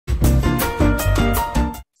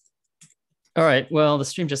All right. Well, the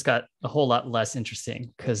stream just got a whole lot less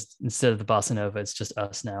interesting because instead of the bossa nova, it's just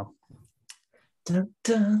us now. Dun,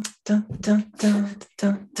 dun, dun, dun, dun,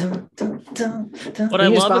 dun, dun, dun, dun, dun. What We I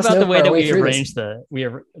can just love bossa about the nova way our that way we through this. arranged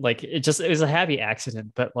it was a happy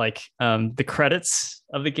accident, but like the credits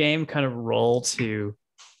of the game kind of roll to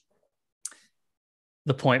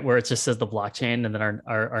the point where it just says the blockchain and then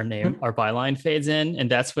our name, our byline fades in, and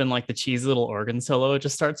that's when like the cheesy little organ solo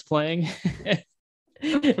just starts playing.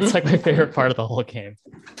 It's like my favorite part of the whole game.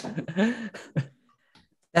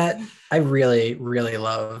 That I really, really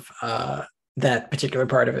love that particular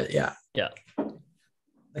part of it. Yeah. Yeah.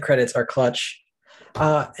 The credits are clutch.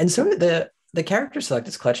 And so the character select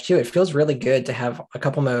is clutch too. It feels really good to have a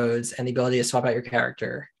couple modes and the ability to swap out your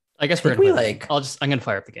character. I guess we're gonna like. I'm gonna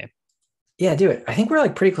fire up the game. Yeah, do it. I think we're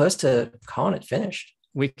like pretty close to calling it finished.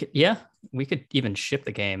 We could even ship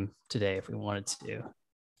the game today if we wanted to.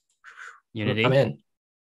 Unity. I'm in.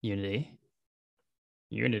 Unity.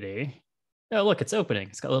 Oh, look, it's opening.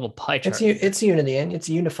 It's got a little pie chart. It's Unity and it's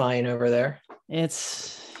unifying over there.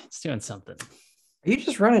 It's doing something. Are you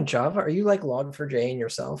just running Java? Are you like Log4j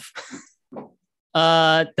yourself?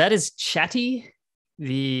 That is Chatty.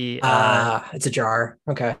 It's a jar.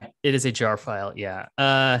 Okay. It is a jar file. Yeah.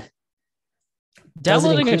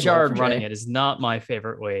 Downloading a jar and running it is not my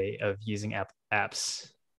favorite way of using apps.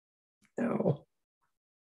 No.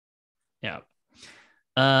 Yeah.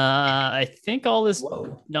 I think all this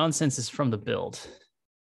nonsense is from the build.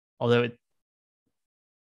 Although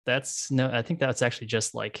I think that's actually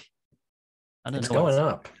just like, I don't know. It's going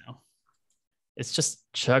up. It's just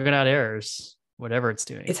chugging out errors, whatever it's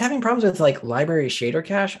doing. It's having problems with like library shader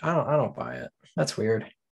cache. I don't buy it. That's weird.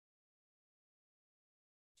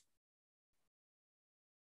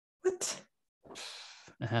 What?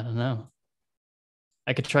 I don't know.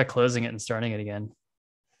 I could try closing it and starting it again.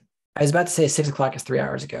 I was about to say 6 o'clock is 3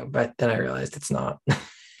 hours ago, but then I realized it's not.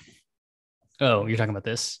 Oh, you're talking about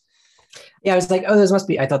this? Yeah, I was like, oh, those must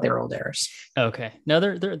be. I thought they were old errors. Okay, no,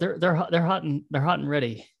 they're hot and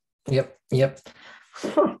ready. Yep.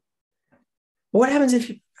 Huh. What happens if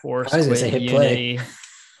you? I was going to say hit Unity.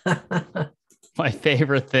 Play. My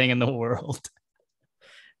favorite thing in the world.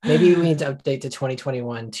 Maybe we need to update to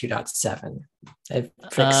 2021 2.7. It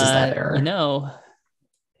fixes that error.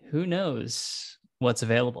 Who knows what's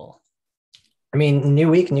available? I mean, new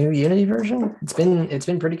week, new Unity version. It's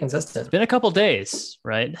been pretty consistent. It's been a couple days,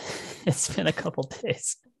 right? It's been a couple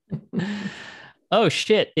days. Oh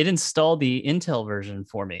shit! It installed the Intel version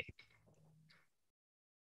for me.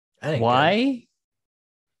 Why? Good.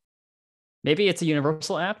 Maybe it's a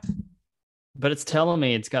universal app, but it's telling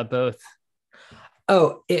me it's got both.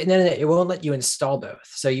 Oh, it won't let you install both.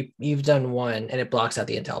 So you've done one, and it blocks out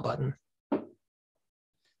the Intel button.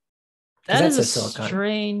 That is a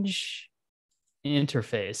strange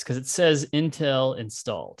interface because it says Intel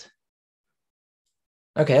installed.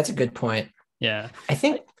 Okay, that's a good point. Yeah, I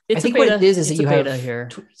think what it is that you have here.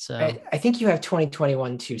 So I think you have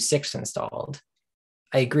 2021 2.6 installed.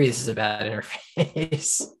 I agree. This is a bad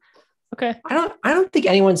interface. Okay. I don't think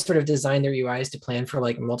anyone's sort of designed their UIs to plan for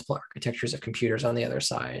like multiple architectures of computers on the other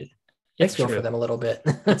side. I feel for them a little bit.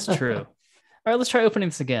 That's true. All right, let's try opening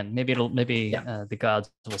this again. Maybe the gods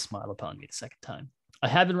will smile upon me the second time. I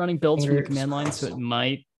have been running builds from the command line, so it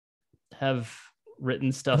might have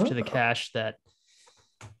written stuff to the cache that.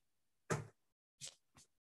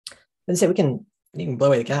 Let's say you can blow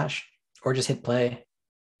away the cache or just hit play.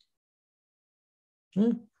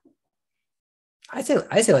 I say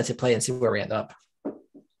let's hit play and see where we end up. I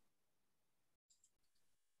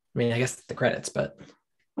mean, I guess the credits, but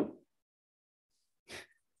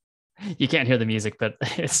you can't hear the music, but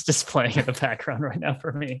it's just playing in the background right now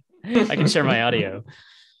for me. I can share my audio.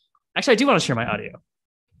 Actually, I do want to share my audio.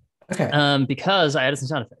 Okay. Because I added some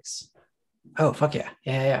sound effects. Oh, fuck yeah.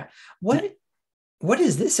 Yeah. What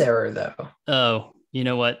is this error though? Oh, you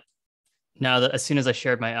know what? Now that as soon as I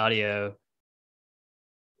shared my audio,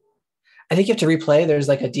 I think you have to replay. There's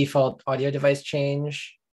like a default audio device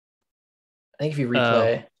change. I think if you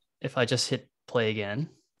replay. If I just hit play again.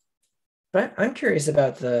 But I'm curious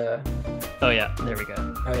about the. Oh yeah, there we go.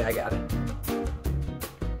 Oh yeah, I got it.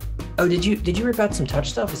 Oh, did you rip out some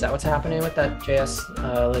touch stuff? Is that what's happening with that JS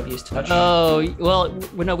libuse touch? Oh well,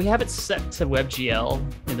 no, we have it set to WebGL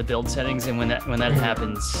in the build settings, and when that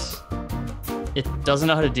happens, it doesn't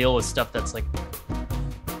know how to deal with stuff that's like.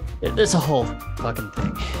 There's a whole fucking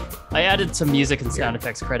thing. I added some music and sound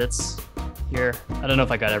effects credits here. I don't know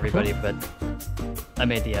if I got everybody, but I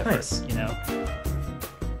made the effort. Nice.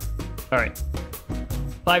 All right,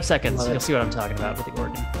 5 seconds. You'll see what I'm talking about with the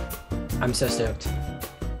organ. I'm so stoked.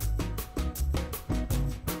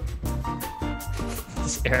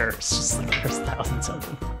 these errors. Just like there's thousands of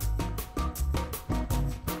them.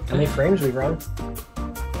 How many frames we run?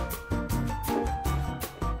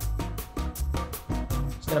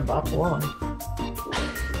 Just gonna bop along.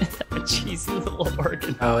 A cheesy little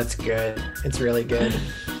organ. Oh, it's good. It's really good.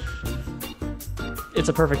 It's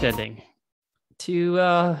a perfect ending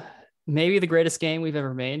to maybe the greatest game we've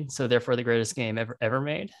ever made. So therefore, the greatest game ever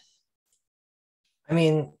made. I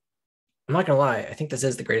mean, I'm not gonna lie. I think this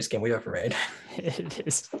is the greatest game we've ever made. It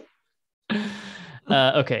is.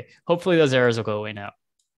 Okay. Hopefully, those errors will go away now,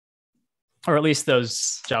 or at least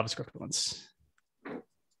those JavaScript ones.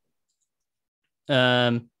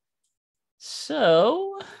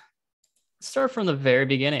 So let's start from the very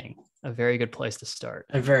beginning. A very good place to start.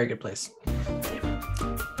 A very good place.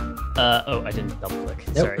 Oh, I didn't double click.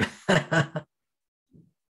 Nope. Sorry.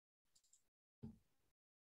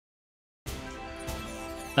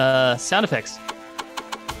 Sound effects.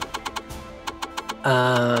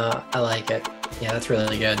 I like it. Yeah, that's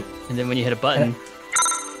really good. And then when you hit a button,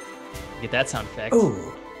 you get that sound effect.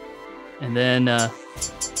 Ooh. And then a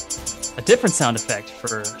different sound effect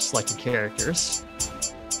for selected characters.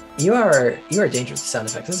 You are dangerous with sound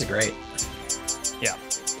effects. This is great. Yeah.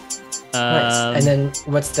 Nice. And then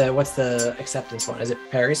what's the acceptance one? Is it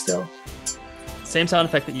parry still? Same sound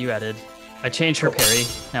effect that you added. I changed her parry.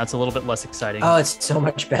 Now it's a little bit less exciting. Oh, it's so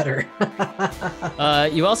much better.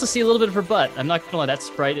 You also see a little bit of her butt. I'm not gonna lie, that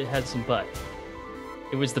sprite, it had some butt.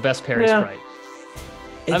 It was the best parry sprite.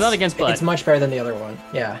 I'm not against butt. It's much better than the other one.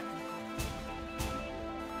 Yeah.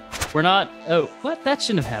 We're not. Oh, what? That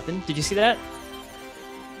shouldn't have happened. Did you see that?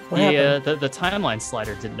 What happened? The timeline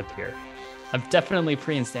slider didn't appear. I'm definitely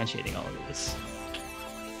pre-instantiating all of these.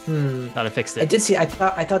 Thought I fixed it. I did see. I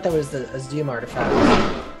thought that was a Zoom artifact.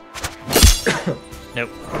 Nope.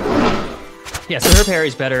 Yeah, so her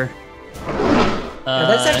parry's better.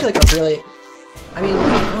 That's actually like a really. I mean,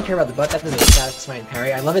 I don't care about the butt. That doesn't satisfy in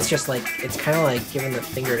parry. I love it's just like it's kind of like giving the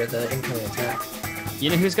finger to the incoming attack. You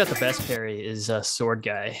know who's got the best parry is Sword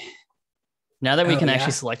Guy. Now that we can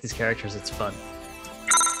actually select these characters, it's fun.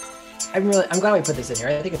 I'm glad we put this in here.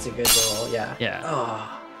 I think it's a good little, yeah. Yeah.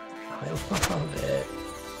 Oh, I love it.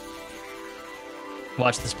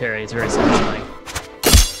 Watch this parry. It's very satisfying.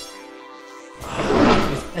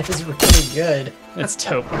 Oh, that is really good. It's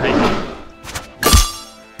dope, right?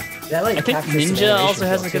 That, like, I think Ninja also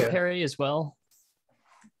has a good parry as well.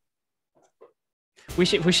 We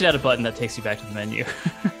should add a button that takes you back to the menu.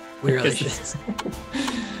 We really should.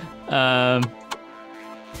 How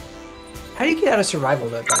do you get out of survival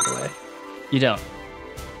mode, by the way? You don't.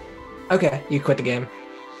 Okay, you quit the game.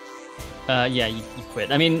 Yeah, you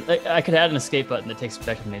quit. I mean, I could add an escape button that takes you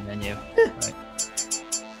back to the main menu.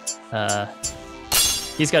 Right.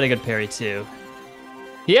 He's got a good parry too.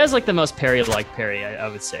 He has like the most parry-like parry, I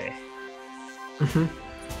would say.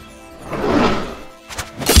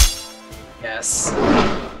 Yes.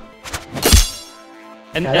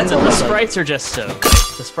 And the sprites are just so. Right?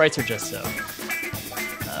 The sprites are just so.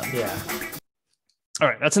 Yeah. All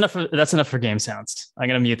right, that's enough for game sounds. I'm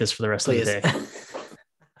gonna mute this for the rest of the day.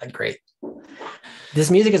 Great. This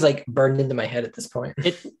music is like burned into my head at this point.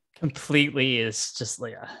 It completely is just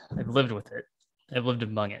like I've lived with it. I've lived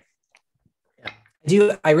among it.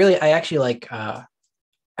 Yeah. I actually like. I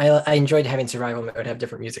enjoyed having survival mode have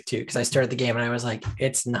different music too, because I started the game and I was like,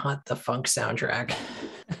 it's not the funk soundtrack.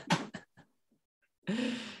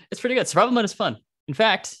 It's pretty good. Survival mode is fun. In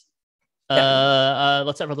fact,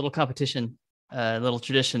 let's have a little competition, a little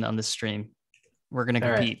tradition on this stream. We're gonna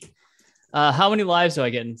compete. Right. How many lives do I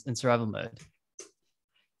get in survival mode?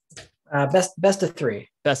 Best of 3.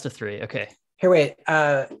 Best of 3. Okay. Here, wait.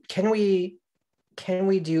 Can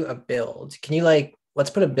we do a build? Can you let's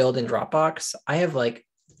put a build in Dropbox?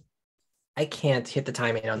 I can't hit the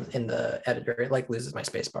timing in the editor. It loses my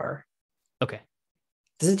space bar. Okay.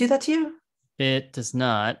 Does it do that to you? It does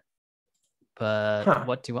not. But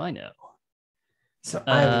what do I know? So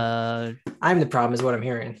I'm the problem, is what I'm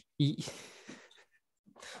hearing.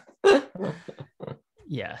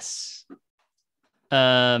 Yes.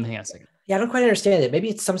 Hang on a second. Yeah, I don't quite understand it. Maybe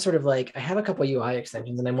it's some sort of I have a couple UI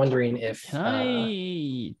extensions, and I'm wondering if can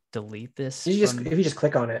I delete this? If you just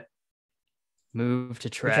click on it, move to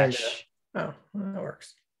trash. Oh, well, that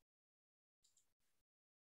works.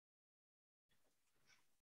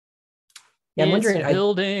 Yeah, I'm wondering.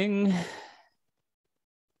 Building.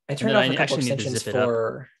 I turned off a couple extensions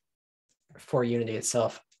for Unity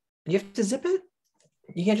itself. Do you have to zip it?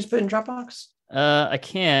 You can't just put it in Dropbox? I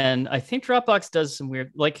can. I think Dropbox does some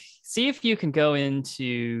weird, see if you can go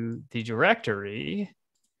into the directory.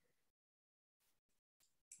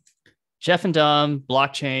 Jeff and Dom,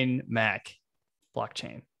 blockchain, Mac,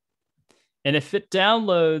 blockchain. And if it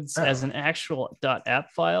downloads Oh. as an actual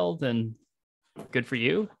 .app file, then good for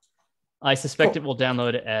you. I suspect Cool. it will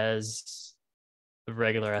download it as the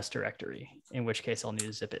regular S directory, in which case I'll need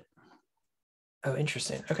to zip it. Oh,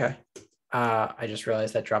 interesting. Okay. I just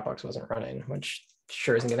realized that Dropbox wasn't running, which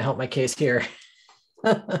sure isn't going to help my case here.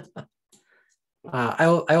 I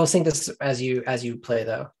will sync this as you play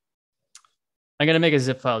though. I'm gonna make a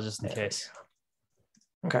zip file just in case.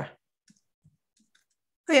 Okay.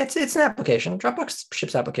 Oh, yeah, it's an application. Dropbox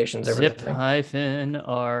ships applications over Zip everything. hyphen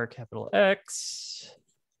R capital X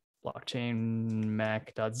blockchain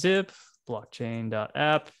mac.zip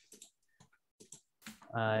blockchain.app.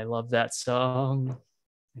 I love that song.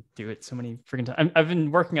 I do it so many freaking times. I've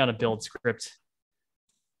been working on a build script.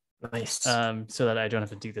 Nice. So that I don't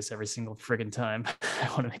have to do this every single friggin' time I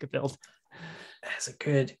want to make a build. That's a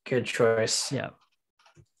good choice. Yeah.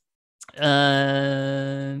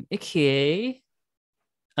 Okay.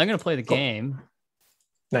 I'm gonna play the game.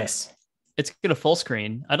 Nice. It's gonna full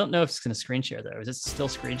screen. I don't know if it's gonna screen share though. Is it still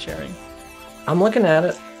screen sharing? I'm looking at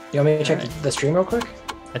it. You want me to check Alright. the stream real quick?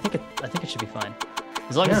 I think it should be fine.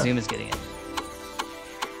 As long as Zoom is getting it.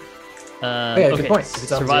 Yeah, Okay, good point. If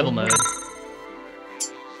it's on survival Zoom. mode.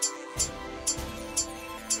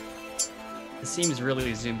 It seems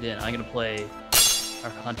really zoomed in. I'm gonna play our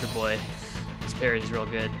hunter boy. His parry is real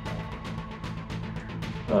good.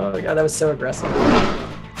 Oh my god, that was so aggressive.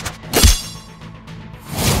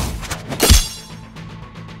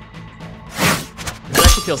 It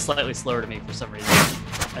actually feels slightly slower to me for some reason.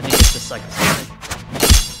 I think it's just like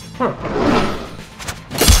Huh.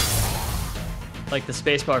 like the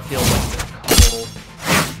spacebar feels like the couple.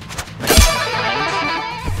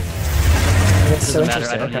 That's so Doesn't matter. I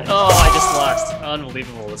interesting. don't Okay. need. Oh, I just lost.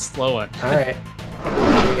 Unbelievable. The slow one. All right.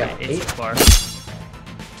 We got 8 8. so far.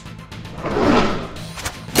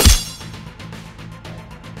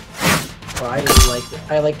 Well,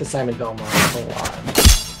 I like the Simon Belmont a lot.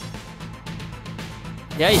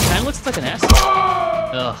 Yeah, he kind of looks like an asshole.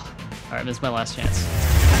 Ugh. All right, this is my last chance.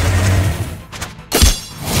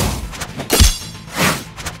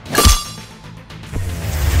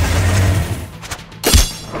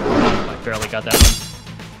 I barely got that one.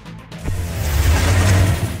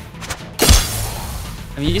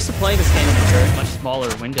 I mean, used to playing this game in a very much smaller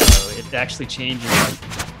window. It actually changes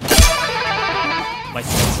my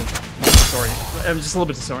sense of disorientation. I'm just a little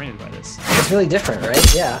bit disoriented by this. It's really different,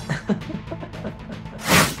 right? Yeah.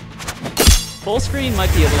 Full screen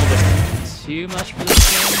might be a little bit too much for this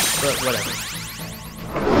game, but whatever.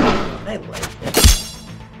 I like it.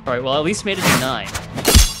 All right, well, at least made it to 9.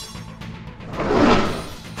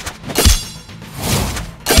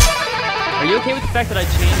 Are you okay with the fact that I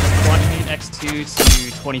changed blockchain X2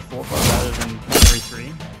 to 24 rather than every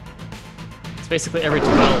 3? It's basically every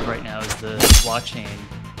 12 right now is the blockchain.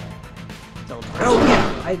 Oh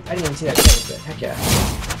yeah, I didn't even see that change, but heck yeah.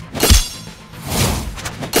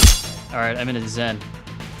 All right, I'm in a Zen.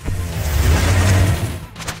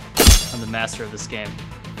 I'm the master of this game.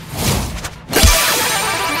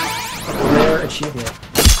 Rare achievement.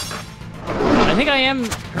 I think I am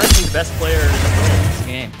currently the best player in the world in this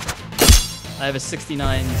game. I have a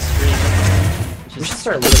 69 streak, which We is should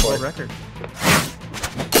start a a leaderboard. world record.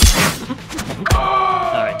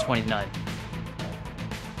 All right, 29.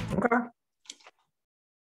 Okay.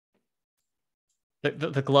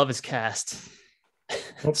 The glove is cast.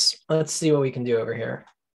 Let's see what we can do over here.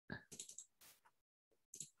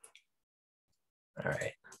 All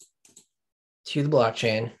right. To the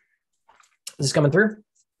blockchain. Is this coming through?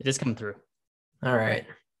 It is coming through. All right.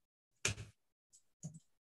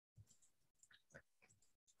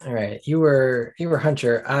 All right. You were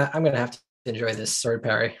Hunter. I'm gonna have to enjoy this sword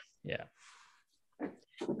parry. Yeah. All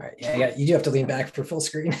right. Yeah. You do have to lean back for full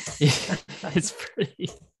screen. It's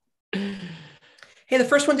pretty. Hey, the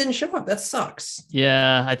first one didn't show up. That sucks.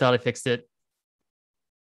 Yeah, I thought I fixed it.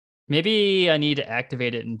 Maybe I need to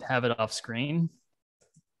activate it and have it off screen.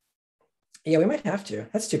 Yeah, we might have to.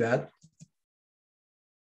 That's too bad.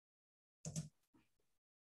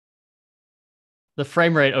 The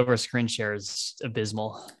frame rate over screen share is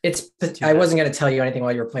abysmal. It's. Too I bad. wasn't gonna tell you anything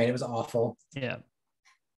while you were playing. It was awful. Yeah.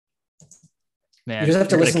 Man, You just have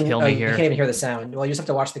to you're gonna listen. kill Oh, me you here. can't even hear the sound. Well, you just have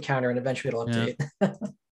to watch the counter, and eventually it'll update.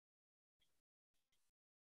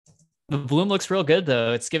 The bloom looks real good,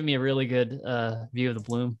 though. It's giving me a really good view of the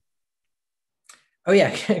bloom. Oh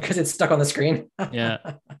yeah, because it's stuck on the screen. Yeah.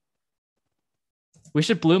 We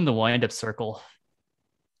should bloom the wind-up circle.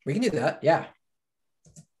 We can do that. Yeah.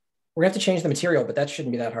 We're gonna have to change the material, but that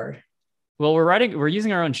shouldn't be that hard. Well, we're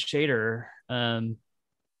using our own shader. Oh,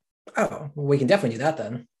 well, we can definitely do that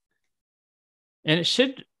then. And it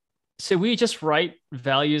should So we just write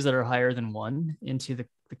values that are higher than 1 into the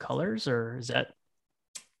colors, or is that,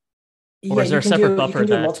 or Yeah, is there a separate buffer you can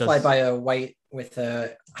do that multiplied does? by a white with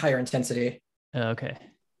a higher intensity. Okay.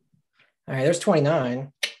 All right, there's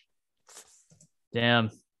 29. Damn.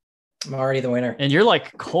 I'm already the winner. And you're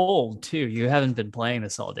like cold too. You haven't been playing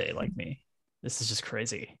this all day like me. This is just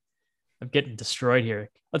crazy. I'm getting destroyed here.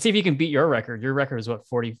 Let's see if you can beat your record. Your record is what,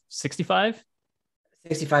 40, 65?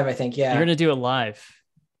 65, I think. Yeah. You're going to do it live.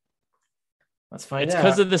 Let's find It's out.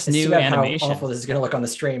 because of this It's too new bad animation. how awful this is going to look on the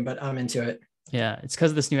stream, but I'm into it. Yeah, it's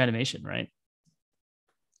because of this new animation, right?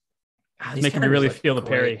 Oh, It's making me really feel the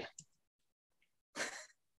parry.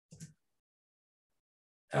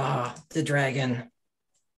 Ah, the dragon.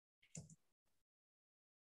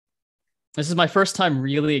 This is my first time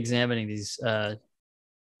really examining these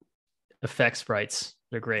effect sprites.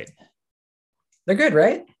 They're great. They're good,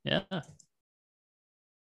 right? Yeah. All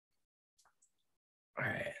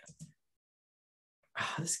right.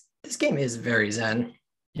 Oh, this game is very zen.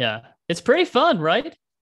 Yeah. It's pretty fun, right?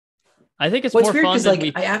 I think it's Well, more weird fun because than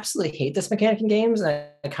like I absolutely hate this mechanic in games, and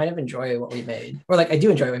I kind of enjoy what we made. Or like I do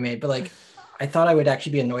enjoy what we made, but like I thought I would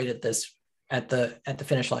actually be annoyed at this at the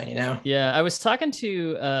finish line, you know? Yeah, I was talking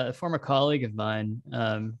to a former colleague of mine.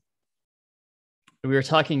 We were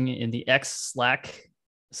talking in the X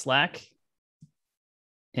Slack,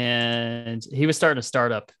 and he was starting a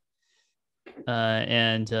startup.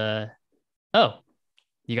 Oh,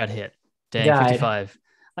 you got hit. Dang, Died. 55.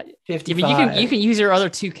 55. I mean, you can use your other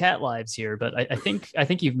 2 cat lives here, but I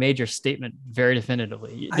think you've made your statement very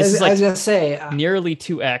definitively. This is like I was gonna say nearly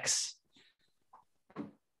 2x.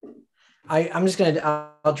 I'm just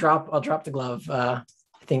gonna I'll drop the glove. I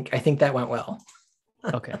think that went well.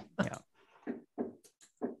 Okay, yeah.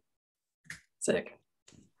 Sick.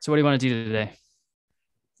 So what do you want to do today?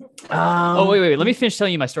 Oh wait. Let me finish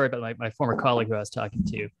telling you my story about my former colleague who I was talking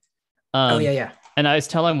to. Yeah. And I was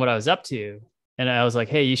telling him what I was up to, and I was like,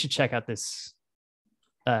 "Hey, you should check out this.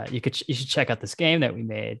 You should check out this game that we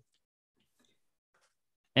made."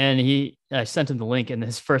 And I sent him the link, and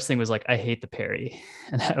his first thing was like, "I hate the parry,"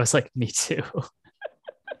 and I was like, "Me too."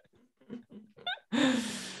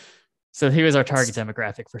 So he was our target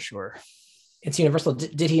demographic for sure. It's universal.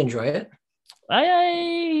 Did he enjoy it?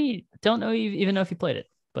 I don't know even know if he played it,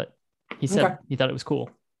 but he said he thought it was cool.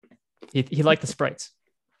 He liked the sprites.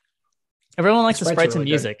 Everyone likes the sprites and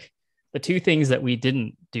music. Good. The 2 things that we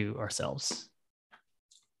didn't do ourselves.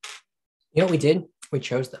 You know what we did? We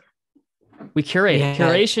chose them. We curate.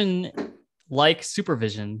 Curation, like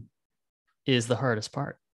supervision, is the hardest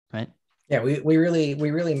part, right? Yeah, we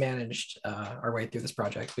really managed our way through this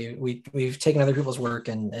project. We've taken other people's work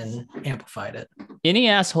and amplified it. Any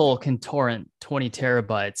asshole can torrent 20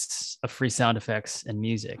 terabytes of free sound effects and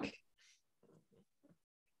music.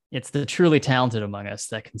 It's the truly talented among us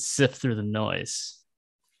that can sift through the noise.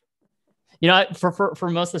 You know, for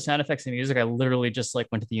most of the sound effects and music, I literally just like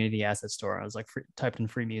went to the Unity asset store. I was like typed in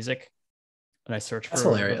free music, and I searched for. That's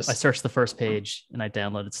hilarious. I searched the first page and I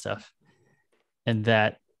downloaded stuff, and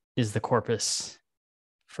that is the corpus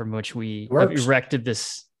from which we have erected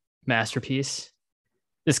this masterpiece,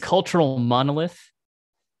 this cultural monolith,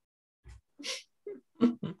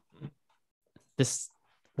 this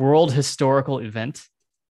world historical event.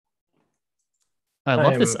 I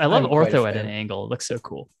love this. I love Ortho at an angle. It looks so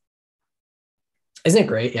cool. Isn't it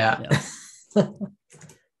great? Yeah. I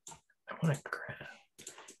want to grab.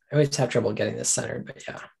 I always have trouble getting this centered, but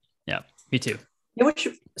yeah. Yeah, me too. Yeah. What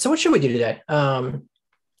should we do today?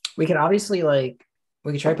 We could obviously we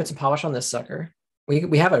could try to put some polish on this sucker.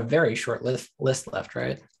 We have a very short list left,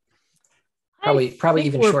 right? Probably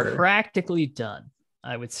even shorter. Practically done,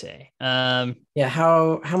 I would say. Yeah.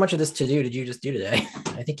 How much of this to do did you just do today?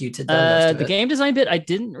 I think you did most of the game design bit I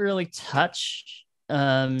didn't really touch.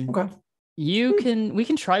 Okay. We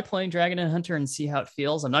can try playing Dragon and Hunter and see how it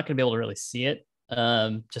feels. I'm not going to be able to really see it,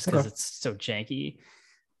 just because it's so janky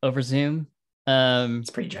over Zoom. It's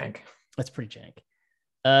pretty jank. It's pretty jank.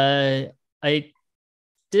 I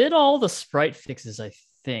did all the sprite fixes, I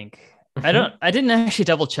think. I didn't actually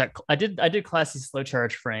double check. I did classy slow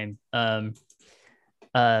charge frame. I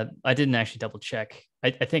didn't actually double check.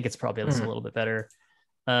 I think it's probably a little bit better.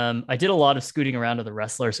 I did a lot of scooting around to the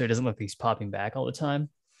wrestler so he doesn't look like he's popping back all the time.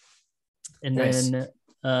 And then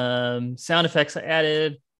sound effects I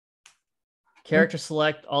added, character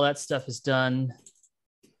select, all that stuff is done.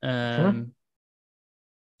 Did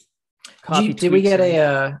we get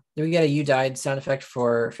a you died sound effect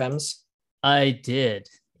for Fems? I did.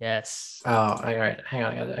 Yes. Oh, all right. Hang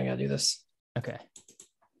on. I gotta do this. Okay.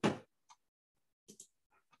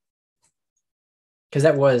 Because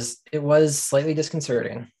it was slightly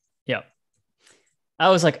disconcerting. Yeah. I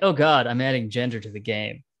was like, oh God, I'm adding gender to the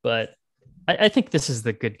game. But I think this is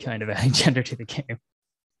the good kind of adding gender to the game.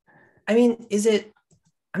 I mean, is it?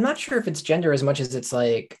 I'm not sure if it's gender as much as it's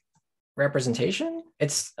like representation.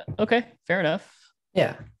 It's Okay, fair enough.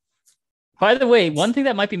 yeah. By the way, one thing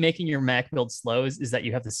that might be making your Mac build slow is that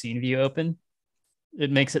you have the scene view open. It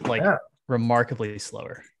makes it like Oh. remarkably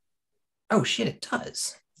slower. Oh shit, it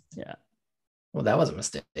does. Yeah. Well, that was a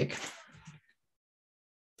mistake.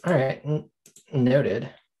 All right, noted.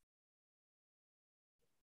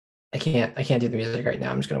 I can't do the music right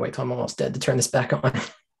now. I'm just gonna wait till I'm almost dead to turn this back on.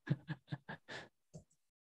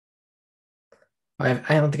 I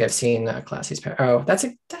don't think I've seen Classy's parry. Oh, that's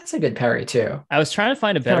a good parry too. I was trying to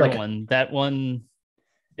find a better like one. That one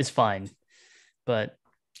is fine, but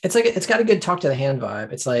it's like it's got a good talk to the hand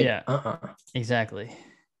vibe. It's like exactly.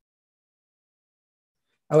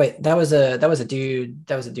 Oh wait, that was a dude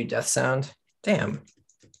death sound. Damn.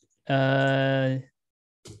 Is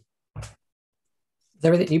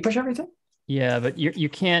everything you push everything? Yeah, but you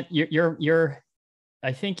can't. You're.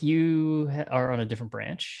 I think you are on a different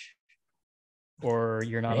branch, or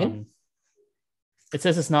you're not on. It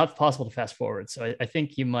says it's not possible to fast forward, so I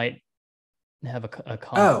think you might have a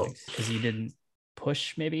conflict because you didn't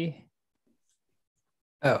push, maybe.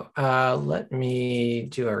 Let me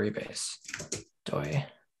do a rebase. Doi.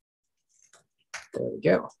 There we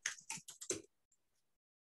go.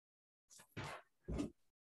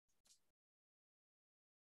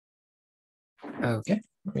 Okay,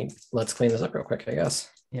 let's clean this up real quick, I guess.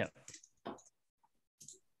 Yeah.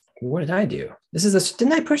 What did I do?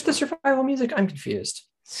 Didn't I push the survival music? I'm confused.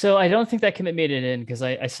 So I don't think that commit made it in because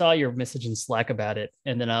I saw your message in Slack about it,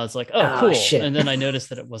 and then I was like, oh, cool. Shit. And then I noticed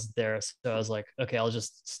that it wasn't there, so I was like, okay, I'll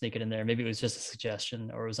just sneak it in there. Maybe it was just a suggestion,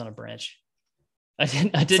 or it was on a branch. I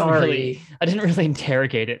didn't really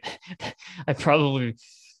interrogate it. I probably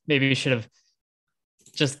maybe should have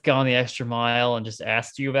just gone the extra mile and just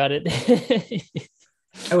asked you about it.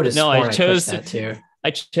 I would have I chose that too.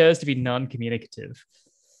 I chose to be non-communicative.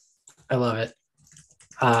 I love it.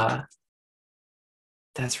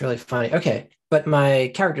 That's really funny. Okay, but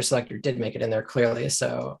my character selector did make it in there clearly,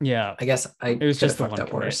 so yeah, I guess it was just fucked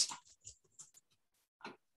up worse.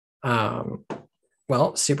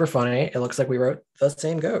 Well, super funny. It looks like we wrote the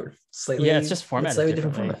same code. It's just formatted slightly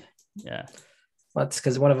different format. Yeah, well, that's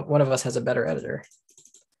because one of us has a better editor.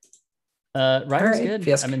 Ryder's good.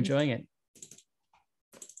 Fiasco. I'm enjoying it.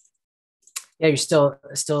 Yeah, you're still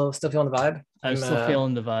feeling the vibe. I'm still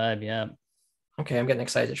feeling the vibe. Yeah. Okay, I'm getting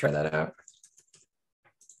excited to try that out.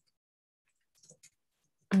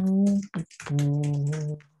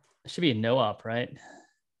 It should be a no-op, right?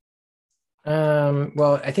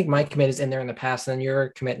 Well, I think my commit is in there in the past, and your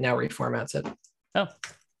commit now reformats it. Oh,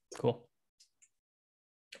 cool.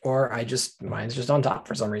 Or mine's just on top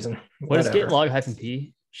for some reason. What does git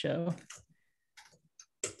log-p show?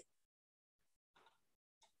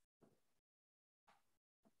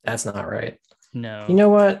 That's not right. No. You know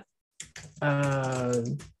what?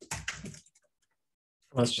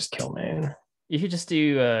 Let's just kill main. You could just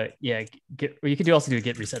do git, or you could also do a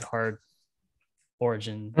git reset hard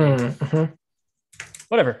origin. Mm-hmm.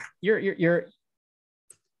 Whatever. You're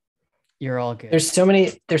all good. There's so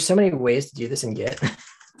many ways to do this in Git.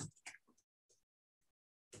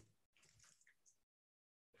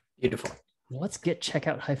 Beautiful. What's git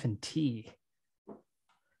checkout -t?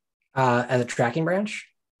 As a tracking branch.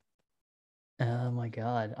 Oh my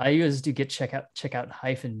god! I used to git checkout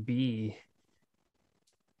 -b.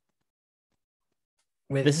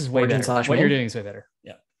 This is way better. What you're doing is way better.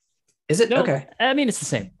 Yeah. Is it? No, okay. I mean, it's the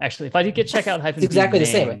same actually. If I do git checkout -b, exactly the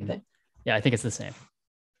same. I think. Yeah, I think it's the same.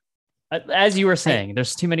 As you were saying,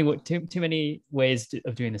 there's too many ways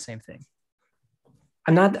of doing the same thing.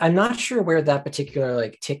 I'm not sure where that particular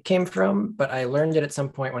tick came from, but I learned it at some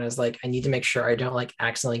point when I was like, I need to make sure I don't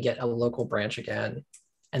accidentally get a local branch again.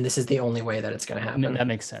 And this is the only way that it's going to happen. That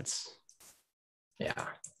makes sense. Yeah.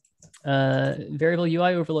 Variable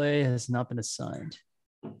UI overlay has not been assigned.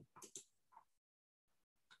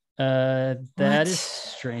 That is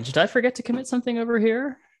strange. Did I forget to commit something over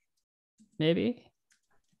here? Maybe.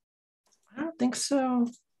 I don't think so.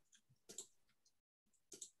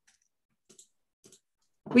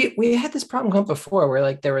 We had this problem come up before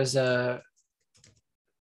where there was an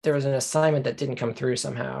assignment that didn't come through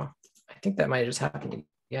somehow. I think that might have just happened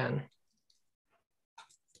again.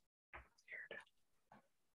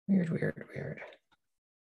 Weird.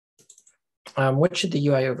 What should the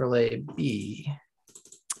UI overlay be?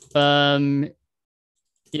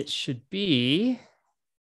 It should be.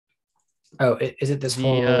 Oh, is it this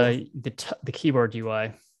the keyboard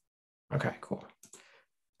UI? Okay, cool.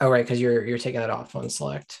 Oh, right, because you're taking that off on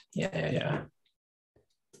select. Yeah.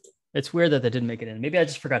 It's weird that they didn't make it in. Maybe I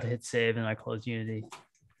just forgot to hit save and I closed Unity.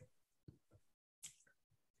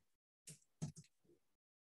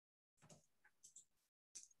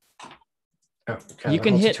 Oh, You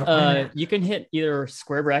can hit either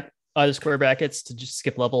square brackets to just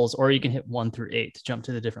skip levels, or you can hit 1 through 8 to jump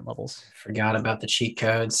to the different levels. Forgot about the cheat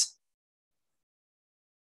codes.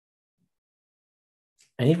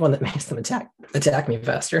 I need one that makes them attack me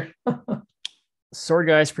faster. Sword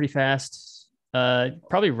guy's pretty fast.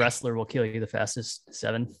 Probably wrestler will kill you the fastest,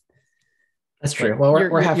 7. That's true. Well,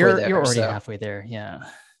 we're halfway there. You're already halfway there. Yeah.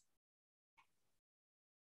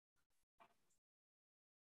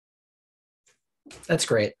 That's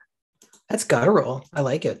great. That's guttural. I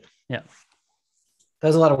like it. Yeah. That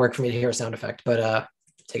was a lot of work for me to hear a sound effect, but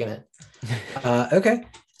taking it. Okay.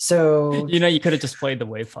 So you could have just played the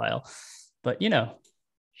WAV file, but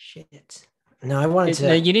shit. No, I wanted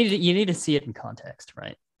to. You need to see it in context,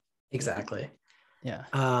 right? Exactly. Yeah.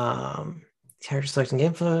 Character selection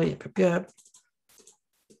gameplay. Yep.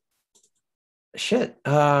 Shit.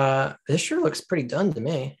 This sure looks pretty done to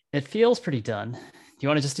me. It feels pretty done. Do you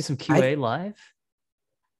want to just do some QA live?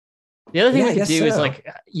 The other thing we could do is like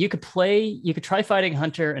you could try fighting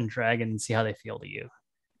Hunter and Dragon and see how they feel to you.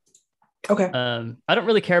 Okay. I don't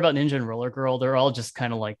really care about Ninja and Roller Girl. They're all just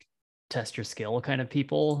kind of like test your skill kind of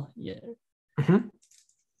people. Yeah. Mm-hmm.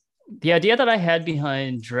 The idea that I had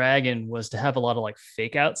behind Dragon was to have a lot of like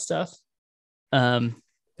fake out stuff. And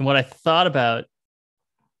what I thought about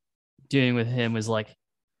doing with him was like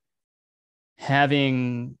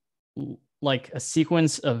having like a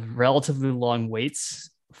sequence of relatively long waits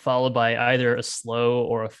followed by either a slow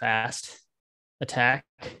or a fast attack.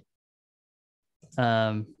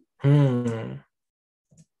 Yeah,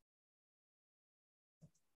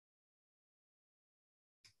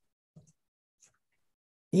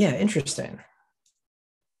 interesting.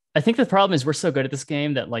 I think the problem is we're so good at this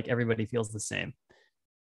game that like everybody feels the same.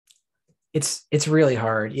 It's really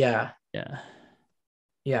hard. Yeah. Yeah.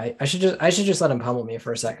 Yeah, I should just let him pummel me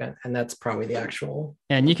for a second, and that's probably the actual.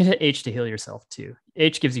 And you can hit H to heal yourself too.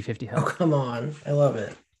 H gives you 50 health. Oh, come on. I love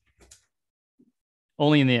it.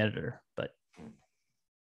 Only in the editor, but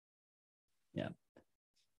yeah.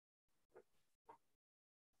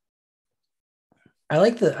 I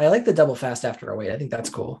like the double fast after a wait. I think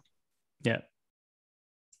that's cool. Yeah.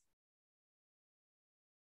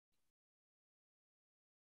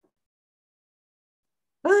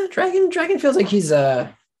 Dragon feels like he's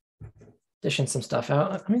dishing some stuff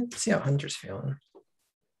out. I mean, let's see how Hunter's feeling.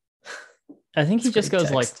 I think he just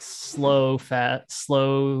goes text. Like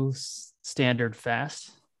slow, standard,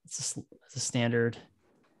 fast. It's a standard.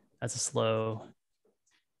 That's a slow.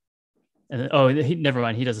 And never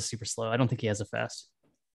mind. He does a super slow. I don't think he has a fast.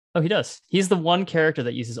 Oh, he does. He's the one character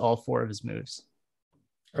that uses all 4 of his moves.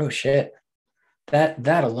 Oh shit!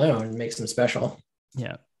 That alone makes him special.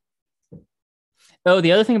 Yeah. Oh,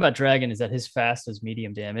 the other thing about Dragon is that his fast is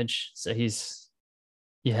medium damage, so you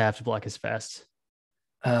have to block his fast.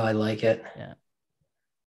 Oh, I like it. Yeah.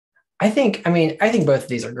 I think both of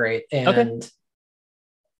these are great, and okay.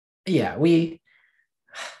 Yeah,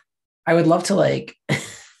 I would love to like.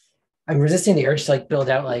 I'm resisting the urge to like build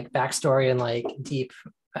out like backstory and like deep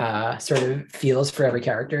sort of feels for every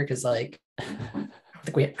character because like I don't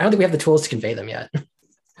think we have the tools to convey them yet.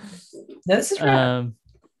 No, this is right.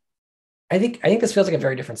 I think this feels like a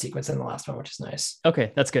very different sequence than the last one, which is nice.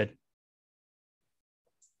 Okay, that's good.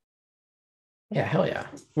 Yeah, hell yeah.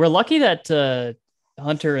 We're lucky that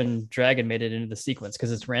Hunter and Dragon made it into the sequence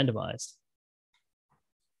because it's randomized.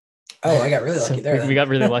 Oh, I got really lucky there. We got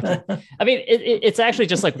really lucky. I mean, it's actually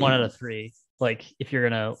just like 1 out of 3. Like, if you're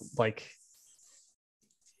gonna like,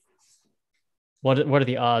 what are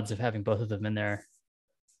the odds of having both of them in there?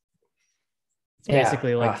 It's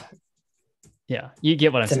basically like. Yeah, you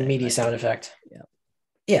get what I'm saying. It's a meaty sound effect. Yeah.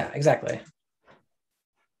 Yeah, exactly.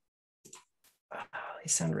 Oh, they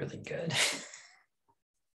sound really good.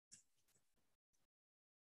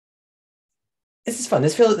 This is fun.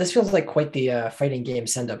 This feels like quite the fighting game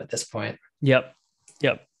send up at this point. Yep.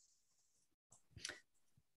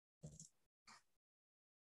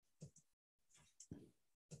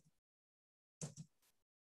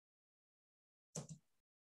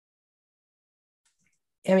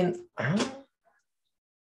 I mean,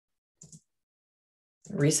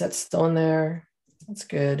 reset's still in there. That's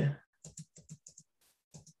good.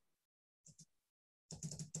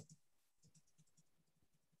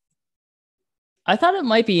 I thought it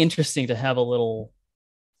might be interesting to have a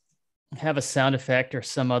sound effect or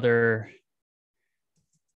some other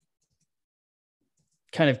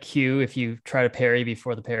kind of cue if you try to parry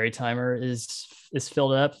before the parry timer is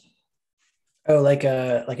filled up. Oh, like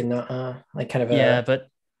kind of yeah, but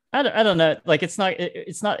I don't know. Like it's not,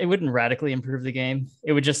 it wouldn't radically improve the game.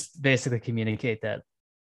 It would just basically communicate that,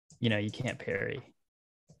 you can't parry.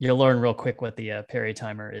 You'll learn real quick what the parry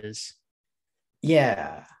timer is.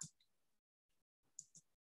 Yeah.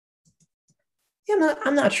 Yeah,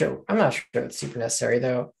 I'm not sure. I'm not sure it's super necessary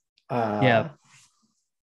though. Yeah.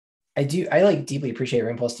 I like deeply appreciate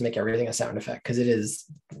Reimpulse to make everything a sound effect because it is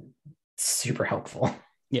super helpful.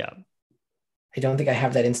 Yeah. I don't think I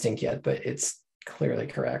have that instinct yet, but it's clearly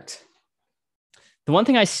correct. The one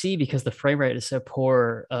thing I see, because the frame rate is so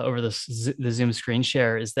poor over the Zoom screen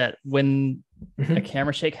share, is that when a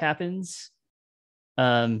camera shake happens,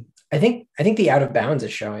 I think the out of bounds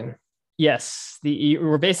is showing. Yes,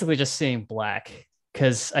 we're basically just seeing black,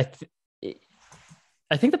 because I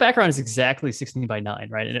think the background is exactly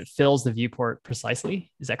 16:9, right? And it fills the viewport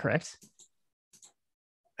precisely. Is that correct?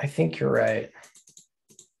 I think you're right.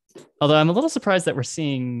 Although I'm a little surprised that we're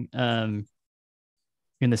seeing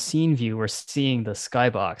in the scene view, we're seeing the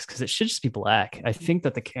skybox, because it should just be black. I think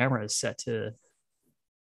that the camera is set to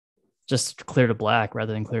just clear to black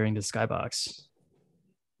rather than clearing the skybox.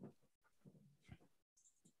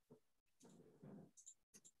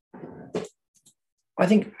 I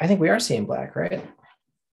think we are seeing black, right?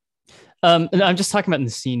 And I'm just talking about in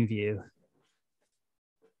the scene view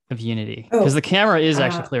of Unity, because the camera is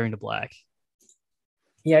actually clearing to black.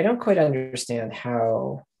 Yeah, I don't quite understand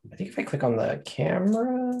how. I think if I click on the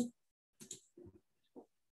camera,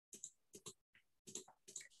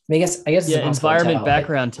 I guess yeah. Environment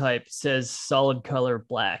background type says solid color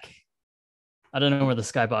black. I don't know where the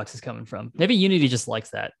skybox is coming from. Maybe Unity just likes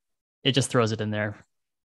that. It just throws it in there.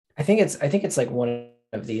 I think it's like one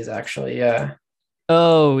of these actually. Yeah.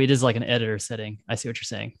 Oh, it is like an editor setting. I see what you're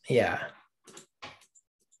saying. Yeah.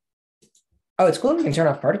 Oh, it's cool. We can turn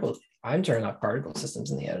off particles. I'm turning off particle systems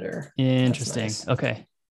in the editor. Interesting. Nice. Okay.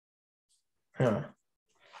 Huh.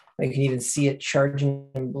 You can even see it charging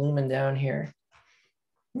and blooming down here.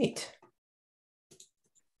 Neat.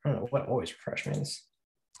 I don't know what always refresh means.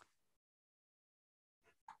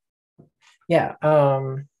 Yeah.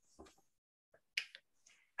 I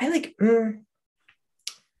like.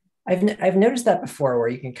 I've noticed that before, where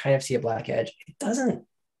you can kind of see a black edge. It doesn't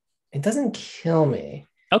kill me.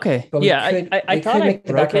 Okay. But yeah, I thought I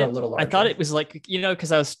broke it. A little larger. I thought it was like,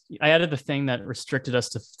 because I added the thing that restricted us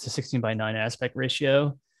to 16:9 aspect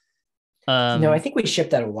ratio. No, I think we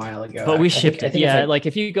shipped that a while ago. But we shipped it. Yeah, like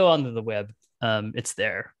if you go onto the web, it's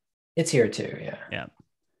there. It's here too. Yeah. Yeah.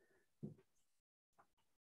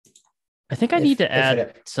 I think I need to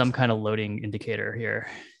add some kind of loading indicator here.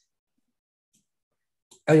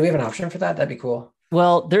 Oh, do we have an option for that? That'd be cool.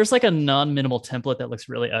 Well, there's like a non-minimal template that looks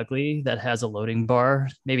really ugly that has a loading bar.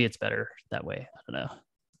 Maybe it's better that way. I don't know.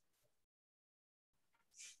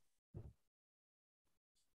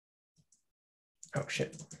 Oh,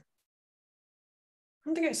 shit. I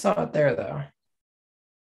don't think I saw it there, though.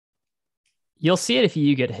 You'll see it if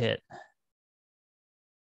you get hit.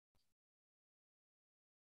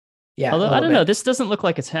 Yeah. Although, I don't know. This doesn't look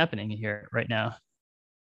like it's happening here right now.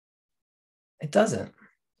 It doesn't.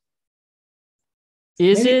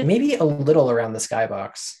 Maybe a little around the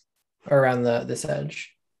skybox or around this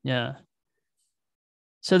edge? Yeah.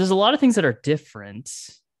 So there's a lot of things that are different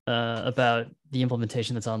about the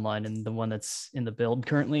implementation that's online and the one that's in the build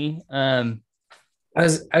currently. I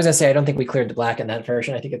was gonna say I don't think we cleared the black in that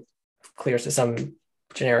version. I think it clears to some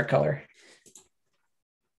generic color.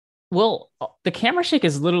 Well, the camera shake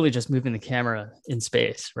is literally just moving the camera in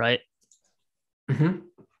space, right? Mm-hmm.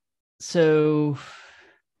 So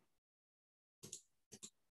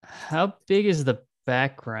how big is the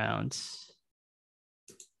background?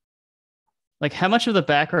 Like, how much of the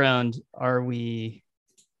background are we?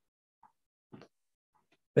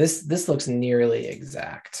 This looks nearly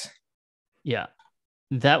exact. Yeah,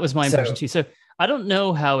 that was my impression too. So I don't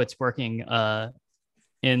know how it's working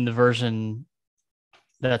in the version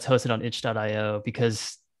that's hosted on itch.io,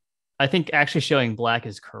 because I think actually showing black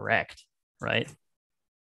is correct, right?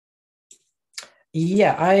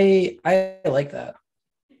 Yeah, I like that.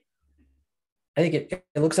 I think it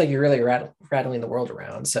looks like you're really rattling the world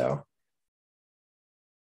around. So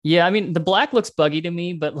yeah, I mean, the black looks buggy to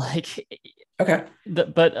me, but like, okay.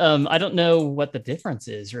 But I don't know what the difference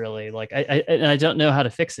is really. Like, I don't know how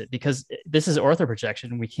to fix it, because this is ortho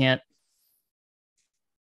projection. We can't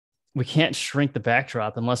shrink the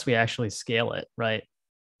backdrop unless we actually scale it, right?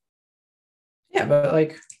 Yeah, but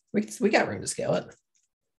like we got room to scale it.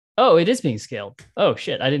 Oh, it is being scaled. Oh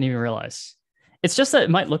shit, I didn't even realize. It's just that it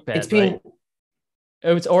might look bad. It's being. Right?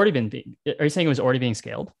 Oh, it's already been. Are you saying it was already being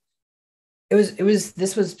scaled? It was.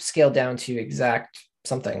 This was scaled down to exact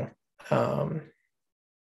something.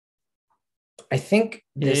 I think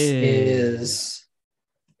this Ew. is,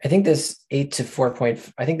 I think this 8 to 4 point,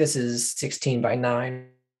 I think this is 16 by 9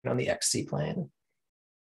 on the XC plane.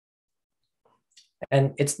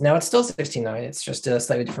 And it's still 16:9. It's just a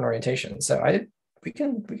slightly different orientation. So we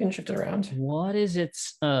can shift it around. What is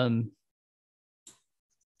its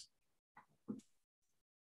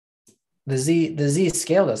The Z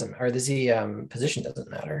scale doesn't, or the Z position doesn't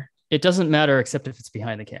matter. it doesn't matter except if it's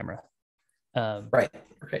behind the camera. Right.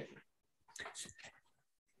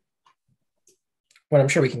 Well, I'm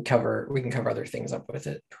sure we can cover other things up with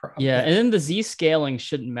it. Probably. Yeah, and then the Z scaling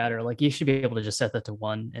shouldn't matter. Like you should be able to just set that to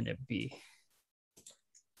 1 and it'd be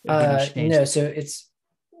no, so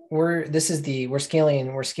we're scaling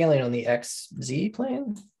on the XZ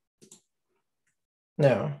plane.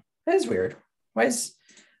 No, that is weird. Why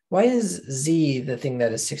is Z the thing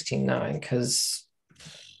that is 16:9? Because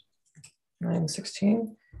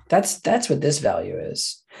 9:16. That's what this value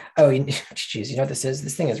is. Oh, geez, you know what this is?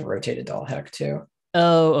 This thing is rotated to all heck too.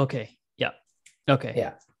 Oh, okay. Yeah. Okay.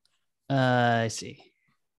 Yeah. I see.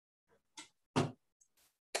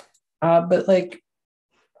 But like,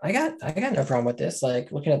 I got no problem with this.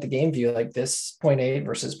 Like looking at the game view, like this 0.8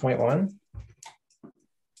 versus 0.1.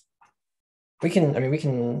 We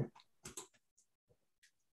can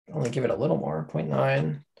only give it a little more,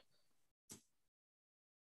 0.9.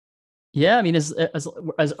 Yeah, I mean, as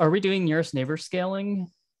are we doing nearest neighbor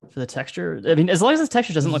scaling for the texture? I mean, as long as the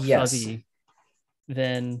texture doesn't look fuzzy,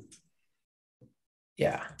 then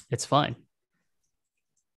yeah, it's fine.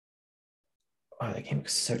 Oh, the game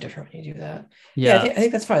looks so different when you do that. Yeah, I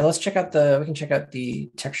think that's fine. We can check out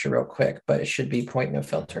the texture real quick, but it should be point no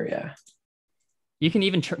filter. Yeah. You can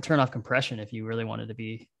even turn off compression if you really wanted to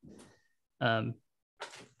be. Where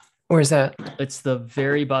is that? It's the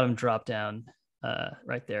very bottom drop down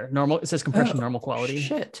right there. Normal. It says compression, normal quality.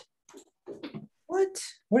 Shit. What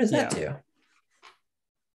does that do?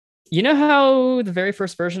 You know how the very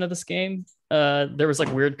first version of this game, there was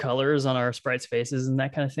like weird colors on our sprites' faces and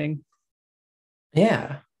that kind of thing?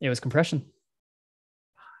 Yeah. It was compression.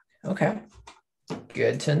 Okay.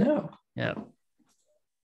 Good to know. Yeah.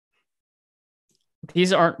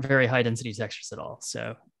 These aren't very high density textures at all,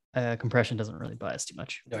 so compression doesn't really bias too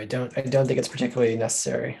much. No, I don't think it's particularly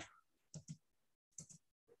necessary.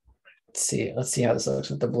 Let's see how this looks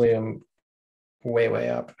with the bloom way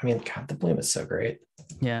up. I mean, God, the bloom is so great.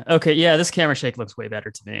 Yeah. Okay. Yeah, this camera shake looks way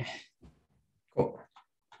better to me. Cool.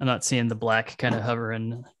 I'm not seeing the black kind of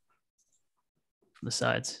hovering from the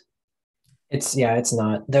sides. It's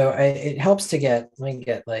not though. It helps to get. Let me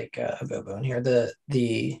get like a Bobo in here.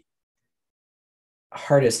 The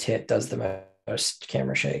hardest hit does the most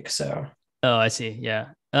camera shake. So. Oh, I see. Yeah.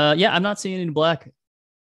 Yeah. I'm not seeing any black.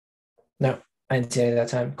 No, I didn't see any that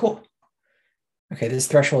time. Cool. Okay, this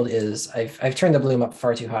threshold is I've turned the bloom up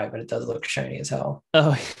far too high, but it does look shiny as hell.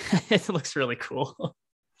 Oh, it looks really cool.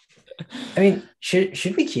 I mean,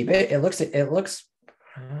 should we keep it? It looks. I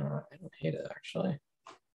don't hate it actually.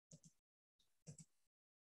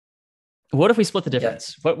 What if we split the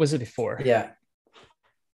difference? Yeah. What was it before? Yeah.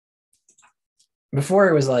 Before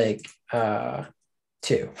it was like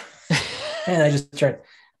 2, and I just turned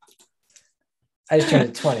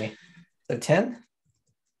it 20. So 10.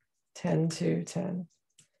 10 to 10.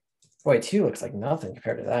 Boy, 2 looks like nothing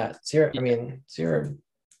compared to that. 0. I mean, 0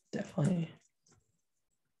 definitely.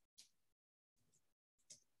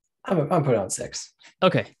 I'm putting on 6.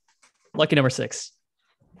 Okay, lucky number 6.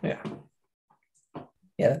 Yeah.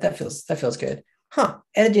 That feels good. Huh?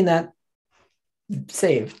 Editing that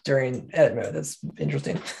save during edit mode. That's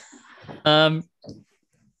interesting.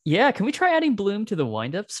 Yeah. Can we try adding bloom to the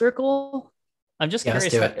wind up circle? I'm just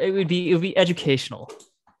curious. It would be educational.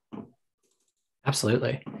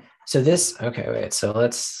 Absolutely. So this, okay, wait. So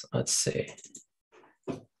let's see.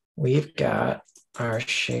 We've got our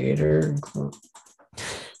shader group.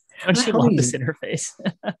 Don't you love this interface?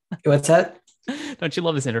 What's that? Don't you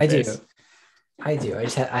love this interface? I do.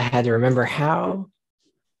 I had to remember how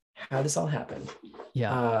this all happened.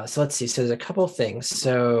 Yeah. So let's see. So there's a couple of things.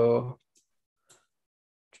 So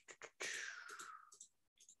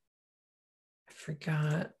I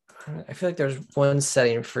forgot. I feel like there's one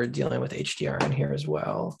setting for dealing with HDR in here as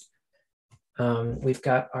well. We've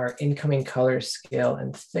got our incoming color scale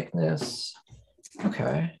and thickness.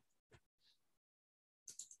 Okay.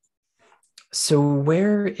 So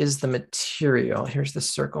where is the material? Here's the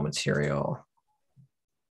circle material.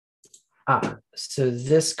 So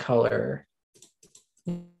this color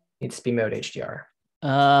needs to be mode HDR.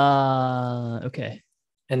 Okay.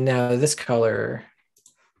 And now this color,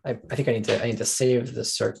 I think I need to save the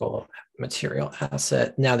circle material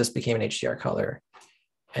asset. Now this became an HDR color.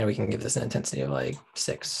 And we can give this an intensity of like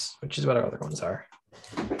 6, which is what our other ones are.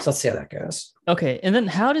 So let's see how that goes. Okay, and then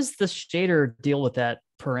how does the shader deal with that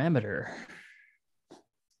parameter?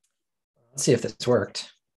 Let's see if this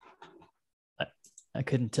worked. I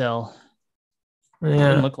couldn't tell. Yeah. It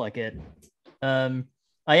didn't look like it. I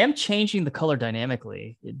am changing the color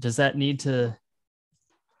dynamically. Does that need to?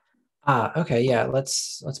 Okay, yeah.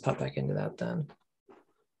 Let's pop back into that then.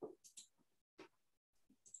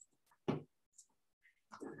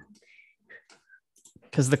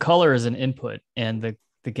 Because the color is an input and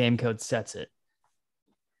the game code sets it.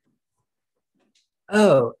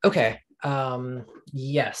 Oh, okay.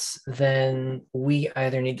 Yes, then we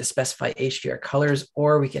either need to specify HDR colors,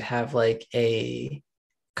 or we could have like a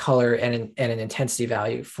color and an intensity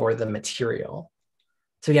value for the material.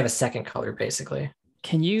 So we have a second color basically.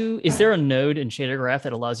 Is there a node in Shader Graph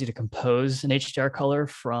that allows you to compose an HDR color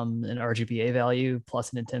from an RGBA value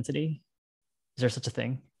plus an intensity? Is there such a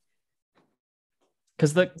thing?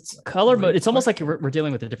 Because the color mode, it's almost like we're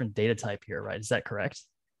dealing with a different data type here, right? Is that correct?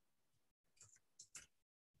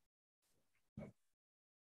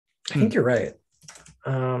 I think you're right.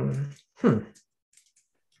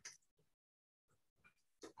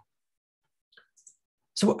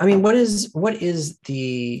 So, I mean, what is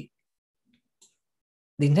the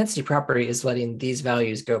intensity property is letting these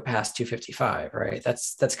values go past 255, right?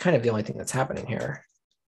 That's kind of the only thing that's happening here.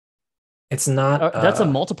 It's not. That's a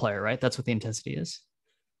multiplier, right? That's what the intensity is.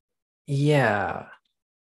 Yeah,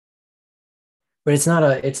 but it's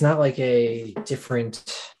not like a different.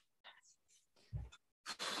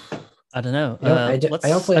 I don't know. I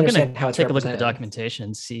don't fully understand how it's take a look at the documentation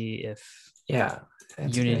and see if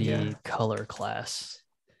Unity color class.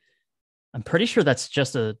 I'm pretty sure that's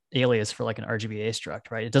just an alias for like an RGBA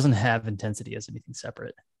struct, right? It doesn't have intensity as anything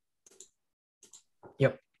separate.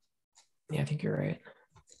 Yep. Yeah, I think you're right.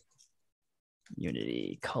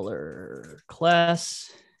 Unity color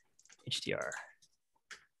class HDR.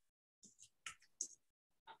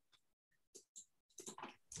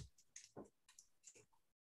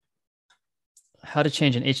 How to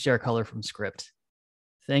change an HDR color from script.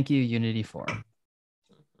 Thank you, Unity forum.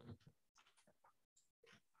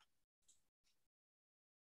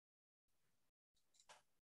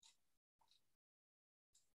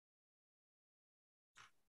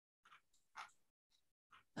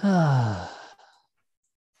 Don't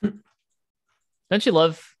you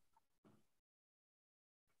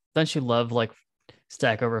love like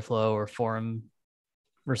Stack Overflow or forum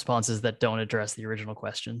responses that don't address the original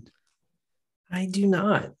question? I do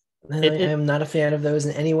not. I am not a fan of those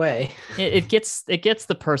in any way. It gets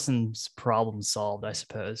the person's problem solved, I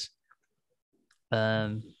suppose.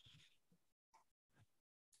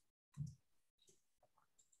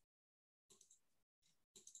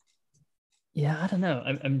 Yeah, I don't know.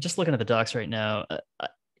 I'm just looking at the docs right now.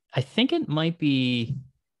 I think it might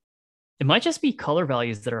just be color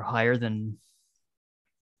values that are higher than.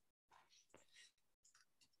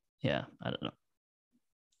 Yeah, I don't know.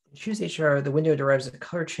 Choose HDR. The window derives a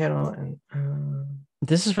color channel, and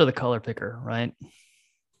this is for the color picker, right?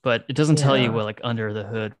 But it doesn't tell you like under the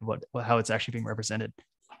hood how it's actually being represented.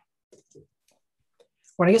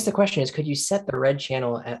 Well, I guess the question is, could you set the red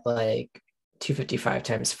channel at like 255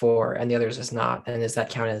 times 4, and the others is not, and does that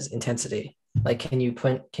count as intensity? Like, can you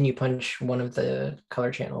punch one of the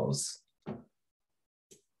color channels? I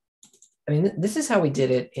mean, this is how we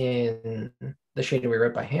did it in the shader we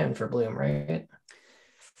wrote by hand for Bloom, right?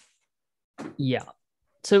 Yeah.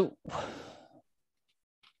 So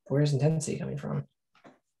where's intensity coming from?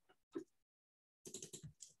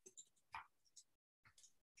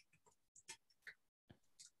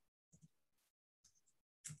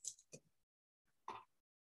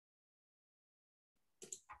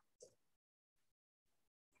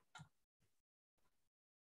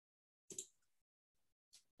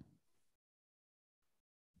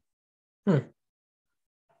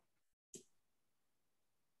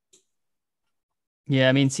 Yeah,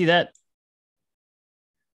 I mean, see that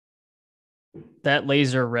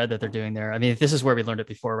laser red that they're doing there. I mean, this is where we learned it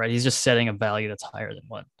before, right? He's just setting a value that's higher than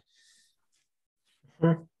 1.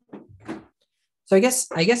 So I guess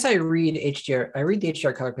I read the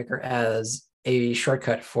HDR color picker as a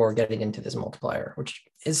shortcut for getting into this multiplier, which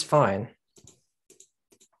is fine.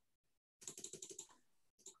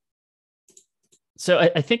 So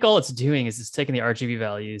I think all it's doing is it's taking the RGB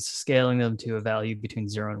values, scaling them to a value between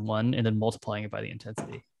 0 and 1, and then multiplying it by the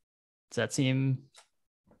intensity. Does that seem?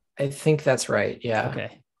 I think that's right. Yeah.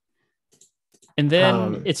 Okay. And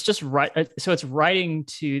then it's just right. So it's writing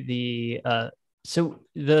to the. So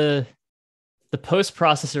the post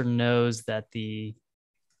processor knows that the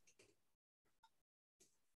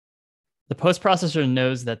the post processor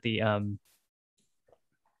knows that the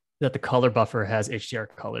color buffer has HDR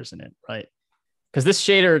colors in it, right? Because this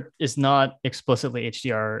shader is not explicitly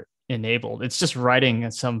HDR enabled. It's just writing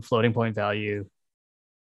some floating point value.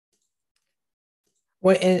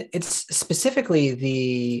 Well, and it's specifically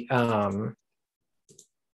the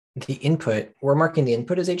input. We're marking the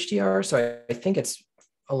input as HDR, so I think it's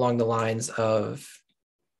along the lines of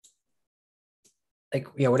like,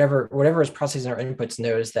 you know, whatever is processing our inputs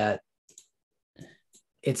knows that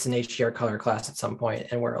it's an HDR color class at some point,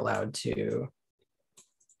 and we're allowed to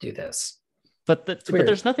do this. But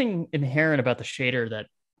there's nothing inherent about the shader that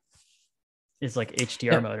is like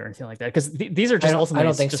HDR mode or anything like that, because these are just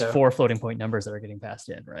ultimately just 4 floating point numbers that are getting passed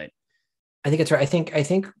in, right? I think it's right. I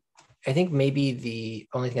think maybe the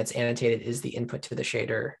only thing that's annotated is the input to the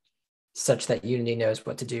shader, such that Unity knows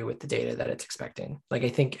what to do with the data that it's expecting. Like I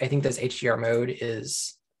think this HDR mode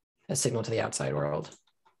is a signal to the outside world.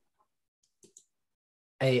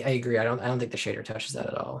 I agree. I don't think the shader touches that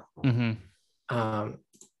at all. Mm-hmm.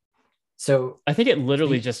 So I think it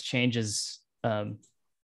literally just changes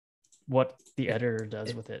what the editor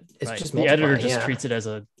does with it. It's right? just the editor just treats it as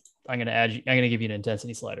I'm going to give you an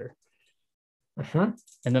intensity slider. And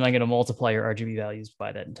then I'm going to multiply your RGB values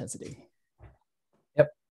by that intensity.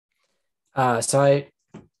 Yep. So I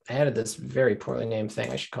added this very poorly named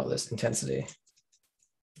thing. I should call this intensity.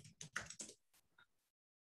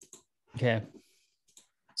 Okay.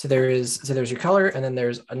 So there's your color, and then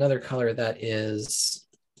there's another color that is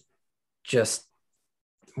just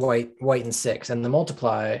white and 6, and the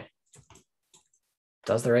multiply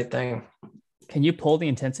does the right thing. Can you pull the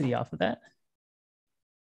intensity off of that?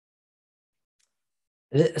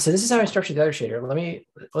 So this is how I structured the other shader. Let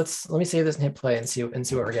me save this and hit play and see what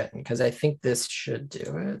we're getting, because I think this should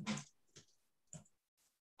do it.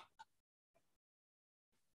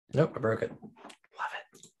 Nope, I broke it. Love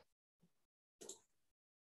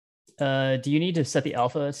it. Do you need to set the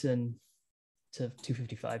alpha to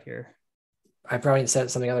 255 here? I probably set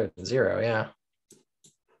something other than 0. Yeah.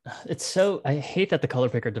 I hate that the color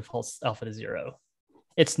picker defaults alpha to 0.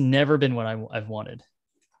 It's never been what I've wanted.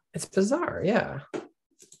 It's bizarre. Yeah.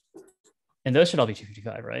 And those should all be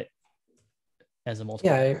 255, right? As a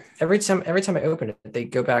multiplier. Yeah. Every time I open it, they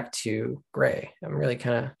go back to gray. I'm really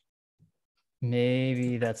kind of.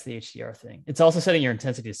 Maybe that's the HDR thing. It's also setting your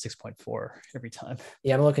intensity to 6.4 every time.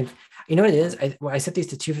 Yeah, I'm looking. You know what it is? I set these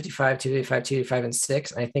to 255, 285, 285, and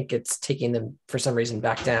 6. And I think it's taking them for some reason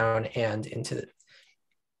back down and into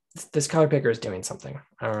this color picker is doing something.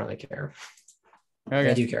 I don't really care.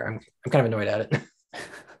 Okay. I do care. I'm kind of annoyed at it.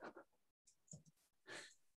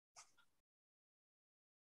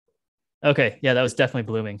 Okay. Yeah, that was definitely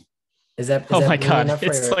blooming. Is that oh my God.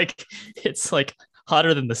 It's like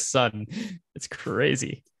hotter than the sun. It's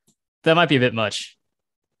crazy. That might be a bit much.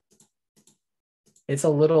 It's a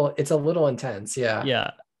little intense. Yeah.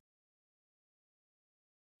 Yeah.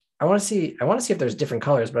 I want to see if there's different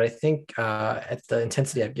colors, but I think at the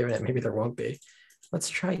intensity I've given it, maybe there won't be. Let's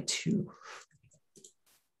try 2.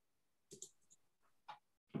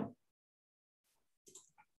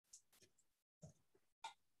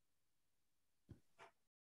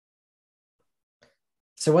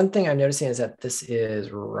 So one thing I'm noticing is that this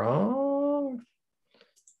is wrong.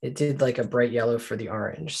 It did like a bright yellow for the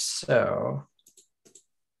orange. So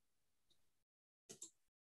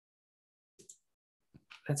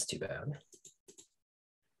that's too bad.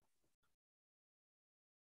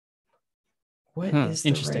 What is the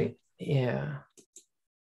interesting? Right? Yeah.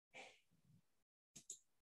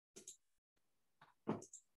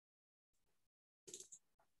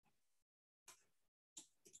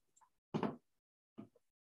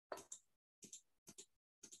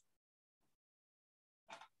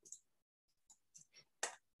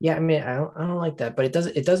 Yeah, I mean, I don't like that, but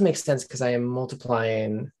it does make sense because I'm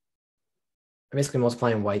basically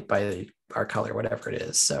multiplying white by our color, whatever it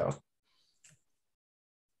is. So,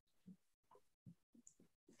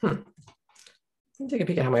 let me take a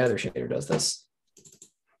peek at how my other shader does this.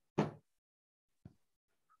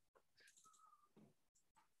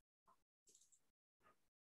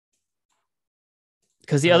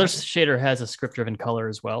 Because the other shader has a script-driven color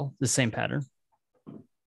as well, the same pattern.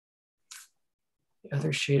 The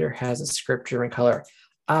other shader has a script-driven color.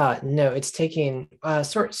 No, it's taking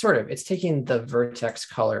sort of. It's taking the vertex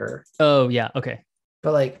color. Oh yeah, okay.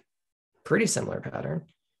 But like, pretty similar pattern.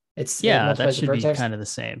 That should be kind of the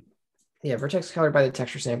same. Yeah, vertex color by the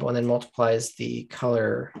texture sample, and then multiplies the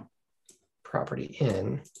color property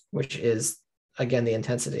in, which is again the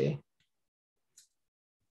intensity.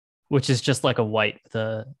 Which is just like a white,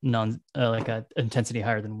 the like a intensity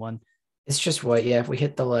higher than 1. It's just white. Yeah, if we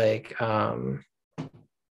hit the like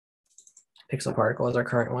pixel particle is our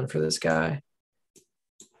current one for this guy.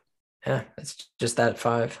 Yeah, it's just that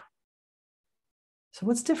 5. So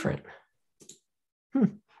what's different?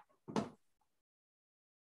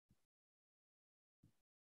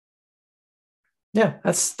 Yeah,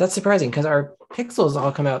 that's surprising because our pixels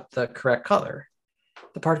all come out the correct color.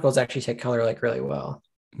 The particles actually take color like really well.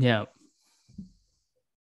 Yeah.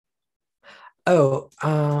 Oh,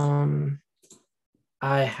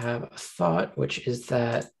 I have a thought, which is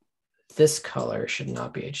that this color should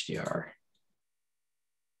not be HDR.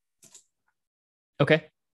 Okay.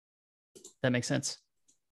 That makes sense.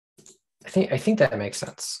 I think that makes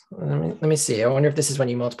sense. Let me see. I wonder if this is when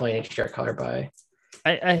you multiply an HDR color by.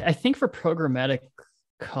 I think for programmatic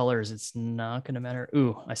colors, it's not going to matter.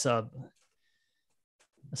 Ooh, I saw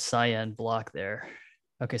a cyan block there.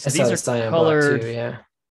 Okay, so these are cyan colored. block too, yeah.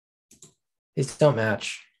 These don't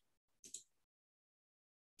match.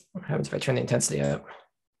 What happens if I turn the intensity up?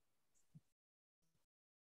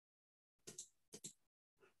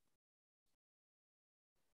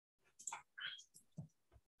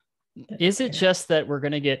 Is it just that we're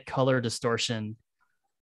going to get color distortion?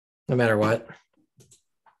 No matter what.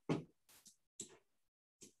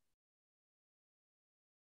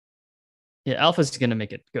 Yeah, alpha is going to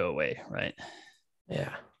make it go away, right? Yeah.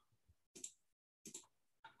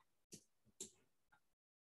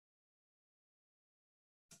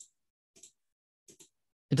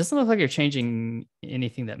 It doesn't look like you're changing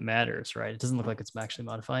anything that matters, right? It doesn't look like it's actually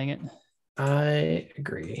modifying it. I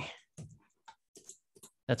agree.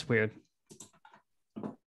 That's weird.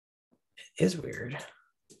 It is weird.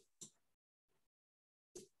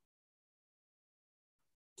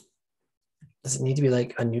 Does it need to be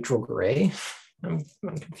like a neutral gray? I'm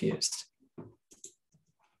confused.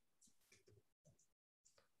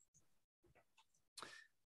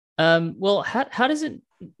 Well, how does it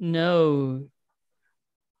know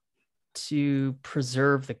to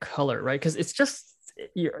preserve the color, right? Because it's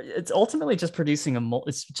ultimately just producing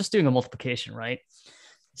it's just doing a multiplication, right?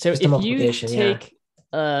 So if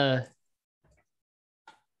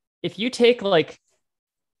you take like,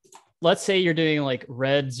 let's say you're doing like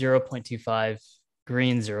red 0.25,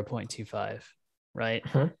 green 0.25, right?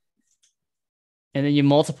 Mm-hmm. And then you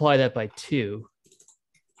multiply that by 2,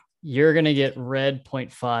 you're going to get red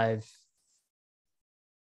 0.5,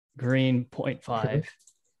 green 0.5. Mm-hmm.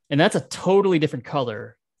 And that's a totally different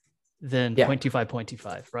color than 0.25,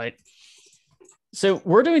 0.25, right? So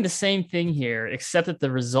we're doing the same thing here, except that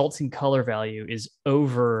the resulting color value is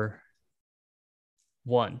over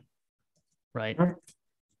 1, right?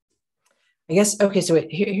 I guess, okay, so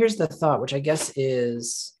here's the thought, which I guess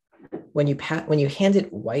is when you hand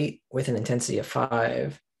it white with an intensity of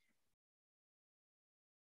 5,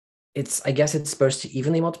 I guess it's supposed to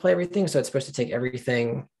evenly multiply everything. So it's supposed to take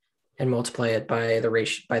everything and multiply it by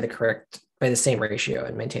the same ratio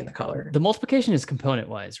and maintain the color. The multiplication is component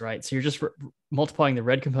wise, right? So you're just multiplying the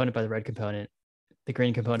red component by the red component, the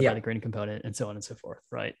green component by the green component, and so on and so forth,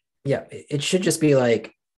 right? Yeah, it should just be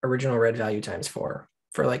like original red value times 4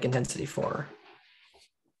 for like intensity 4.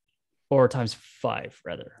 Or times 5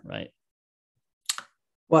 rather, right?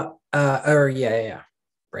 Well, yeah.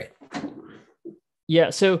 Right. Yeah,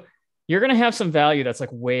 so you're going to have some value that's like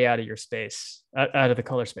way out of your space, out of the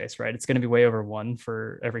color space, right? It's going to be way over 1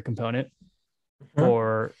 for every component.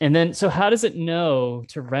 Mm-hmm. And then, so how does it know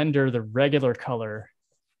to render the regular color?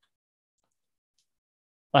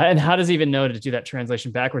 And how does it even know to do that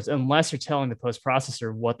translation backwards unless you're telling the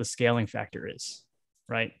post-processor what the scaling factor is,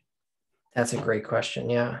 right? That's a great question,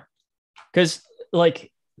 yeah. Because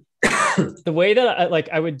like the way that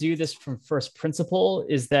I would do this from first principle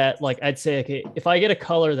is that like I'd say, okay, if I get a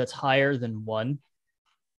color that's higher than 1,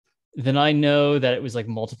 then I know that it was like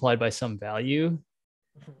multiplied by some value.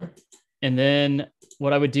 And then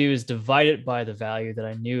what I would do is divide it by the value that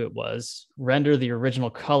I knew it was, render the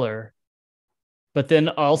original color, but then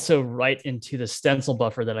also write into the stencil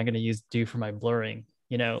buffer that I'm going to do for my blurring.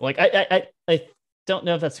 You know, like I don't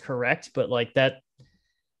know if that's correct, but like that.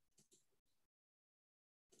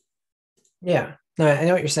 Yeah, no, I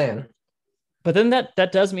know what you're saying. But then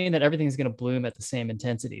that does mean that everything is going to bloom at the same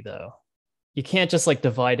intensity, though. You can't just like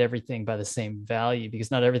divide everything by the same value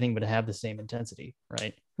because not everything would have the same intensity,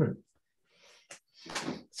 right?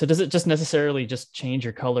 So does it just necessarily just change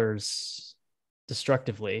your colors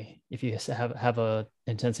destructively if you have a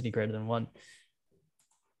intensity greater than 1?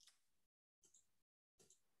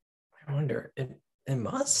 I wonder. It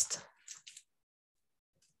must.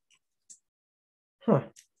 Huh.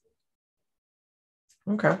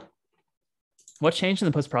 Okay. What changed in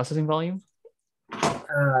the post-processing volume?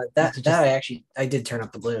 I did turn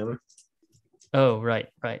up the bloom. Oh, right.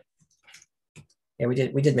 Yeah,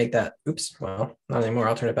 we did make that. Oops. Well, not anymore.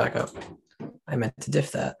 I'll turn it back up. I meant to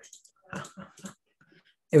diff that.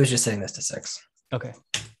 It was just setting this to 6. Okay.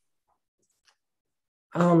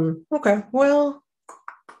 Okay. Well,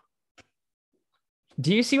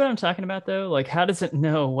 Do you see what I'm talking about though? Like, how does it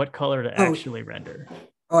know what color to Oh. actually render?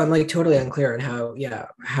 I'm like totally unclear on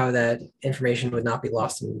how that information would not be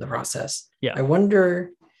lost in the process. Yeah. I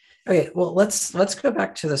wonder. Okay, well, let's go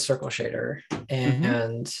back to the circle shader,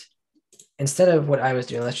 and instead of what I was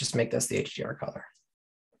doing, let's just make this the HDR color.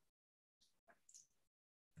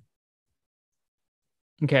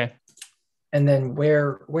 Okay. And then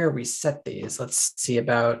where we set these, let's see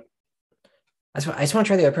about. I just want to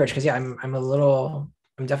try the approach because I'm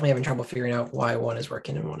definitely having trouble figuring out why one is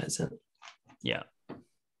working and one isn't. Yeah.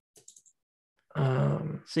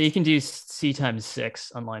 So you can do C times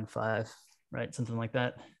 6 on line 5, right? Something like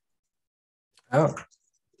that. Oh,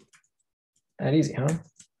 that easy, huh?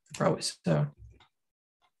 Probably so.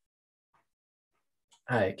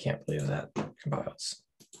 I can't believe that compiles.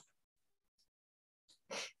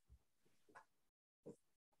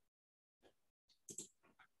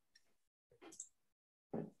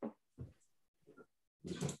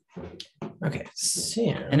 Okay, so,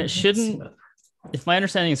 and it shouldn't, if my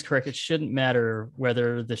understanding is correct, it shouldn't matter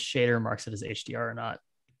whether the shader marks it as HDR or not.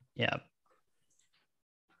 Yeah.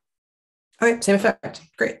 Okay, same effect.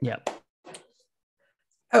 Great. Yeah.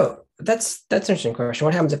 Oh, that's an interesting question.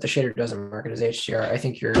 What happens if the shader doesn't mark it as HDR? I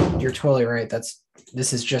think you're totally right. This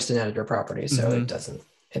is just an editor property, so it doesn't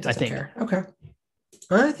care. Okay,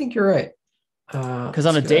 I think you're right. Because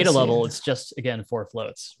on a data level, it's just again 4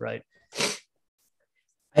 floats, right?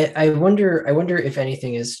 I wonder if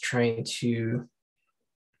anything is trying to.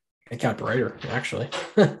 It got brighter, actually.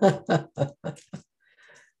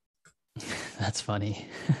 That's funny.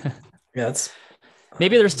 Yeah, that's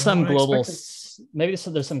maybe there's some global. Maybe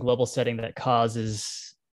there's some global setting that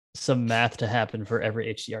causes some math to happen for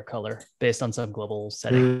every HDR color based on some global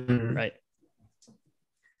setting, right?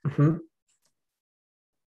 Mm-hmm.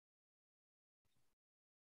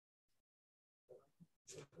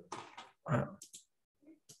 Wow.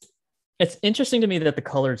 It's interesting to me that the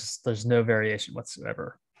colors, there's no variation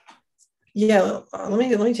whatsoever. Yeah, let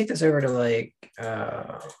me take this over to like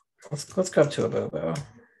let's go up to a Bobo.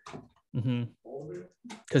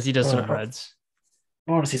 Because he does some reds.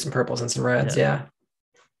 I want to see some purples and some reds. Yeah.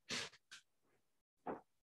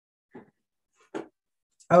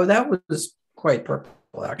 Oh, that was quite purple,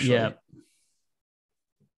 actually. Yeah.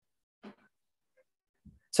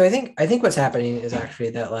 So I think what's happening is actually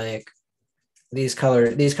that like these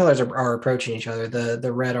colors are approaching each other.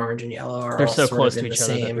 The red, orange, and yellow are they're all so sort close of to in each the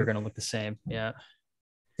other same. that they're going to look the same. Yeah.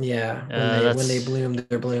 Yeah. When they bloom,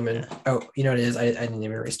 they're blooming. Yeah. Oh, you know what it is? I didn't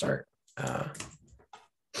even restart. And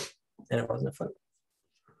it wasn't a flip.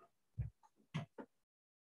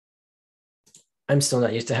 I'm still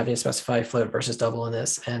not used to having to specify float versus double in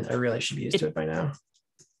this, and I really should be used to it by now.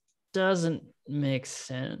 Doesn't make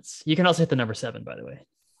sense. You can also hit the number 7, by the way.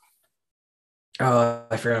 Oh,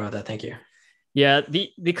 I forgot about that. Thank you. Yeah,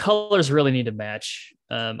 the colors really need to match,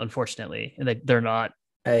 unfortunately, and they're not.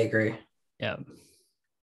 I agree. Yeah.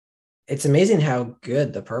 It's amazing how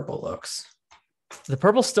good the purple looks. The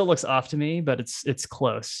purple still looks off to me, but it's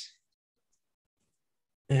close.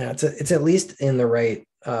 Yeah, it's at least in the right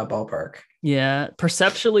ballpark. Yeah,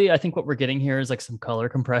 perceptually, I think what we're getting here is like some color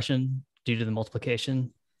compression due to the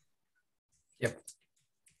multiplication. Yep.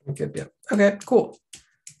 Good. Yep. Okay, cool.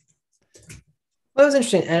 Well, that was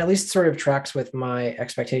interesting, and at least sort of tracks with my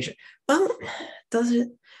expectation. Well, does it?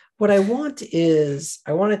 What I want is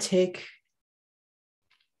I want to take.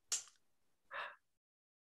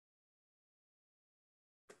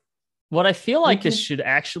 What I feel like this should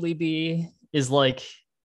actually be is like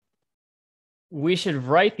we should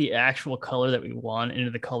write the actual color that we want into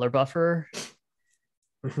the color buffer.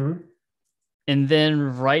 And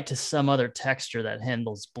then write to some other texture that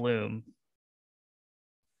handles bloom,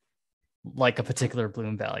 like a particular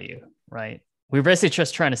bloom value, right? We're basically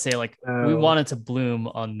just trying to say like we want it to bloom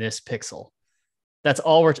on this pixel. That's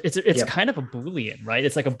all we're. It's kind of a Boolean, right?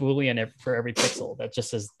 It's like a Boolean for every pixel that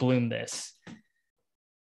just says bloom this.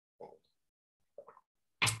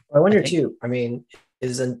 I wonder too. I mean,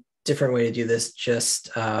 is a different way to do this just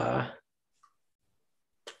no,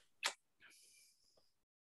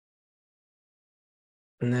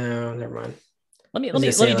 never mind. Let me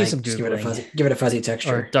do some Googling. Give it a fuzzy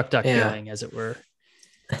texture. Or duck going, as it were.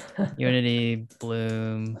 Unity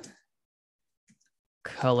bloom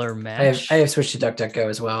color match. I have switched to DuckDuckGo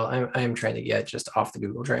as well. I'm trying to get just off the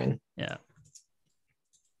Google train. Yeah.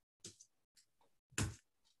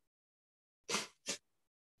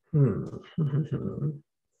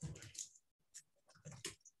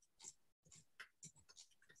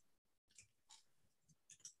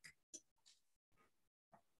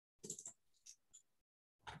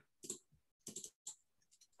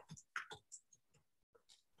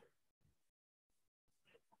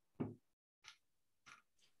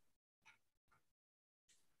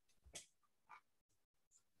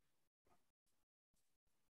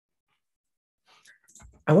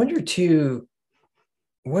 I wonder too,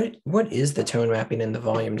 what is the tone mapping and the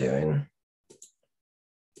volume doing?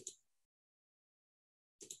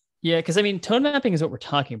 Yeah, because I mean, tone mapping is what we're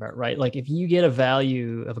talking about, right? Like if you get a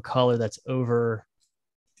value of a color that's over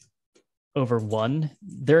one,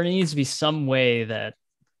 there needs to be some way that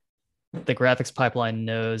the graphics pipeline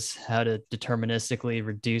knows how to deterministically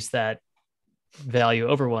reduce that value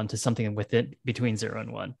over one to something within between 0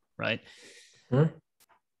 and 1, right? Hmm?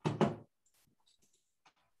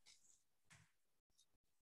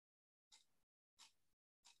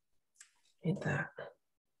 Ain't that.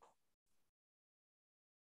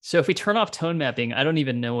 So if we turn off tone mapping, I don't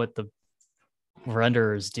even know what the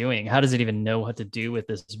renderer is doing. How does it even know what to do with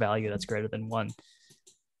this value that's greater than 1?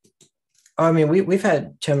 Oh, I mean, we've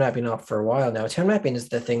had tone mapping off for a while now. Tone mapping is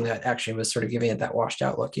the thing that actually was sort of giving it that washed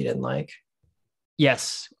out look you didn't like.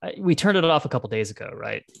 Yes, we turned it off a couple days ago,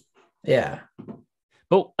 right? Yeah.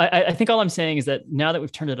 But I think all I'm saying is that now that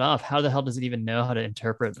we've turned it off, how the hell does it even know how to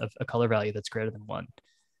interpret a color value that's greater than 1?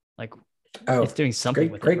 Like, Oh, it's doing something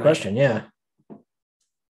with great it, right? question. Yeah.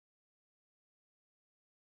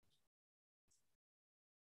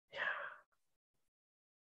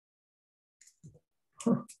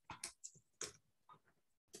 Huh.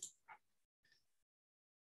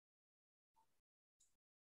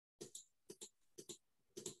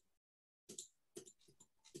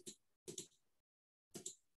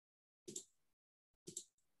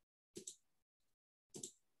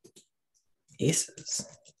 Aces.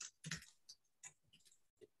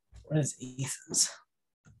 What is aces?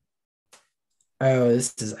 Oh,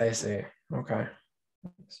 this is I see. Okay.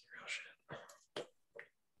 That's real shit.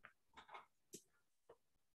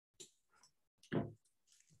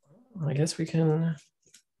 I guess we can.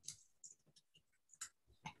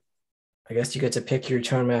 I guess you get to pick your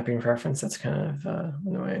tone mapping preference. That's kind of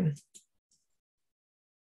annoying.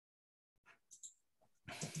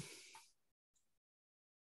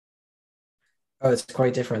 Oh, it's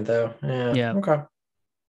quite different though. Yeah. Yeah. Okay.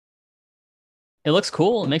 It looks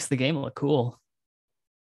cool. It makes the game look cool.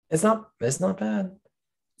 It's not. It's not bad.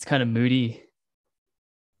 It's kind of moody.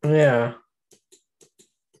 Yeah.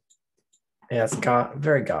 Yeah. It's goth.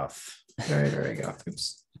 Very goth. Very goth.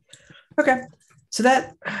 Oops. Okay. So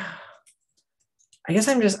that. I guess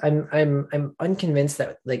I'm unconvinced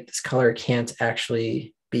that like this color can't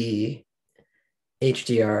actually be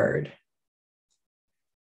HDR'd.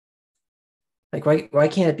 Like why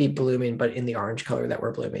can't it be blooming but in the orange color that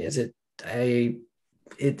we're blooming? Is it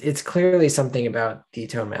it's clearly something about the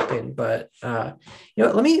tone mapping, but you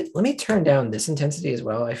know what, let me turn down this intensity as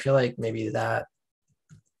well. I feel like maybe that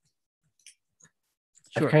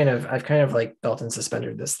Sure. I've kind of like belt and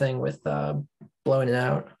suspended this thing with blowing it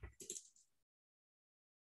out.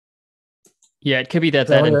 Yeah, it could be that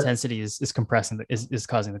So I that wonder intensity is compressing, is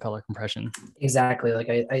causing the color compression. exactly, like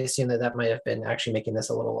I assume that that might have been actually making this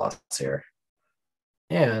a little lossier.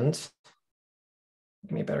 And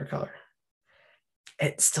give me a better color.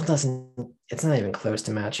 It still doesn't, it's not even close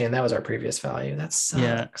to matching. And that was our previous value. That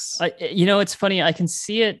Yeah, sucks. it's funny. I can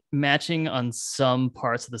see it matching on some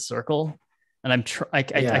parts of the circle, and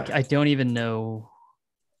Yeah. I don't even know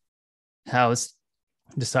how it's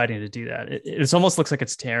deciding to do that. It almost looks like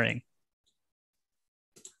it's tearing.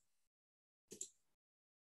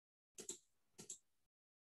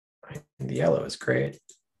 The yellow is great.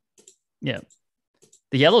 Yeah,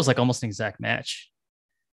 the yellow is like almost an exact match.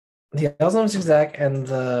 The yellow's almost exact, and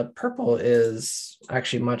the purple is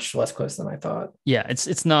actually much less close than I thought. Yeah,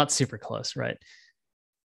 it's not super close, right?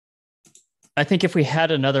 I think if we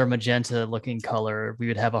had another magenta looking color, we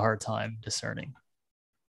would have a hard time discerning.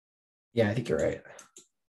 Yeah, I think you're right.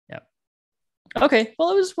 Yeah. Okay.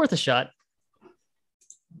 Well, it was worth a shot.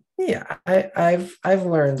 Yeah, I've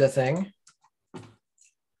learned a thing.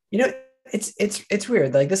 You know, it's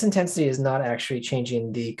weird. Like this intensity is not actually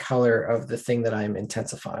changing the color of the thing that I'm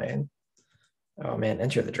intensifying. Oh man,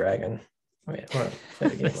 Enter the Dragon. Wait, I want to play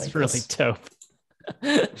the game That's like really this. dope.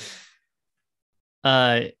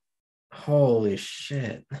 Holy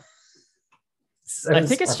shit. So I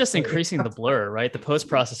think it's just sorry. increasing the blur, right? The post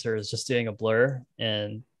processor is just doing a blur,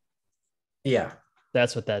 and Yeah.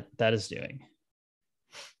 that's what that is doing.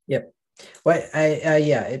 Yep. What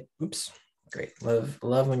yeah, oops. Great.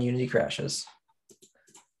 Love when Unity crashes.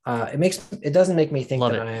 It doesn't make me think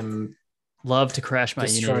Love that it. I'm Love to crash my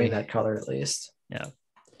destroying Unity. that color at least. Yeah.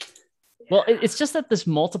 Well, it's just that this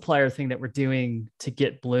multiplier thing that we're doing to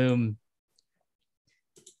get bloom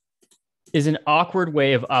is an awkward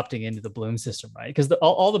way of opting into the bloom system, right? Because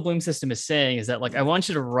all the bloom system is saying is that, like, I want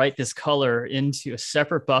you to write this color into a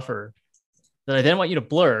separate buffer that I then want you to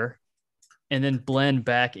blur and then blend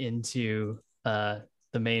back into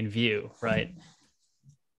the main view, right?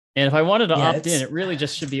 And if I wanted to Yeah, opt in, it's it really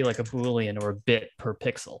just should be like a Boolean or a bit per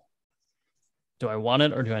pixel. Do I want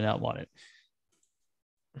it or do I not want it?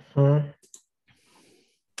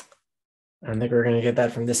 I don't think we're gonna get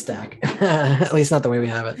that from this stack. At least not the way we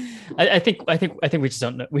have it. I think we just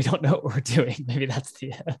don't know. We don't know what we're doing. Maybe that's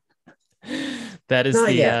the that is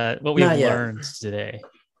Not yet. what we've Not yet. learned today.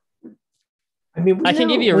 I mean, I can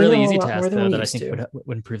give you a we really know easy lot more task than though we that I used think to.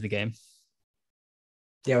 would improve the game.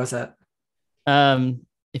 Yeah, what's that?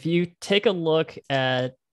 If you take a look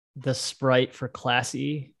at the sprite for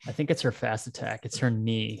Classy, I think it's her fast attack. It's her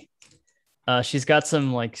knee. She's got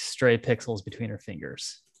some like stray pixels between her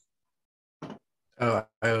fingers. Oh,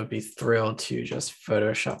 I would be thrilled to just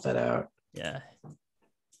Photoshop that out. Yeah.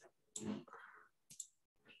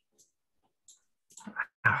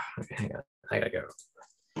 Okay, hang on. I gotta go.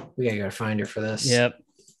 We gotta go find her for this. Yep.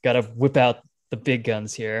 Gotta whip out the big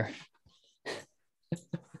guns here.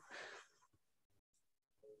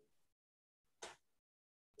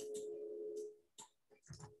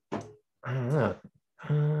 I don't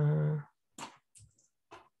know.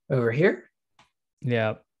 Over here?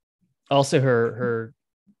 Yeah. Also her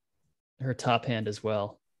top hand as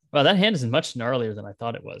well. Wow, that hand is much gnarlier than I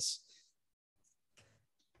thought it was.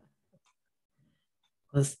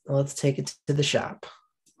 Let's take it to the shop.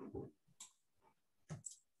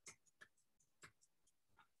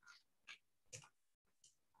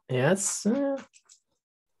 Yeah, it's I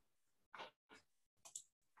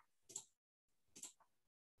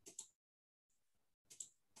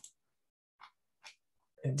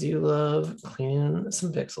do love cleaning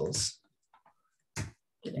some pixels.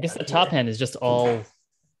 I guess the top hand is just all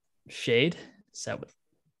shade. Is that what?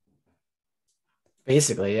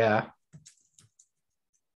 Basically, yeah.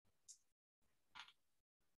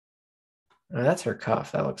 Oh, that's her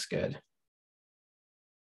cuff. That looks good.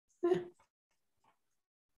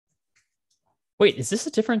 Wait, is this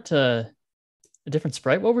a different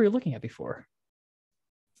sprite? What were you looking at before?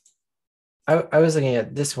 I was looking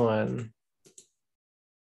at this one.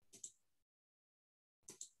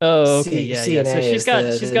 Oh, okay, yeah. So she's got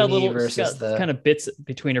kind of bits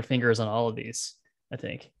between her fingers on all of these, I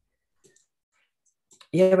think.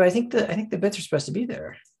 Yeah, but I think the bits are supposed to be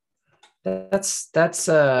there. That's that's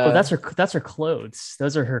her clothes.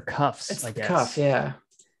 Those are her cuffs. It's I the guess. cuff, yeah.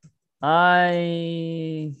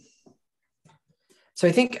 So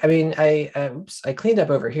I think I cleaned up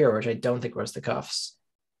over here, which I don't think was the cuffs.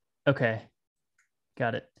 Okay,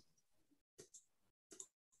 got it.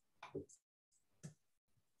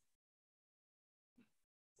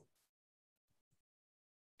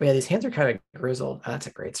 But yeah, these hands are kind of grizzled. Oh, that's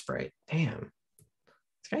a great sprite. Damn,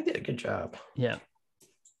 this guy did a good job. Yeah,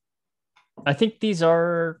 I think these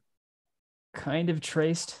are kind of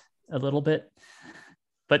traced a little bit,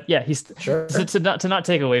 but yeah, he's sure to not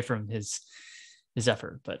take away from his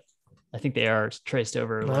effort, but I think they are traced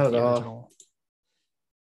over like the original.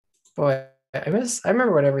 Boy, I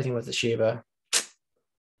remember when everything was the Shiba.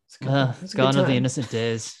 It's gone are the innocent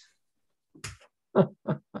days.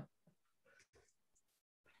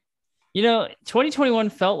 2021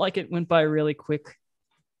 felt like it went by really quick,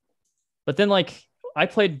 but then like I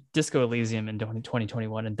played Disco Elysium in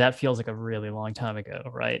 2021, and that feels like a really long time ago,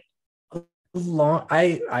 right?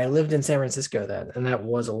 I lived in San Francisco then, and that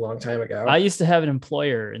was a long time ago. I used to have an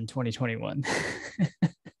employer in 2021. Isn't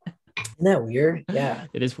that weird? Yeah,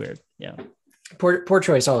 it is weird. Yeah, poor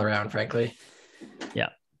choice all around, frankly. Yeah,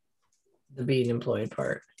 the being employed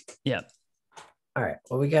part. Yeah. All right.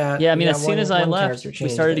 Well, we got. Yeah, I mean, as soon as I left, we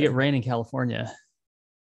started to get rain in California.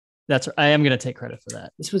 I am gonna take credit for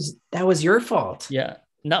that. That was your fault. Yeah,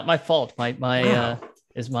 not my fault. I'm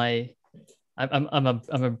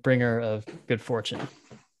a bringer of good fortune.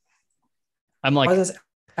 I'm like, I was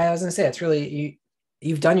gonna say, it's really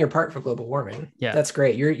you've done your part for global warming. Yeah, that's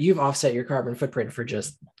great. You've offset your carbon footprint for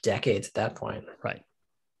just decades at that point. Right.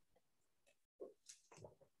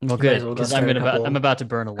 Well, good, because I'm about to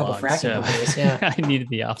burn a log, so yeah. I needed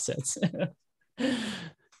the offsets.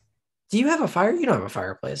 Do you have a fire? You don't have a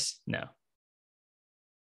fireplace. No.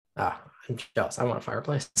 I'm jealous. I want a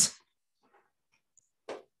fireplace.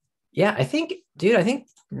 Yeah, I think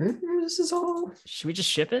this is all. Should we just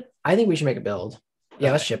ship it? I think we should make a build. Yeah,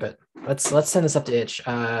 okay. Let's ship it. Let's send this up to Itch.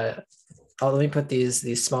 Let me put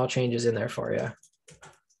these small changes in there for you.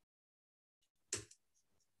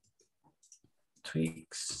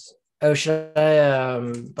 Tweaks. Oh, should I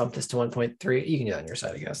bump this to 1.3? You can do that on your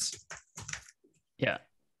side, I guess. Yeah.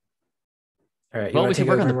 All right. Well, we can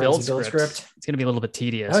work on the build script. It's going to be a little bit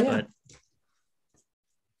tedious, but.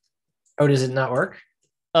 Oh, does it not work?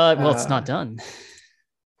 Well, it's not done.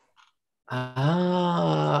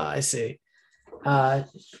 I see. Uh,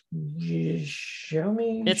 It's show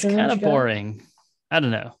me kind what you of got. boring. I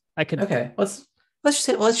don't know. I could. Okay, let's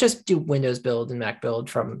just do Windows build and Mac build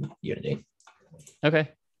from Unity. Okay.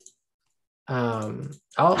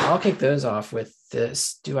 I'll kick those off with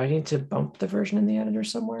this. Do I need to bump the version in the editor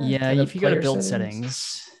somewhere? Yeah, In the if you go to player build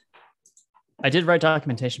settings, I did write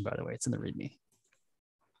documentation, by the way. It's in the README.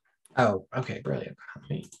 Oh, okay, brilliant.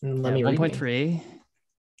 Let Yeah, me read. 1.3.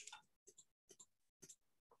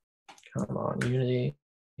 Come on, Unity.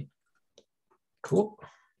 Cool.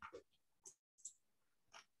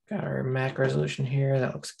 Got our Mac resolution here.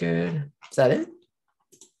 That looks good. Is that it?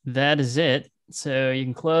 That is it. So you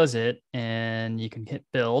can close it and you can hit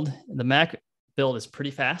build. The Mac build is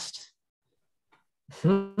pretty fast.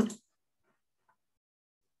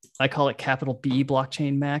 I call it capital B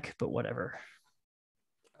blockchain Mac, but whatever.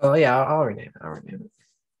 Oh yeah, I'll rename it. I'll rename it.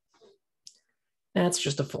 That's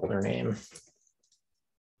just a folder name.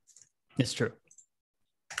 It's true.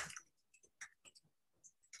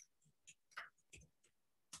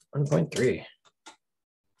 .3.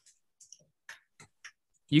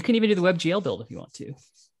 You can even do the WebGL build if you want to.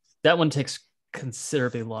 That one takes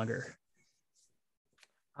considerably longer.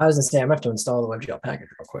 I was gonna say I'm gonna have to install the WebGL package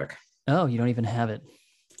real quick. Oh, you don't even have it.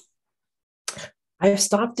 I've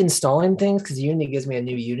stopped installing things because Unity gives me a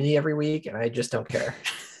new Unity every week, and I just don't care.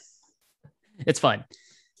 It's fine.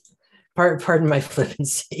 Pardon my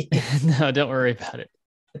flippancy. No, don't worry about it.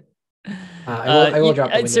 I will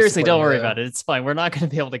drop the Windows seriously, support don't here, worry though. about it. It's fine. We're not going to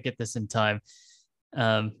be able to get this in time.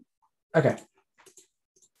 Okay.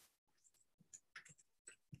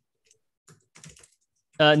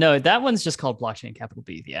 No, that one's just called Blockchain Capital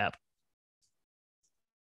B, the app.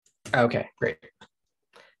 Okay, great.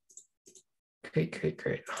 Great.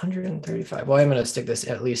 135. Well, I'm going to stick this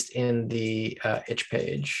at least in the itch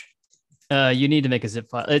page. You need to make a zip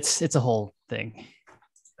file. It's a whole thing.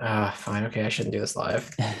 Fine. Okay, I shouldn't do this live.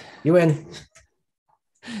 You win.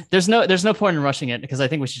 There's no point in rushing it because I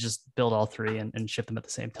think we should just build all three and ship them at the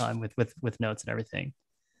same time with notes and everything.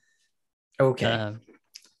 Okay.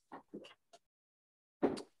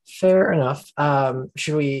 Fair enough.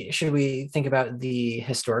 Should we think about the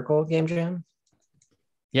historical game jam?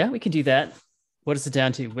 Yeah, we can do that. What is it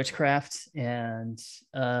down to? Witchcraft and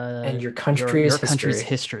your country's country's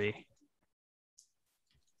history.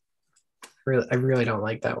 I really don't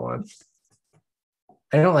like that one.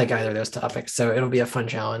 I don't like either of those topics, so it'll be a fun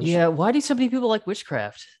challenge. Yeah, why do so many people like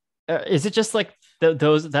witchcraft? Is it just like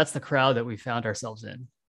that's the crowd that we found ourselves in?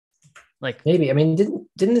 Like maybe. I mean,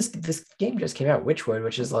 didn't this game just came out, Witchwood,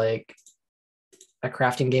 which is like a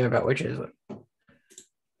crafting game about witches.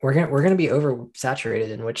 We're gonna be oversaturated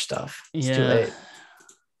in witch stuff. It's too late.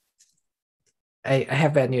 I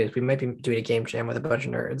have bad news. We might be doing a game jam with a bunch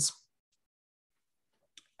of nerds.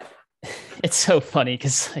 It's so funny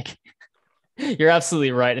because like you're absolutely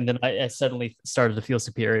right. And then I suddenly started to feel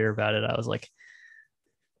superior about it. I was like,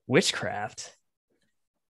 witchcraft.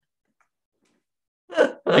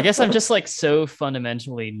 I guess I'm just like so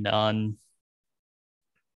fundamentally non-witchy.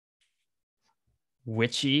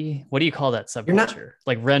 What do you call that subculture?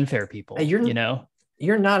 Like Ren Fair people, you know?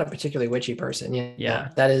 You're not a particularly witchy person. Yeah.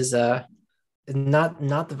 That is not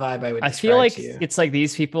the vibe I would. I feel like it's like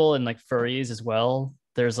these people and like furries as well.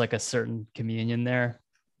 There's like a certain communion there.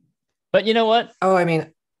 But you know what? Oh, I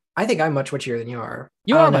mean, I think I'm much witchier than you are.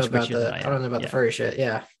 You are much witchier than I am. I don't know about the furry shit.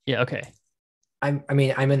 Yeah. Yeah. Okay. I'm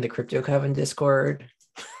in the Crypto Coven Discord.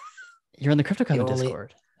 You're in the Crypto Coven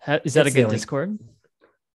Discord. Is that a good Discord?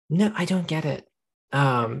 No, I don't get it.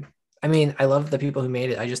 I mean, I love the people who made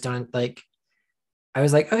it. I just don't like. I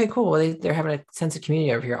was like, okay, cool. Well, they're having a sense of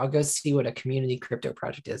community over here. I'll go see what a community crypto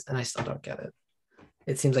project is, and I still don't get it.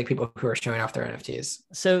 It seems like people who are showing off their NFTs.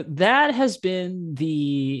 So that has been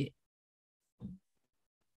the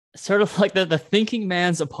sort of like the thinking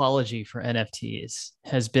man's apology for NFTs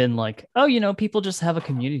has been like, oh, you know, people just have a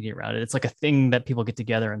community around it. It's like a thing that people get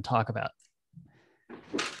together and talk about.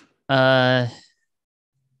 I'm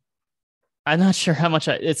not sure how much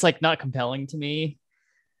it's like not compelling to me.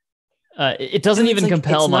 It doesn't even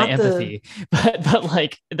compel my empathy, but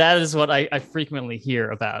like that is what I frequently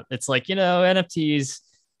hear about. It's like, you know, NFTs, it's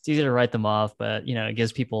easy to write them off, but you know, it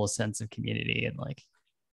gives people a sense of community and like.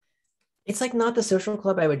 It's like not the social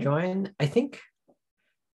club I would join. I think.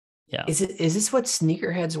 Yeah. Is this what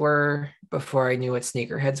sneakerheads were before I knew what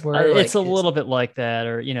sneakerheads were? It's a little bit like that,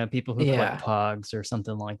 or you know, people who collect pogs or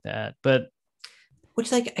something like that. But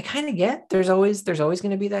which like I kind of get. There's always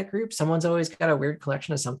going to be that group. Someone's always got a weird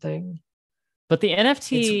collection of something. But the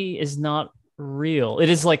NFT is not real. It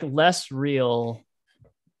is like less real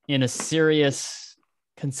in a serious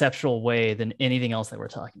conceptual way than anything else that we're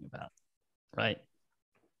talking about, right?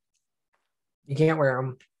 You can't wear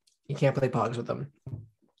them. You can't play Pogs with them.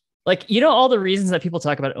 Like, you know, all the reasons that people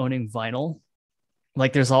talk about owning vinyl,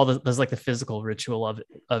 like there's like the physical ritual of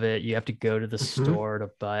it. You have to go to the store to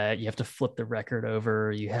buy it. You have to flip the record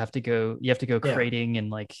over. You have to go crating, and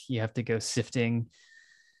like you have to go sifting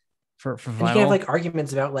for vinyl. And you can have like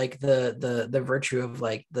arguments about like the virtue of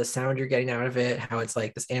like the sound you're getting out of it, how it's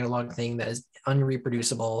like this analog thing that is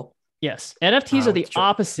unreproducible. Yes, NFTs are the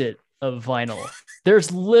opposite of vinyl.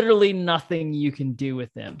 There's literally nothing you can do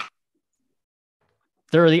with them.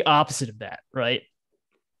 They're the opposite of that, right?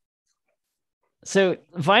 So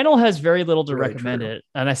vinyl has very little to recommend it.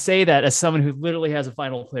 And I say that as someone who literally has a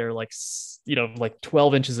vinyl player, like, you know, like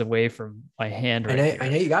 12 inches away from my hand. Right, I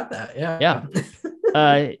know you got that. Yeah.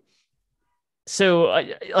 Yeah. So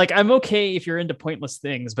like, I'm okay if you're into pointless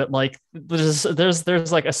things, but like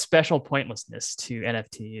there's like a special pointlessness to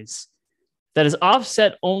NFTs that is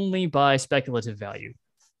offset only by speculative value.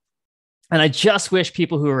 And I just wish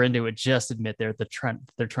people who are into it just admit they're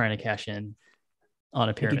trying to cash in on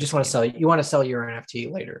a pyramid. You just want to sell. You want to sell your NFT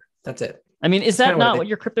later. That's it. I mean, is that not what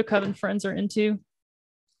your Crypto Coven friends are into?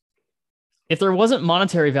 If there wasn't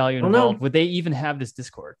monetary value involved, would they even have this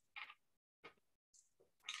Discord?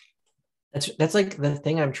 That's like the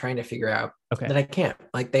thing I'm trying to figure out. Okay. That I can't.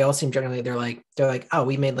 Like they all seem generally they're like, oh,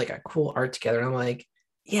 we made like a cool art together. And I'm like,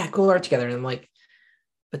 yeah, cool art together. And I'm like,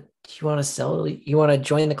 but you want to sell? You want to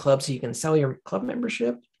join the club so you can sell your club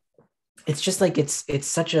membership? It's just like it's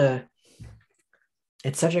such a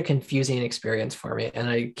confusing experience for me, and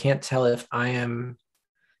I can't tell if I'm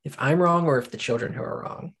wrong or if the children who are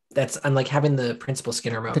wrong. I'm like having the Principal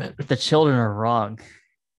Skinner moment. The children are wrong.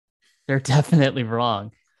 They're definitely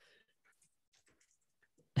wrong.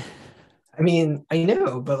 I mean, I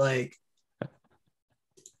know, but like,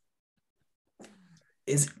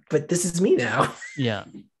 but this is me now. Yeah.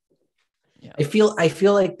 I feel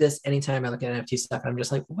like this anytime I look at NFT stuff, I'm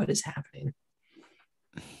just like, what is happening?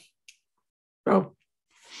 Bro.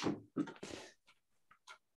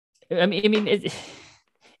 I mean,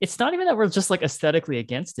 it's not even that we're just like aesthetically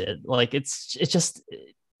against it. Like it just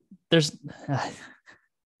doesn't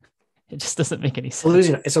make any sense.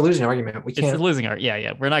 It's a losing argument. We can't. It's a losing argument.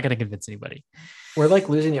 Yeah. We're not going to convince anybody. We're like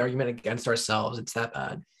losing the argument against ourselves. It's that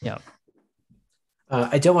bad. Yeah.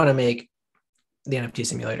 I don't want to make the NFT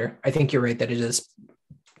simulator. I think you're right that it is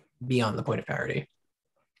beyond the point of parity.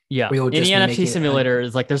 Yeah. Any NFT simulator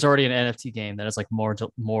is like there's already an NFT game that is like more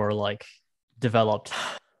like developed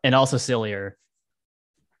and also sillier,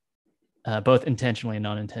 both intentionally and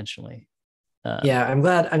non-intentionally. Yeah, I'm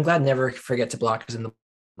glad Never Forget to Block is in the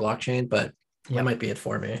blockchain, but that might be it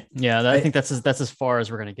for me. Yeah, I think that's as far as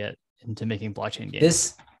we're gonna get into making blockchain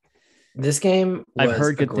games. This game was I've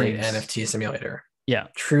heard a great things. NFT simulator. Yeah,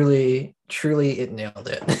 truly it nailed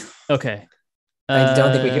it. Okay. I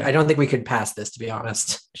don't think we could pass this, to be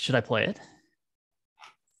honest. Should I play it?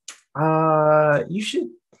 You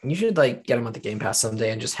should like get them on the Game Pass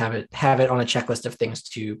someday and just have it on a checklist of things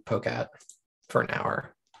to poke at for an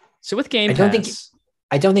hour. So with Game Pass,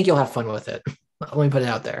 I don't think you'll have fun with it. Let me put it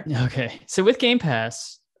out there. Okay. So with Game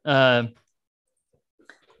Pass, am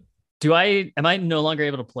I no longer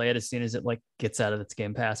able to play it as soon as it like gets out of its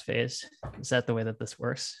Game Pass phase? Is that the way that this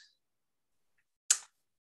works?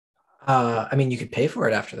 I mean, you could pay for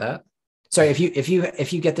it after that. Sorry, if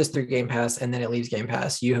you get this through Game Pass and then it leaves Game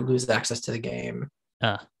Pass, you lose access to the game.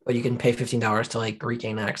 But you can pay $15 to like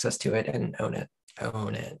regain access to it and own it.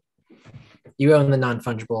 You own the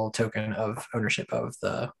non-fungible token of ownership of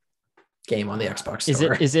the game on the Xbox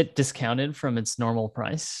store. Is it discounted from its normal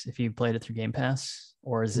price if you played it through Game Pass,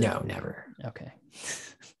 or is it? No, never. Okay.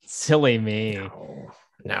 Silly me.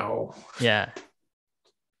 No. Yeah.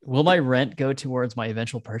 Will my rent go towards my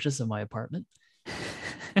eventual purchase of my apartment?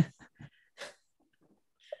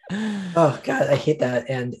 Oh God, I hate that.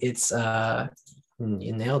 And it's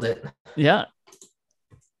you nailed it. Yeah.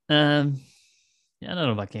 Yeah, I don't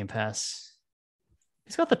know about Game Pass.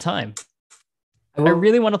 He's got the time. I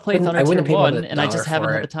really want to play Thunder Tier 1, and I just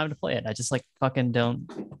haven't had the time to play it. I just like fucking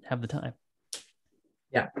don't have the time.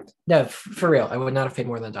 Yeah. No, for real. I would not have paid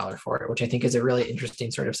more than $1 for it, which I think is a really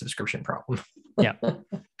interesting sort of subscription problem. Yeah.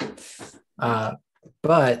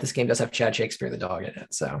 But this game does have Chad Shakespeare the dog in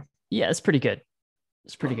it, so yeah, it's pretty good.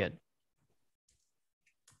 It's pretty good.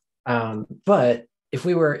 But if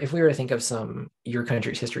we were to think of some your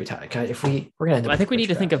country's history, if we're gonna end up I think we need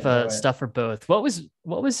to think of stuff for both. What was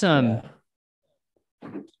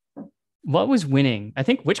winning? I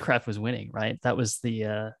think Witchcraft was winning, right? That was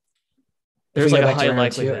the there's like a high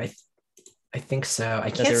likelihood. I think so. I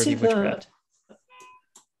can't see Witchcraft.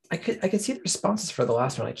 I could see the responses for the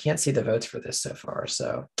last one. I can't see the votes for this so far.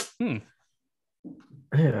 So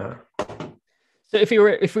yeah. So if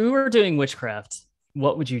we were doing witchcraft,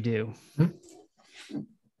 what would you do?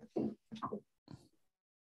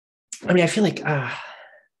 I mean, I feel like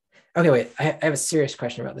okay, wait. I have a serious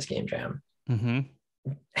question about this game jam. Mm-hmm.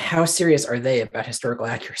 How serious are they about historical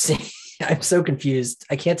accuracy? I'm so confused.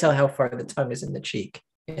 I can't tell how far the tongue is in the cheek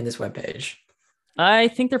in this webpage. I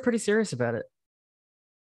think they're pretty serious about it.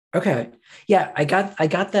 Okay. Yeah, I got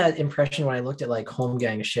that impression when I looked at like Home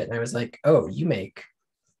Gang shit, and I was like, oh, you make,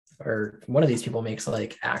 or one of these people makes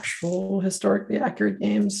like actual historically accurate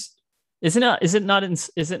games. Is it not? Is it not?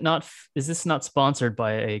 Is it not? Is this not sponsored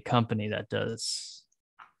by a company that does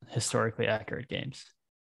historically accurate games?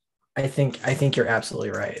 I think you're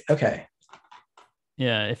absolutely right. Okay.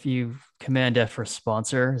 Yeah. If you Command F for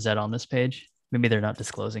sponsor, is that on this page? Maybe they're not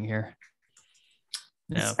disclosing here.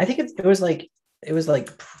 No. I think it was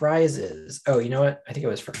like prizes. Oh, you know what? I think it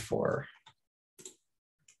was for 4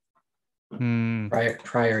 Hmm.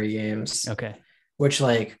 prior games, Okay. which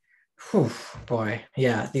like, whew, boy,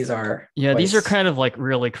 yeah, these are Yeah, these are quite- kind of like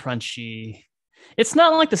really crunchy. It's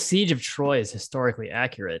not like the Siege of Troy is historically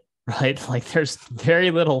accurate, right? Like there's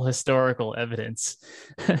very little historical evidence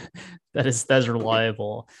that's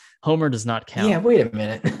reliable. Homer does not count. Yeah, wait a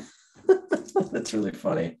minute. That's really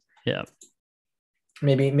funny. Yeah.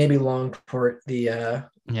 Maybe Longport, the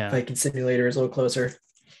Yeah. Viking simulator is a little closer.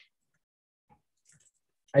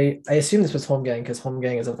 I assume this was Home Gang because Home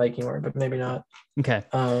Gang is a Viking word, but maybe not. Okay.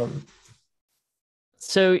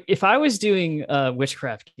 So if I was doing a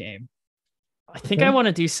witchcraft game, I think I want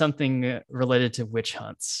to do something related to witch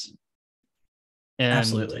hunts. And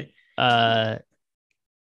Absolutely.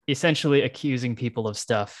 essentially accusing people of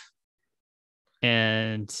stuff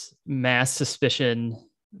and mass suspicion,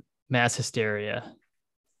 mass hysteria,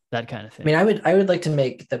 that kind of I thing. mean, I would like to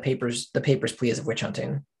make the papers please of witch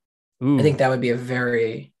hunting. Ooh. I think that would be a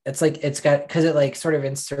very, it's like it's got, because it like sort of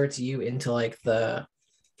inserts you into like the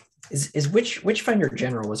is Witchfinder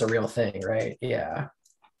General was a real thing, right? Yeah.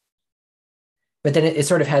 But then it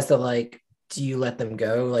sort of has the like, do you let them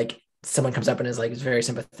go? Like someone comes up and is like, it's very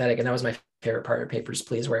sympathetic. And that was my favorite part of Papers,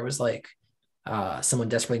 Please, where it was like someone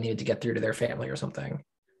desperately needed to get through to their family or something.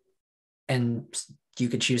 And you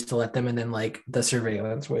could choose to let them, and then like the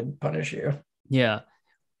surveillance would punish you. Yeah.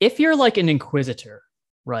 If you're like an inquisitor,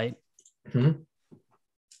 right? Mhm.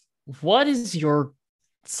 What is your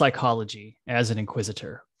psychology as an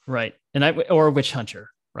inquisitor, right? Or a witch hunter,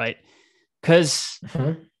 right? Because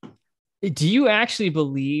Mhm. do you actually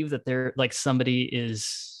believe that they're like somebody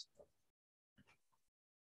is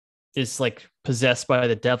like possessed by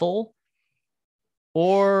the devil,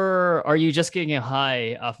 or are you just getting a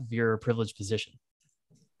high off of your privileged position?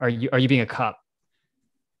 Are you being a cop?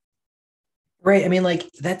 Right. I mean, like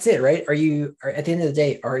that's it, right? Are at the end of the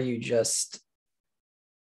day, are you just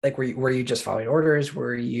like were you just following orders?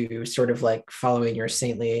 Were you sort of like following your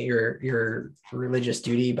saintly your religious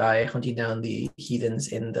duty by hunting down the heathens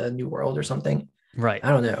in the New World or something? Right. I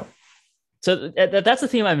don't know. So that's the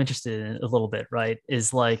theme I'm interested in a little bit, right?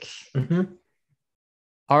 Is like Mhm.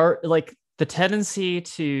 are like the tendency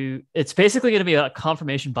to, it's basically going to be a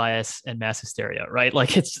confirmation bias and mass hysteria, right?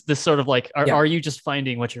 Like it's this sort of like, Yeah. are you just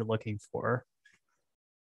finding what you're looking for?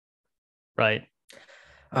 Right.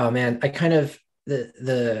 Oh man, I kind of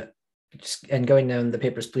the just, and going down the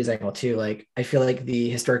Papers, Please angle too. Like I feel like the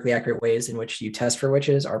historically accurate ways in which you test for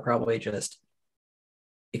witches are probably just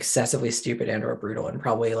excessively stupid and or brutal, and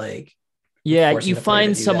probably like Yeah, forcing you the player to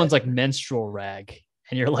find do someone's that. like menstrual rag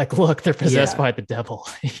and you're like, look, they're possessed Yeah. by the devil.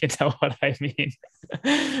 You know what I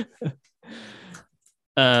mean?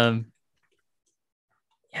 um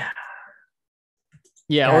Yeah.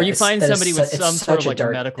 Yeah, or you It's- find that is somebody su- with it's some sort of such a like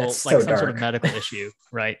dark- medical, that's like so some sort of dark. medical issue,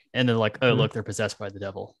 right? And they're like, oh, Mhm. look, they're possessed by the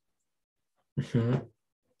devil. Mhm.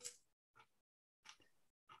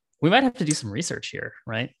 We might have to do some research here,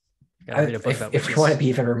 right? Gotta read a book about If we witches. want to be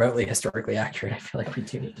even remotely historically accurate, I feel like we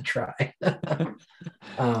do need to try.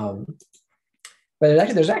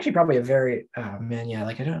 But there's actually probably a very man, yeah.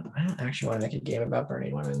 Like I don't actually want to make a game about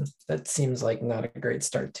burning women. That seems like not a great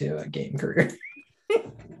start to a game career.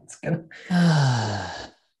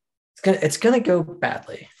 it's gonna go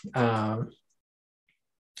badly. I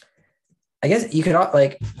guess you could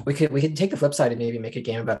like we could take the flip side and maybe make a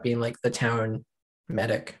game about being like the town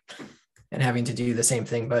medic and having to do the same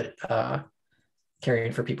thing, but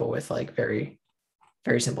caring for people with like very,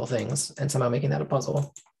 very simple things and somehow making that a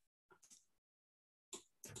puzzle.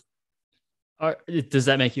 Does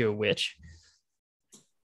that make you a witch?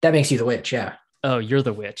 That makes you the witch, yeah. Oh, you're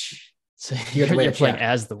the witch. So You're the witch, playing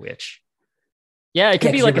yeah. as the witch. Yeah, it could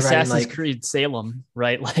Yeah, be 'cause like you're providing, Assassin's like- Creed Salem,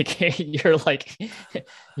 right? Like you're like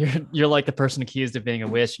you're like the person accused of being a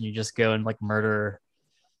witch, and you just go and like murder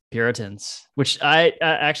Puritans, which I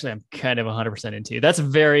actually I'm kind of 100% into. That's a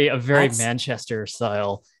very That's Manchester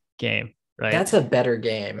style game, right? that's a better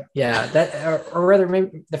game. Yeah, that or rather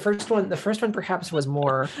maybe the first one perhaps was a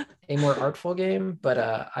more artful game, but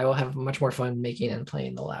I will have much more fun making and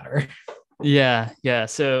playing the latter. Yeah.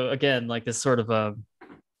 So again, like this sort of a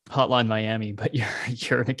Hotline Miami, but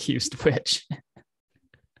you're an accused witch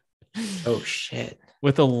Oh shit.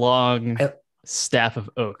 with a long I, staff of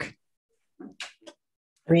oak.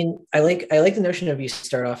 I mean, I like the notion of you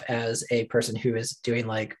start off as a person who is doing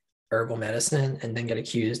like herbal medicine and then get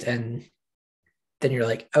accused, and then you're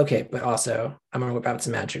like, okay, but also I'm gonna whip out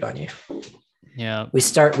some magic on you. Yeah. We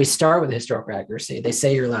start with historical accuracy. They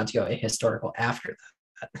say you're allowed to go ahistorical after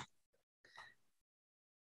that.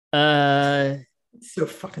 It's so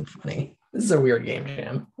fucking funny. This is a weird game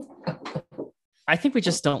jam. I think we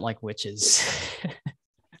just don't like witches.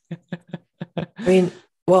 I mean,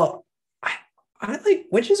 well, I like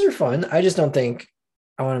witches are fun. I just don't think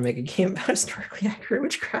I want to make a game about historically accurate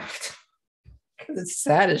witchcraft because it's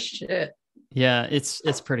sad as shit. Yeah, it's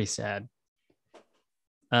pretty sad.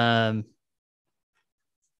 Yeah,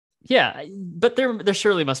 but there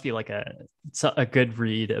surely must be like a good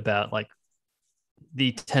read about like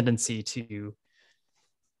the tendency to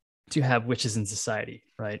have witches in society,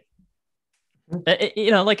 right?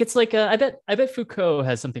 Like it's like I bet Foucault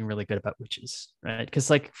has something really good about witches, right? Because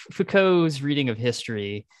like Foucault's reading of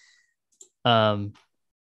history, not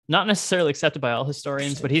necessarily accepted by all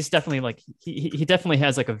historians, but he's definitely like he definitely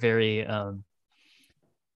has like a very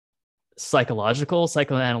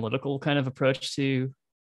psychoanalytical kind of approach to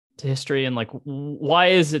history, and like why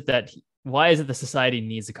is it the society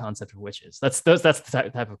needs a concept of witches? That's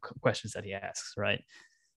the type of questions that he asks, right?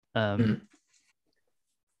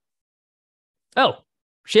 Oh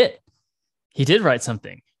shit, he did write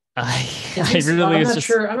something. I really I'm was not just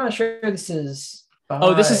sure. I'm not sure this is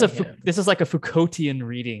oh this is him. this is like a Foucaultian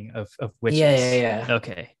reading of witches. Yeah.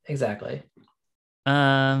 Okay. Exactly.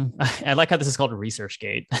 I like how this is called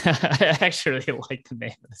ResearchGate. I actually like the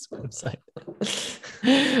name of this website.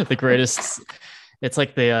 The greatest. It's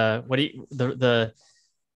like the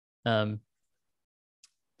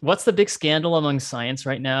what's the big scandal among science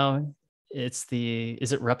right now? Is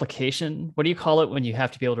it replication? What do you call it when you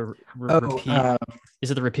have to be able to repeat? Is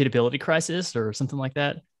it the repeatability crisis or something like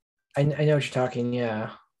that? I know what you're talking.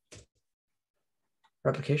 Yeah.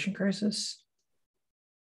 Replication crisis.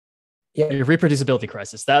 Yeah, reproducibility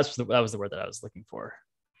crisis. That was the word that I was looking for.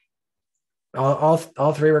 All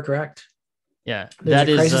three were correct. Yeah, there's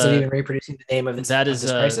a crisis of even reproducing the name of this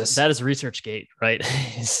crisis. That is ResearchGate, right?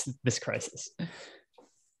 This crisis.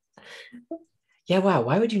 Yeah, wow.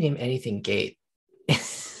 Why would you name anything Gate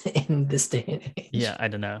in this day and age? Yeah, I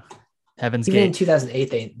don't know. Heaven's Even Gate. in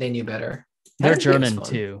 2008, they knew better. They're German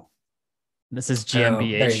too. This is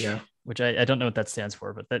GmbH, there you go. Which I don't know what that stands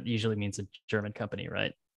for, but that usually means a German company,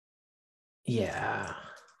 right? Yeah.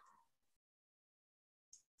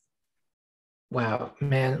 Wow,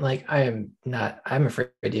 man. Like I'm afraid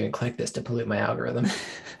to even click this to pollute my algorithm.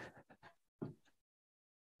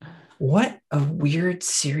 What a weird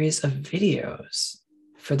series of videos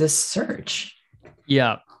for this search.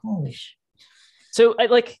 Yeah. Holy shit. So I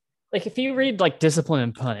like if you read like Discipline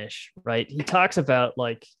and Punish, right? He talks about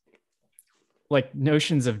like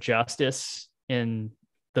notions of justice in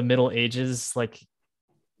the Middle Ages, like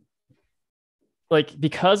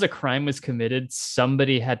because a crime was committed,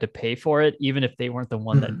 somebody had to pay for it, even if they weren't the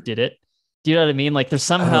one that did it. Do you know what I mean? Like there's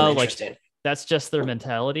somehow like that's just their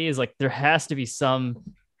mentality, is like there has to be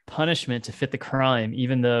some punishment to fit the crime,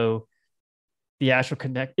 even though the actual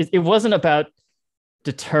it wasn't about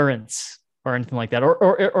deterrence or anything like that,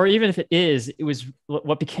 or even if it is, it was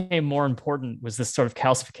what became more important was this sort of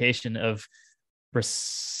calcification of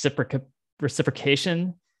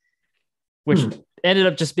reciprocation, which ended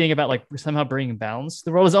up just being about like somehow bringing balance.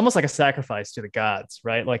 The world was almost like a sacrifice to the gods,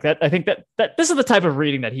 right? Like that. I think that this is the type of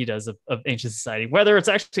reading that he does of ancient society. Whether it's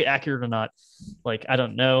actually accurate or not, like I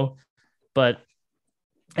don't know, but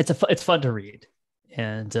it's fun to read,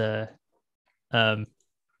 and it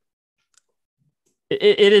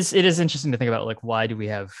is interesting to think about, like, why do we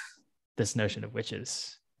have this notion of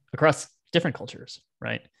witches across different cultures,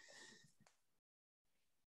 right?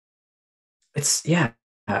 It's yeah.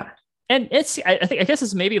 And I guess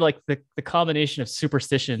it's maybe like the combination of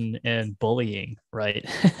superstition and bullying, right?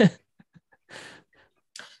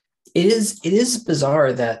 It is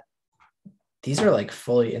bizarre that these are like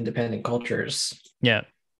fully independent cultures. Yeah.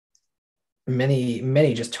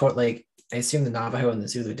 Many just like I assume the Navajo and the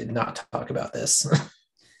Zulu did not talk about this.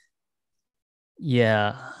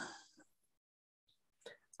 Yeah.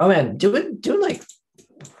 Oh man, doing like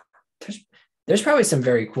There's probably some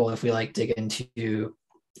very cool if we like dig into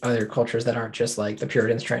other cultures that aren't just like the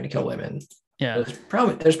Puritans trying to kill women. Yeah,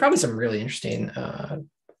 There's probably some really interesting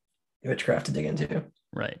witchcraft to dig into.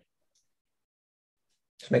 right.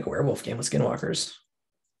 Just make a werewolf game with skinwalkers.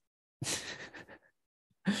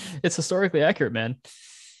 It's historically accurate, man.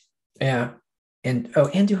 Yeah. And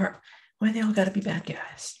do her. Why they all got to be bad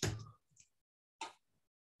guys?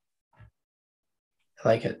 I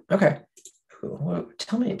like it. Okay.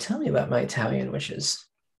 Tell me about my Italian witches.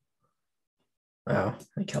 Wow,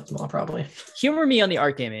 I killed them all probably. Humor me on the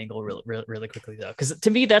art game angle really quickly though, because to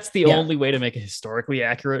me that's the only way to make a historically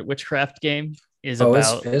accurate witchcraft game is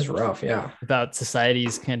it's rough, yeah. About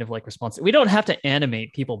society's kind of like response. We don't have to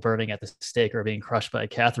animate people burning at the stake or being crushed by a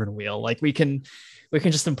Catherine wheel. Like we can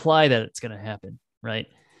just imply that it's going to happen, right?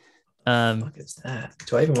 What is that?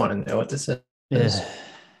 Do I even want to know what this is? Yeah.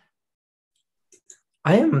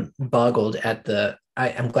 I am boggled at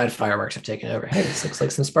I'm glad fireworks have taken over. Hey, this looks like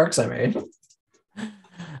some sparks I made.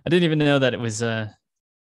 I didn't even know that it was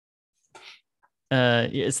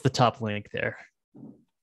it's the top link there.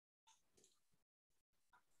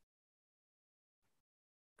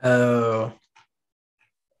 Oh,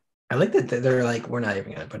 I like that they're like, we're not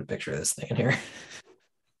even gonna put a picture of this thing in here.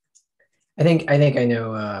 I think I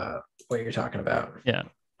know what you're talking about. Yeah.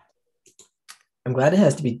 I'm glad it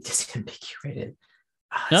has to be disambiguated.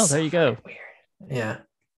 Oh, no, there you go. Weird. Yeah.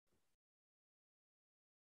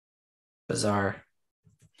 Bizarre.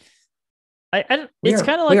 It's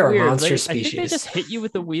kind of like weird. Monster species. I think they just hit you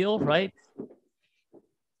with the wheel, right?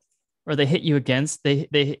 Or they hit you against.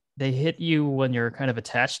 They hit you when you're kind of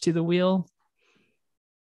attached to the wheel.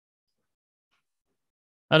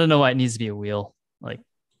 I don't know why it needs to be a wheel. Like,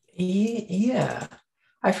 yeah,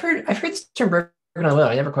 I've heard this term broken on wheel.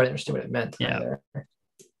 I never quite understood what it meant. Yeah. Either.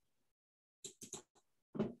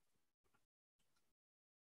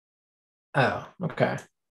 Oh, okay.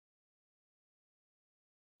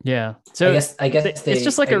 Yeah. So I guess it's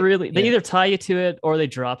just like they either tie you to it or they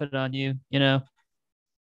drop it on you, you know?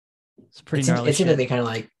 It's pretty gnarly. It seems like they kind of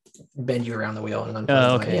like bend you around the wheel and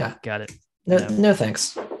unpleasant way. Yeah. Got it. No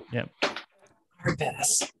thanks. Yep. Hard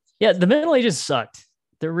pass. Yeah, the Middle Ages sucked.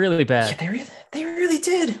 They're really bad. Yeah, they really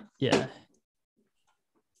did. Yeah.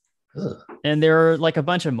 Ugh. And there are like a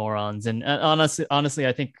bunch of morons. And honestly,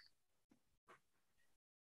 I think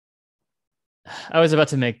I was about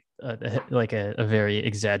to make a very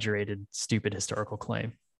exaggerated, stupid historical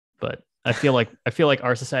claim, but I feel like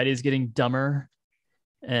our society is getting dumber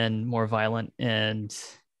and more violent, and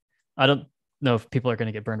I don't know if people are going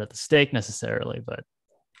to get burned at the stake necessarily, but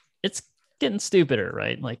it's getting stupider,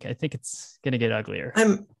 right? Like I think it's going to get uglier.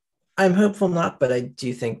 I'm hopeful not, but I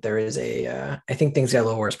do think there is I think things get a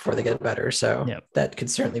little worse before they get better. So that could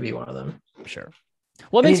certainly be one of them. Sure.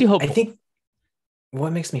 What makes you hopeful? I think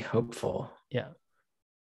what makes me hopeful. Yeah.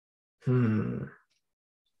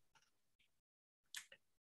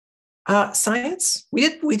 Science.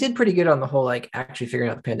 We did pretty good on the whole like actually figuring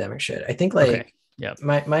out the pandemic shit. I think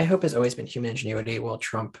my hope has always been human ingenuity will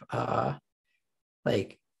trump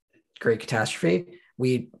like great catastrophe.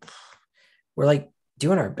 We're like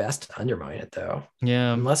doing our best to undermine it though.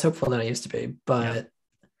 Yeah. I'm less hopeful than I used to be, but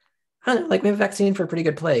I don't know, like we have a vaccine for a pretty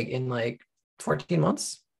good plague in like 14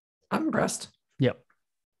 months. I'm impressed. Yep.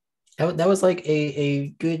 That was like a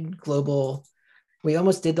good global, we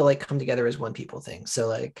almost did the like come together as one people thing. So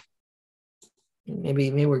like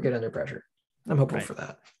maybe we're good under pressure. I'm hopeful for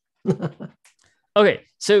that. Okay.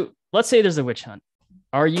 So let's say there's a witch hunt.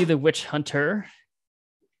 Are you the witch hunter?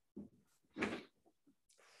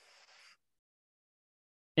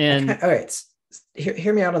 And all right,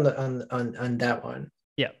 hear me out on that one.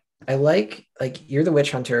 Yeah. I like you're the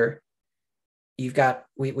witch hunter. You've got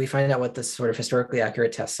we find out what the sort of historically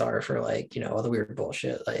accurate tests are for like, you know, all the weird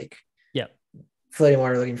bullshit like floating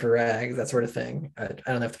water looking for rags, that sort of thing. I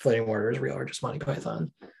don't know if the floating water is real or just Monty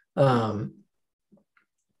Python. You're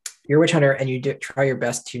a witch hunter and you try your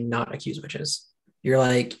best to not accuse witches. You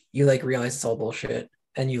realize it's all bullshit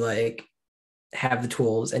and you like have the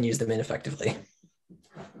tools and use them ineffectively.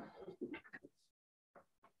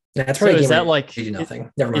 That's so is that like you do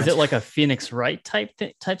nothing? Never mind. Is it like a Phoenix Wright type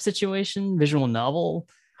situation, visual novel?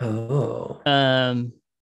 Oh.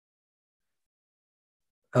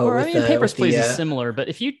 Or I mean, Papers, Please is similar, but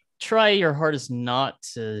if you try your hardest not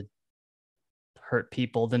to hurt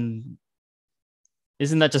people, then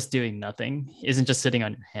isn't that just doing nothing? Isn't just sitting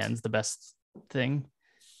on your hands the best thing?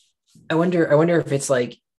 I wonder if it's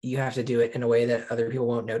like you have to do it in a way that other people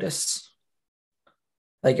won't notice.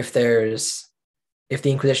 Like if the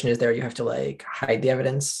Inquisition is there, you have to like hide the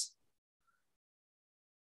evidence.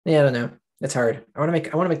 Yeah, I don't know. It's hard. I want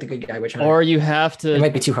to make the good guy witch hunter. Or you have It to,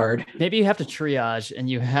 might be too hard. maybe you have to triage and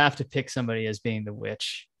you have to pick somebody as being the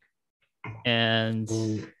witch. And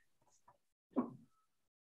Ooh.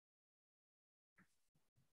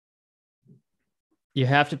 you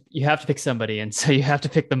have to pick somebody, and so you have to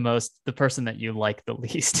pick the person that you like the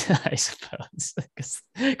least, I suppose,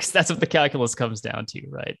 because that's what the calculus comes down to,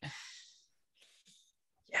 right?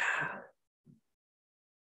 Yeah.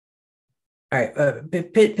 All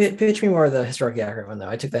right. Pitch me more of the historically accurate one though.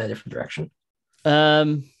 I took that in a different direction.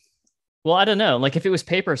 um well, I don't know, like if it was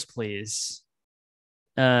Papers, Please,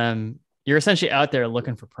 you're essentially out there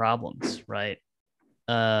looking for problems, right?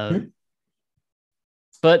 Hmm?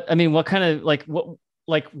 But I mean, what kind of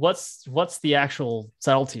what's the actual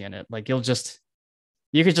subtlety in it? Like you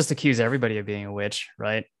could just accuse everybody of being a witch,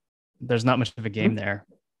 right? There's not much of a game there.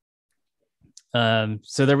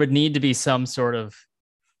 So there would need to be some sort of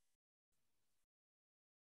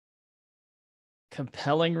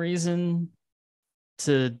compelling reason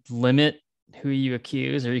to limit who you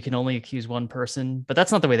accuse, or you can only accuse one person. But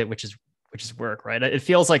that's not the way that witches work, right? It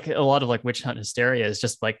feels like a lot of like witch hunt hysteria is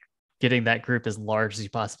just like getting that group as large as you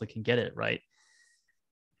possibly can get it, right?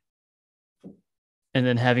 And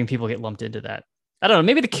then having people get lumped into that. I don't know.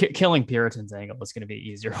 Maybe the killing Puritans angle is going to be an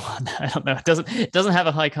easier one. I don't know. It doesn't have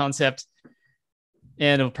a high concept,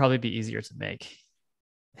 and it'll probably be easier to make.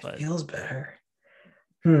 It feels better.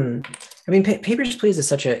 I mean, Papers, Please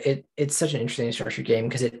is it's such an interesting structured game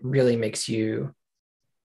because it really makes you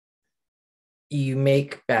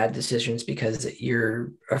make bad decisions because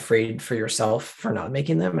you're afraid for yourself for not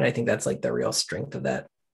making them, and I think that's like the real strength of that.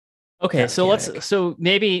 Okay, that so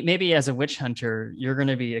mechanic. maybe as a witch hunter, you're going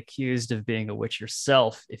to be accused of being a witch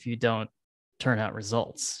yourself if you don't turn out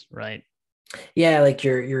results, right? Yeah, like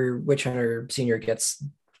your witch hunter senior gets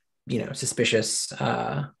suspicious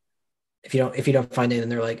if you don't find it,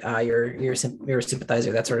 and they're like, you're a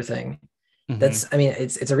sympathizer, that sort of thing. Mm-hmm. That's, I mean,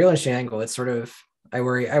 it's a real interesting angle. It's sort of, I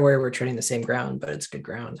worry we're treading the same ground, but it's good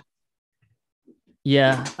ground.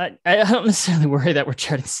 Yeah, I don't necessarily worry that we're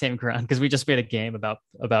treading the same ground because we just made a game about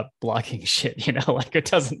blocking shit. Like it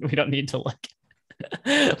doesn't. We don't need to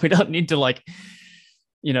we don't need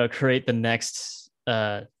to create the next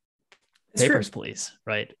It's Papers, true. Please,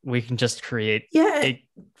 right? We can just Yeah,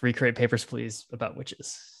 recreate Papers, Please about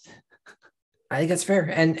witches. I think that's fair.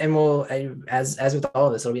 And as with all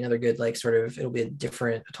of this, it'll be another good, like, sort of, it'll be a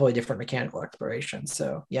totally different mechanical exploration.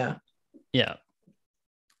 So yeah. Yeah.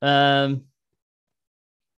 Um.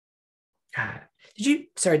 God.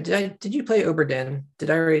 Did you play Oberdin? Did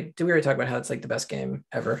we already talk about how it's like the best game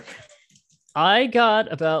ever? I got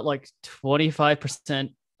about like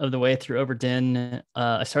 25% of the way through Oberdin.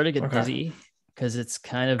 I started to get Okay. dizzy because it's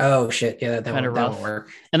kind of Oh shit. Yeah, kind of that won't rough.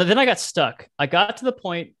 work. And then I got stuck. I got to the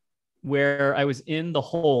point where I was in the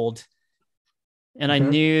hold and I Mhm.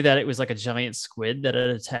 knew that it was like a giant squid that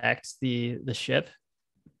had attacked the ship,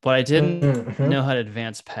 but I didn't Mhm. know how to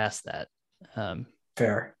advance past that.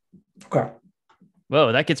 Fair. Okay.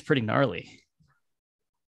 Whoa, that gets pretty gnarly.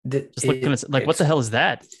 Th- Just looking It, at like, what the it's hell is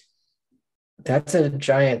that? that's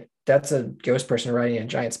a ghost person riding a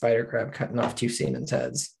giant spider crab cutting off two Siemens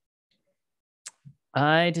heads.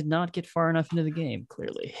 I did not get far enough into the game,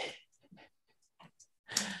 clearly.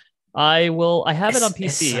 I have it on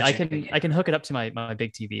It's PC. I such a good can game. I can hook it up to my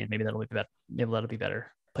big TV and maybe that'll be better. Maybe that'll be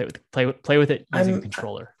better. Play with it using a I'm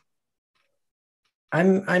controller.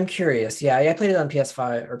 I'm curious. Yeah, I played it on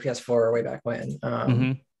PS5 or PS4 way back when.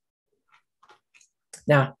 Mm-hmm.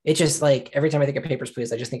 Now it's just like every time I think of Papers,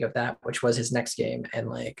 Please, I just think of that, which was his next game, and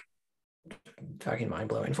like fucking mind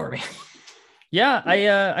blowing for me. Yeah,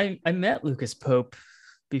 I met Lucas Pope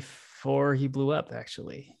before he blew up.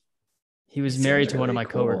 Actually, he It was married seems to one of really my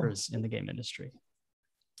cool. coworkers in the game industry.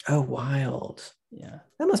 Oh, wild. Yeah.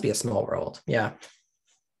 That must be a small world. Yeah.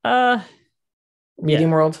 Uh, yeah.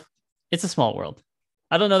 Medium world. It's a small world.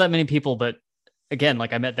 I don't know that many people, but again,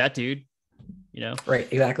 like I met that dude. You know. Right.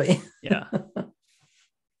 Exactly. Yeah.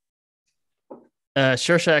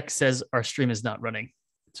 Shurshak says our stream is not running,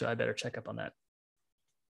 so I better check up on that.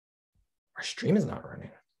 Our stream is not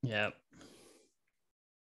running. Yeah.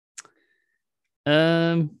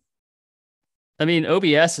 I mean,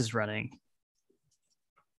 OBS is running.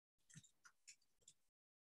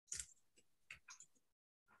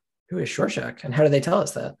 Who is Shorshak, and how do they tell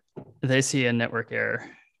us that? They see a network error.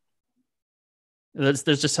 They're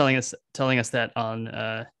just telling us that on.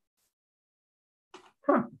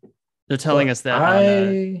 They're telling Well, us that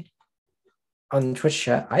on on Twitch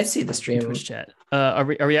chat, I see the stream. Twitch chat. Are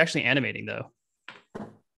we actually animating though?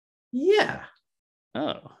 Yeah.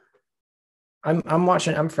 Oh. I'm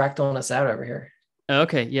watching. I'm fractaling us out over here.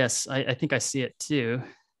 Okay. Yes, I think I see it too.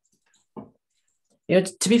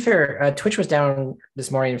 To be fair, Twitch was down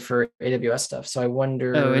this morning for AWS stuff, so I Oh,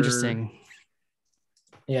 wonder. interesting.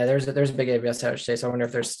 Yeah, there's a big AWS outage today, so I wonder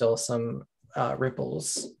if there's still some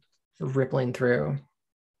rippling through.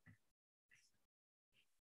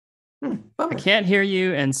 I Bummer. can't hear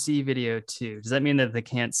you and see video too. Does that mean that they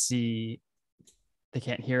can't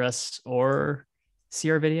hear us or see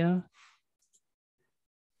our video?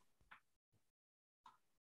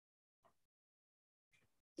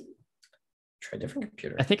 Try a different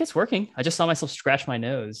computer. I think it's working. I just saw myself scratch my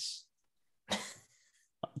nose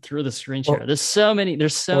through the screen share. There's such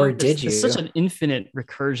an infinite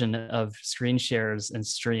recursion of screen shares and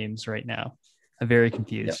streams right now. I'm very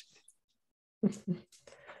confused. Yep.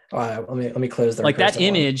 Let me close the like that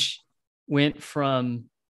image went from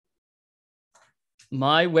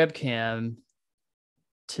my webcam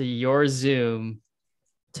to your Zoom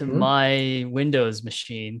to my Windows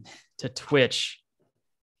machine to Twitch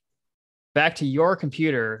back to your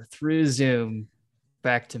computer through Zoom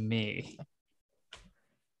back to me.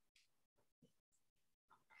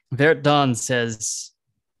 Vert Don says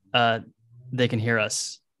they can hear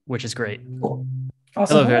us, which is great. Cool.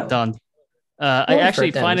 Awesome. Hello, Vert Don. I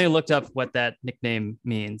actually finally looked up what that nickname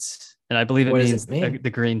means, and I believe it means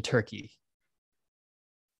the green turkey.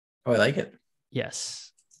 Oh, I like it.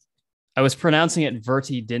 Yes. I was pronouncing it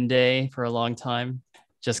Verti Dinde for a long time,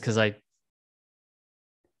 just because I'm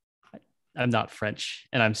not French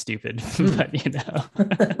and I'm stupid, but you know.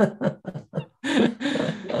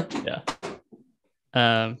 Yeah.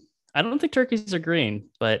 I don't think turkeys are green,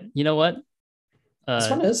 but you know what?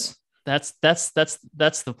 This one is. That's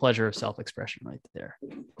the pleasure of self-expression right there.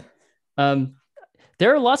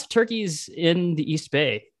 There are lots of turkeys in the East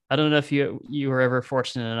Bay. I don't know if you were ever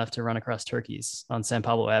fortunate enough to run across turkeys on San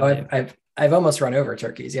Pablo Avenue. I've almost run over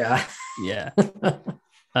turkeys. Yeah. Yeah.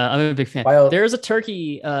 I'm a big fan. There's a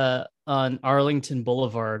turkey on Arlington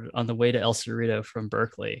Boulevard on the way to El Cerrito from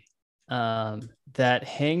Berkeley that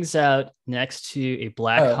hangs out next to a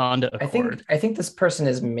black Honda Accord. I think this person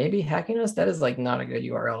is maybe hacking us. That is like not a good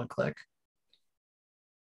URL to click.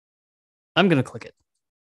 I'm gonna click it.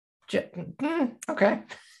 Okay.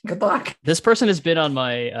 Good luck. This person has been on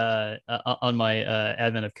my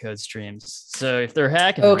admin of code streams. So if they're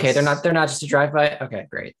hacking, okay, they're not just a drive-by. Okay,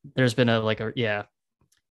 great. There's been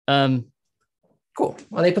cool.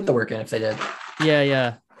 Well, they put the work in if they did.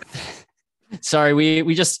 Yeah. Sorry,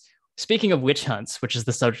 we just, speaking of witch hunts, which is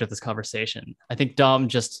the subject of this conversation, I think Dom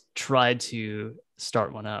just tried to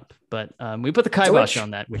start one up, but we put the kibosh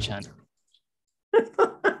on that witch hunt.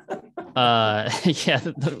 Yeah,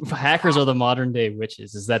 the hackers are the modern day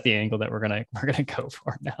witches. Is that the angle that we're gonna go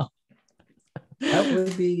for now? That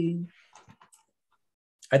would be.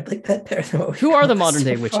 I'd like that better than what we Who are the modern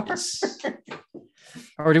day witches?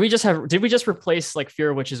 Or did we just replace like fear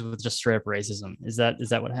of witches with just straight up racism? Is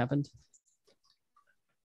that what happened?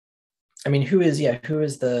 I mean, who is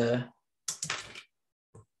the?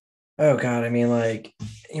 Oh God, I mean, like,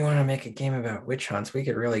 you want to make a game about witch hunts? We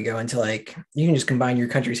could really go into like, you can just combine your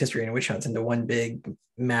country's history and witch hunts into one big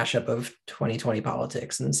mashup of 2020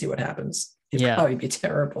 politics and see what happens. It'd probably be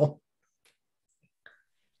terrible.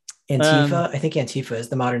 Antifa, I think Antifa is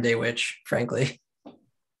the modern day witch, frankly.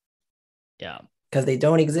 Yeah, because they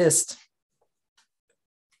don't exist.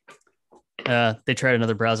 They tried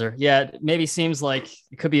another browser. Yeah, it maybe seems like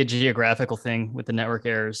it could be a geographical thing with the network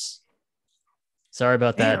errors. Sorry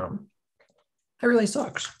about that. That really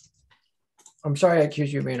sucks. I'm sorry I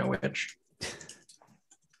accused you of being a witch.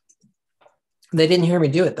 They didn't hear me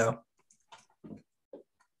do it, though.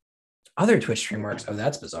 Other Twitch stream works. Oh,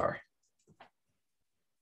 that's bizarre.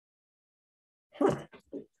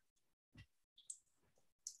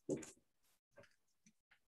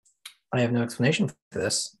 I have no explanation for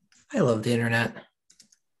this. I love the internet.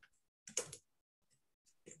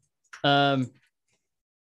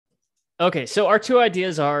 Okay, so our two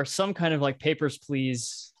ideas are some kind of like Papers,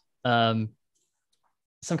 Please, witch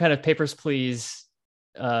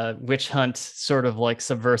hunt, sort of like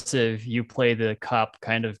subversive, you play the cop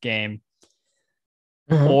kind of game,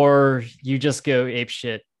 or you just go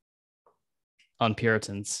apeshit on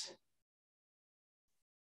Puritans.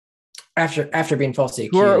 After being falsely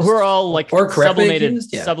accused, who are all like or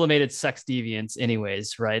sublimated sex deviants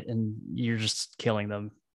anyways, right? And you're just killing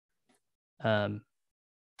them,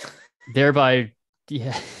 thereby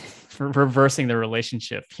reversing the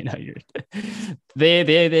relationship. You know,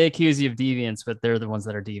 they accuse you of deviance, but they're the ones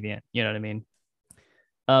that are deviant. You know what I mean?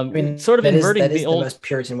 Sort of inverting the old most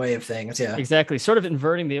Puritan way of things. Yeah, exactly. Sort of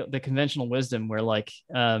inverting the conventional wisdom, where like,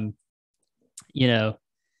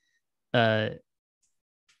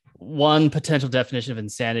 one potential definition of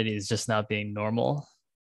insanity is just not being normal.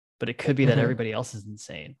 but it could be that Mhm. everybody else is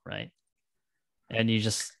insane, right? And you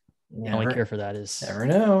just the only cure for that is Never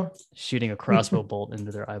know. shooting a crossbow bolt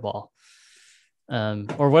into their eyeball,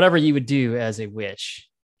 or whatever you would do as a witch.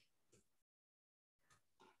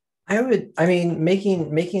 I mean,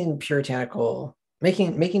 making puritanical,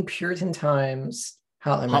 making Puritan times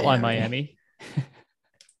Hotline Miami.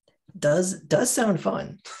 does sound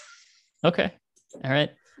fun. Okay, all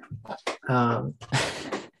right. Um,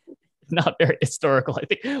 Not very historical. I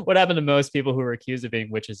think what happened to most people who were accused of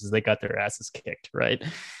being witches is they got their asses kicked, right?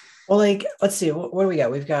 well, like, let's see, what do we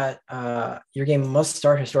got? We've got your game must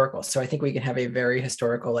start historical. So I think we can have a very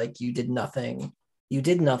historical, like, you did nothing. You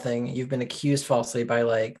did nothing. You've been accused falsely by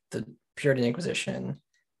like the Puritan Inquisition.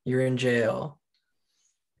 You're in jail.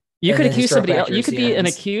 You And could then accuse somebody else. historical You could accuracy be an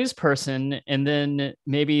ends. accused person, and then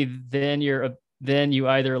maybe then you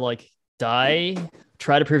either like die,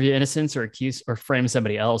 try to prove your innocence, or accuse or frame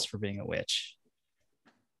somebody else for being a witch.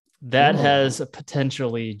 That Oh. has a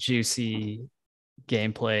potentially juicy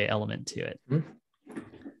gameplay element to it.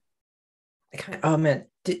 Oh man,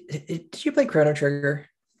 did you play Chrono Trigger?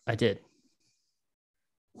 I did.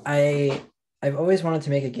 I've always wanted to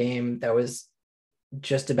make a game that was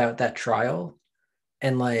just about that trial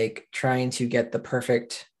and like trying to get the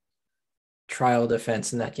perfect trial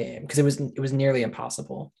defense in that game because it was nearly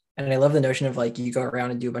impossible. And I love the notion of like you go around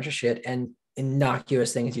and do a bunch of shit and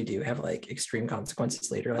innocuous things you do have like extreme consequences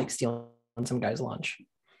later, like stealing some guy's lunch.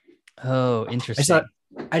 Oh, I interesting.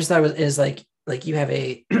 just thought it was like you have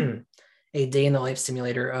a a day in the life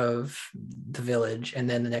simulator of the village, and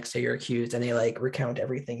then the next day you're accused, and they like recount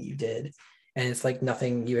everything you did, and it's like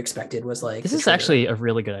nothing you expected was like This the is trigger. actually a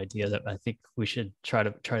really good idea that I think we should try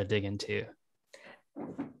to dig into.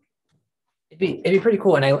 It'd be pretty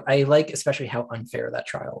cool, and I like especially how unfair that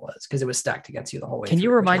trial was because it was stacked against you the whole way. Can you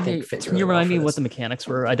through, which I remind think me? fits Can you really well remind for me what this. the mechanics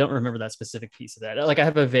were? I don't remember that specific piece of that. Like I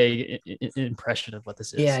have a vague impression of what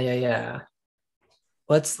this is. Yeah.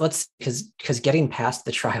 Let's because getting past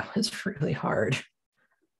the trial is really hard.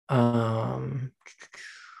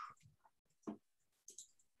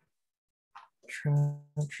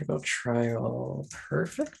 Trial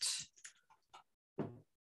perfect.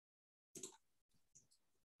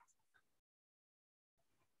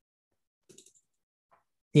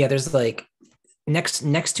 Yeah, there's like next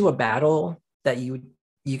to a battle that you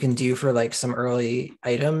can do for like some early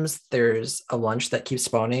items. There's a lunch that keeps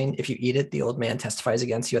spawning. If you eat it, the old man testifies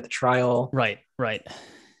against you at the trial. Right.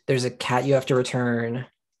 There's a cat you have to return.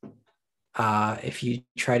 If you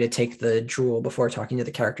try to take the drool before talking to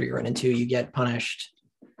the character you run into, you get punished.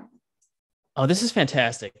 Oh, this is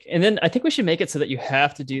fantastic. And then I think we should make it so that you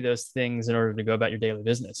have to do those things in order to go about your daily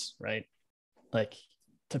business, right? Like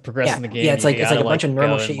to progress in the game. Yeah, it's like a bunch of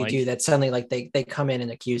normal shit you like, do that suddenly like they come in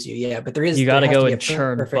and accuse you. Yeah, but you got to go and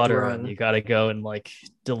churn butter. Run. You got to go and like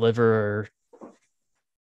deliver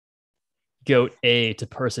goat A to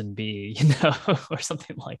person B, or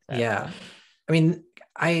something like that. Yeah. I mean,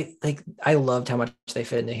 I loved how much they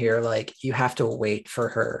fit into here. Like you have to wait for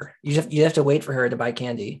her. You have to wait for her to buy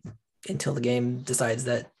candy until the game decides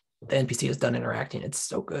that the NPC is done interacting. It's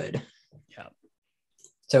so good. Yeah.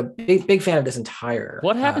 So big fan of this entire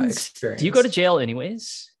what happens experience. Do you go to jail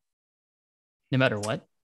anyways, no matter what?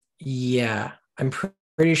 Yeah, I'm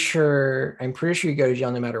pretty sure you go to jail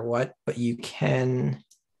no matter what, but you can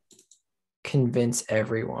convince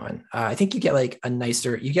everyone. I think you get like a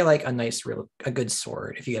good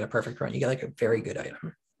sword if you get a perfect run. You get like a very good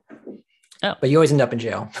item. Oh. But you always end up in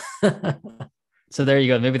jail. So there you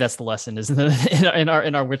go. Maybe that's the lesson, isn't it? In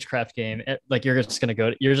our witchcraft game, like you're just gonna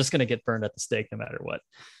get burned at the stake no matter what.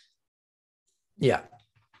 Yeah.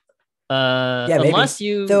 Unless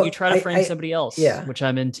you try to frame somebody else. Yeah. Which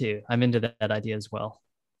I'm into. I'm into that idea as well.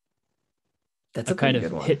 That's a kind of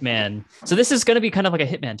hitman. So this is going to be kind of like a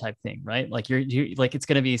hitman type thing, right? Like you like it's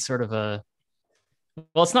going to be sort of a.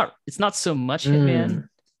 Well, it's not so much hitman,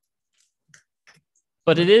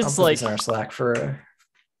 but it is I'll put like this in our Slack for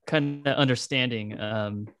kind of understanding.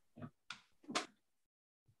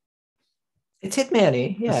 It's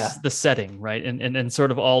hitman-y, yeah. The setting, right, and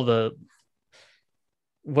sort of all the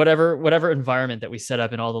whatever environment that we set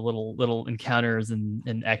up and all the little encounters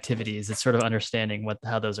and activities. It's sort of understanding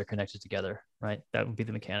how those are connected together, right? That would be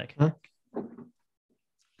the mechanic.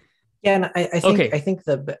 Yeah, and I think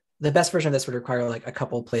the best version of this would require like a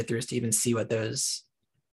couple playthroughs to even see what those.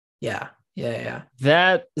 Yeah.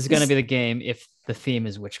 That is going to be the game if the theme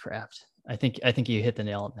is witchcraft. I think you hit the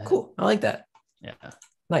nail on the head. Cool. I like that. Yeah.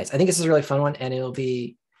 Nice. I think this is a really fun one, and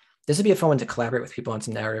this would be a fun one to collaborate with people on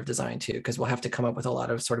some narrative design too, because we'll have to come up with a lot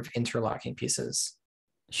of sort of interlocking pieces.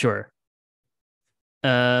 Sure.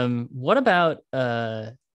 What about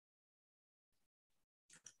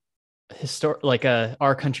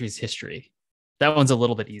our country's history. That one's a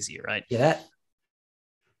little bit easier, right? Yeah,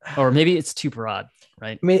 that, Or maybe it's too broad,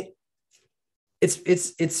 right? I mean,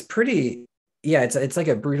 it's pretty. Yeah, it's like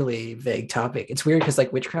a brutally vague topic. It's weird because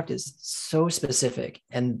like witchcraft is so specific,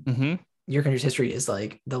 and Mm-hmm. your country's history is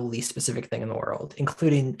like the least specific thing in the world,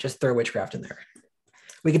 including just throw witchcraft in there.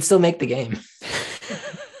 We could still make the game.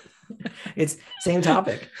 It's same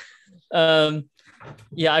topic.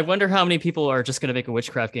 Yeah, I wonder how many people are just going to make a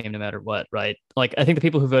witchcraft game no matter what, right? Like, I think the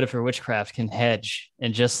people who voted for witchcraft can hedge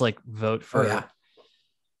and just like vote for. Oh yeah,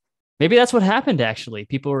 Maybe that's what happened. Actually,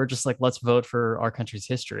 people were just like, let's vote for our country's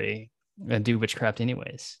history and do witchcraft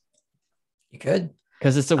anyways, you could.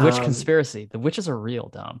 because it's a witch conspiracy. The witches are real,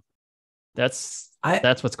 Dom. That's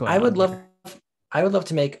what's going on. I would love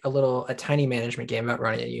to make a tiny management game about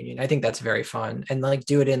running a union. I think that's very fun, and like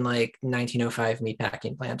do it in like 1905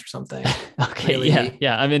 meatpacking plant or something. Okay, Really,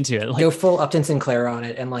 yeah, I'm into it. Like, go full Upton Sinclair on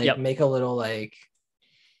it, and like Yep. make a little like,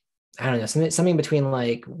 I don't know, something between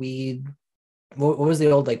like weed. What was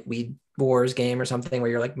the old like Weed Wars game or something where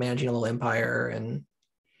you're like managing a little empire, and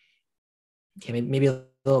yeah, maybe a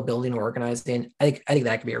little building or organizing. I think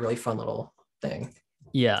that could be a really fun little thing.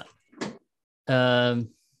 yeah. Um,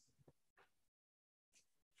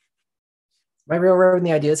 Am I railroading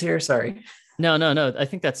the ideas here? Sorry. no. I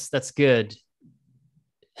think that's good.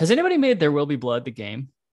 Has anybody made There Will Be Blood the game?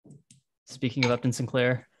 Speaking of Upton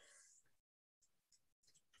Sinclair,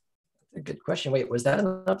 A good question. Wait, was that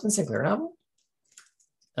an Upton Sinclair novel?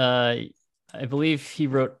 I believe he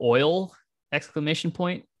wrote Oil! Exclamation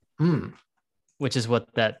point, which is what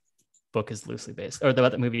that book is loosely based, or what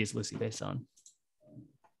that movie is loosely based on.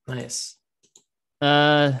 Nice.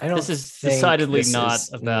 This is decidedly not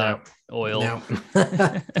about oil.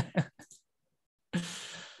 No.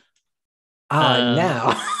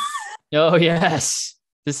 Now. Oh yes,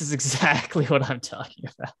 this is exactly what I'm talking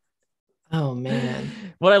about. Oh man.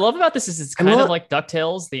 What I love about this is it's kind of like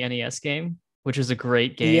DuckTales, the NES game, which is a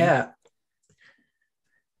great game. Yeah.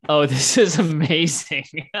 Oh, this is amazing.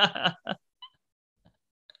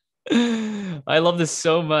 I love this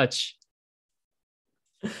so much.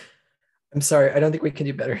 I'm sorry. I don't think we can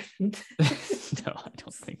do better. No, I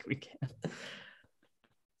don't think we can.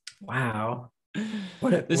 Wow.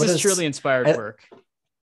 This is truly inspired work.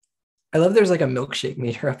 I love there's like a milkshake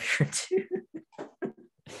meter up here too.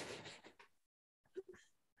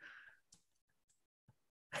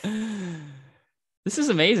 This is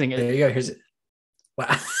amazing. There you go. Here's it.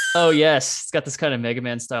 Wow. Oh yes, it's got this kind of Mega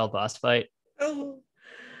Man style boss fight. Oh.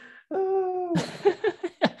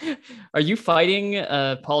 Are you fighting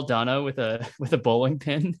Paul Dano with a bowling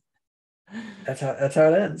pin? That's how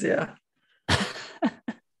it ends. Yeah.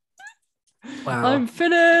 Wow. I'm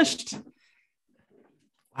finished.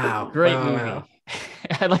 Wow. Great movie. Wow.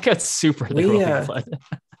 I like how it's super blood.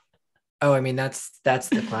 Oh, I mean that's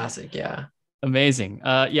the classic. Yeah. Amazing.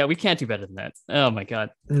 Yeah, we can't do better than that. Oh my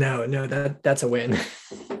god. No, that's a win.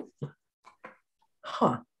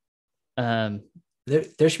 Huh.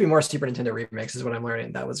 There should be more Super Nintendo remakes is what I'm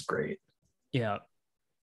learning. That was great. Yeah.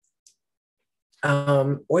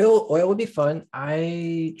 Oil would be fun.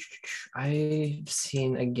 I've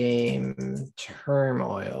seen a game,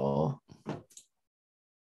 Turmoil,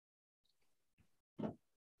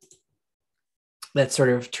 that sort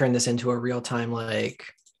of turned this into a real-time like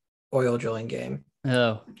oil drilling game.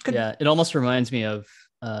 Oh, yeah. It almost reminds me of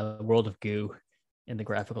World of Goo in the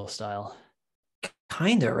graphical style.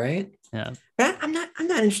 Kinda, right? Yeah. But I'm not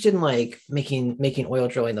interested in like making oil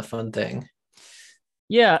drilling the fun thing.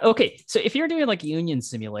 Yeah. Okay. So if you're doing like Union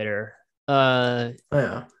Simulator, yeah,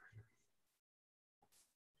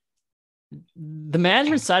 the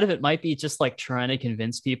management side of it might be just like trying to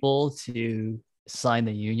convince people to sign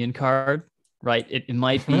the union card, right? It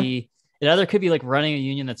might be, it either could be like running a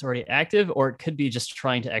union that's already active, or it could be just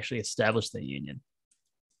trying to actually establish the union.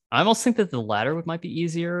 I almost think that the latter might be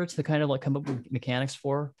easier to kind of like come up with mechanics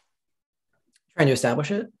for. Trying to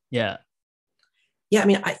establish it? Yeah. Yeah, I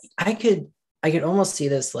mean, I could almost see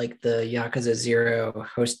this like the Yakuza 0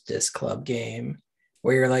 Hostess Club game,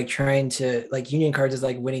 where you're like trying to like Union Cards is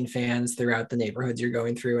like winning fans throughout the neighborhoods you're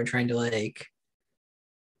going through and trying to like,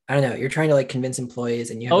 I don't know, you're trying to like convince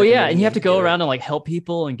employees and you have and you have to go around and like help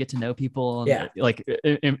people and get to know people and like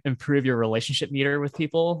improve your relationship meter with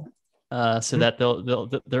people, so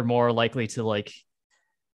that they're more likely to like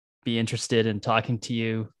be interested in talking to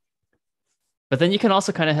you. But then you can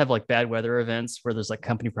also kind of have like bad weather events where there's like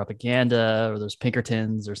company propaganda or there's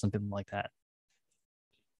Pinkertons or something like that.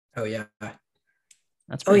 Oh yeah.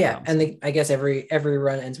 That's promising. And I guess every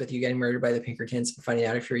run ends with you getting murdered by the Pinkertons and finding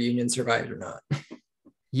out if your union survived or not.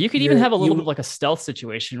 You could even have a little bit like a stealth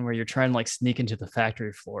situation where you're trying to like sneak into the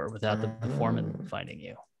factory floor without the foreman finding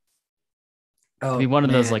you. Oh, It'd be one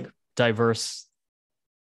of those like diverse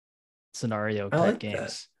scenario type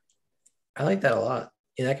games. I like that a lot.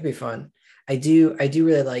 Yeah, that could be fun. I do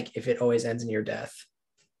really like if it always ends in your death.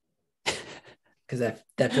 Because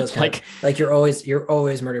that feels kind of like you're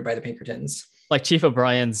always murdered by the Pinkertons. Like Chief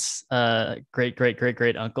O'Brien's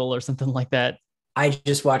great uncle or something like that. I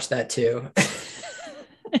just watched that too.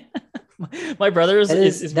 My brother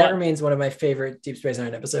that remains one of my favorite Deep Space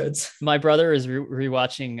Nine episodes. My brother is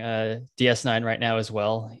rewatching DS9 right now as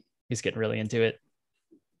well. He's getting really into it.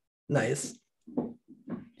 Nice.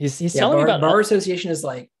 He's telling me about Bar Association is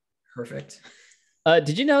like perfect.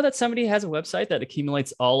 Did you know that somebody has a website that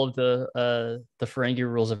accumulates all of the Ferengi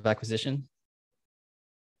rules of acquisition?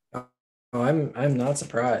 Oh, I'm not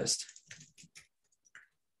surprised,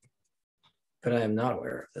 but I am not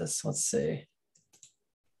aware of this. Let's see.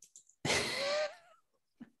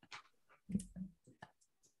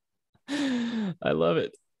 I love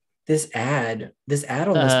it. This ad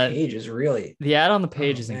on this page is really the ad on the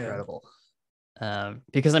page is incredible.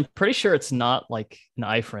 Because I'm pretty sure it's not like an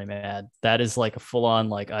iframe ad. That is like a full-on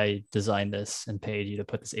like I designed this and paid you to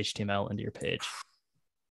put this HTML into your page.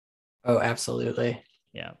 Oh, absolutely.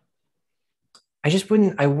 Yeah.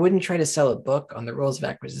 I wouldn't try to sell a book on the rules of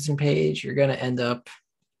acquisition page. You're gonna end up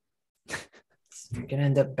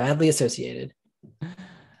badly associated.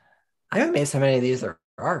 I'm amazed how many of these there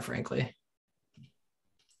are, frankly.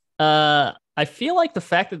 I feel like the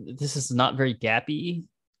fact that this is not very gappy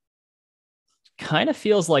kind of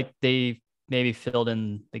feels like they maybe filled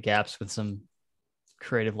in the gaps with some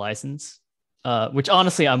creative license, which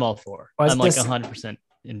honestly I'm all for. I'm like 100%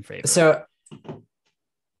 in favor. So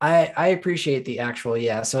I appreciate the actual,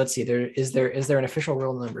 yeah. So let's see, is there an official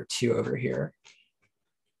rule number 2 over here?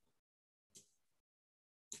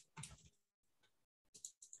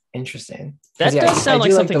 Interesting. That does sound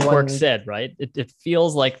like something Quark said, right? It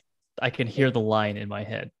feels like I can hear the line in my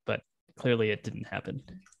head, but clearly it didn't happen.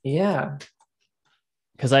 Yeah.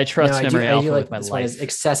 Because I trust Memory Alpha with my life. One is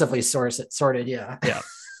excessively sorted. Yeah. Yeah.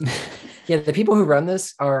 Yeah. The people who run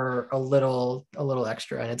this are a little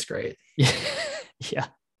extra, and it's great. Yeah. Yeah.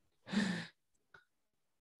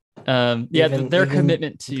 Their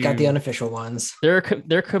commitment to got the unofficial ones. Their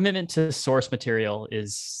commitment to source material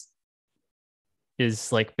is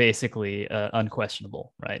like basically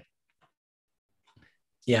unquestionable, right?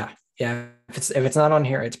 Yeah. If it's not on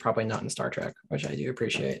here, it's probably not in Star Trek, which I do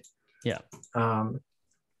appreciate. Yeah.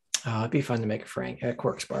 It'd be fun to make a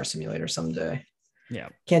Quark Spar simulator someday. Yeah.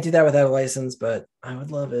 Can't do that without a license, but I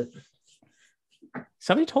would love it.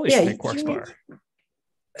 Somebody totally should make Quark Spar.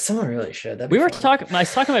 Someone really should. I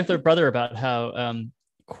was talking with their brother about how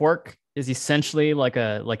Quark is essentially like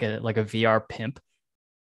a VR pimp,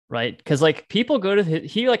 right? Because like people go to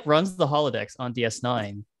he like runs the holodecks on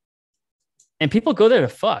DS9, and people go there to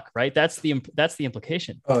fuck, right? That's the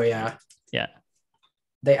implication. Oh yeah, yeah.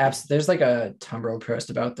 There's like a Tumblr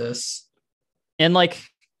post about this, and like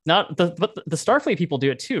but the Starfleet people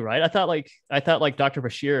do it too, right? I thought like Dr.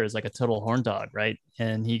 Bashir is like a total horn dog, right?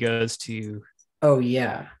 And he goes to. Oh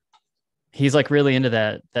yeah, he's like really into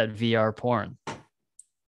that VR porn.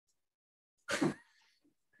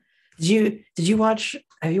 Did you watch?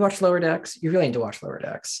 Have you watched Lower Decks? You're really into watch Lower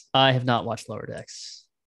Decks. I have not watched Lower Decks.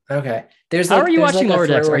 Okay. How are you watching Lower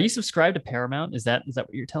Decks? Are you subscribed to Paramount? Is that what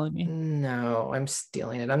you're telling me? No, I'm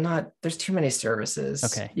stealing it. I'm not. There's too many services.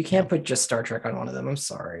 Okay. You can't put just Star Trek on one of them. I'm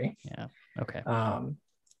sorry. Yeah. Okay. I'm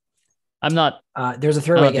not. There's a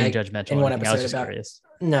throwaway gag judgmental in one episode I was just about. Curious.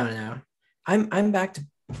 No. I'm back to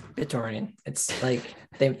BitTorrent. It's like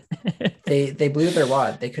they blew their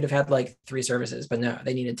wad. They could have had like 3 services, but no,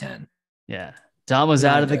 they needed 10. Yeah. Dom was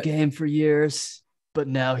out of the game for years, but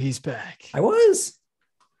now he's back. I was.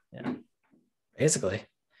 Yeah. Basically.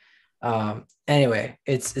 Anyway,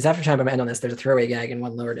 it's after time. I'm gonna end on this. There's a throwaway gag in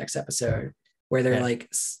one Lower Decks episode where they're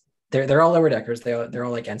like they're all lower deckers. They're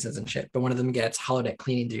all like ensigns and shit. But one of them gets holodeck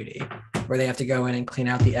cleaning duty, where they have to go in and clean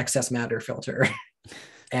out the excess matter filter,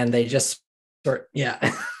 and they just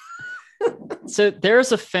yeah. So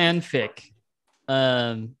there's a fanfic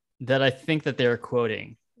that I think that they're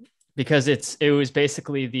quoting because it was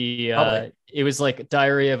basically it was like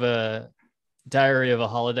diary of a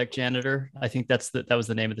holodeck janitor. I think that was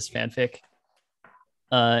the name of this fanfic.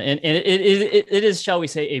 And it is, shall we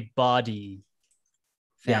say, a body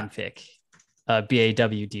fanfic,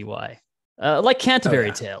 BAWDY, like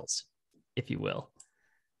Canterbury Tales, if you will.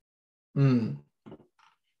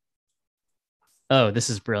 Oh, this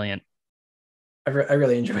is brilliant. I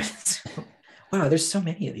really enjoy this. Wow, there's so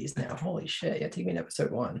many of these now. Holy shit. Yeah, take me to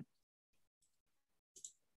episode 1.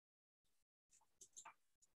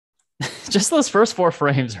 just those first 4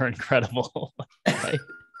 frames are incredible. Right?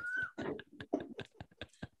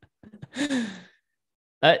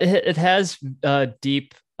 It has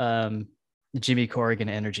deep Jimmy Corrigan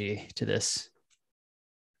energy to this.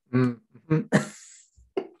 Mm-hmm.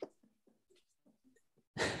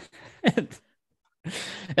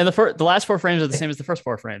 And the last 4 frames are the same as the first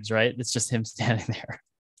 4 frames, right? It's just him standing there.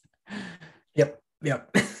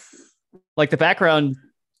 Yep. Like the background,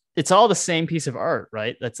 it's all the same piece of art,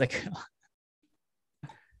 right? That's like,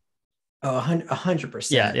 Oh,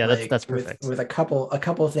 100%. Yeah, like, that's perfect. With a couple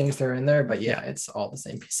of things that are in there, but yeah, it's all the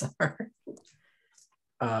same piece of art.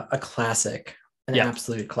 A classic, an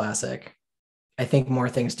absolute classic. I think more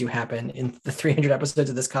things do happen in the 300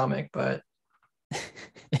 episodes of this comic, but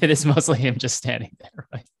it is mostly him just standing there,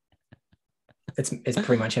 right? It's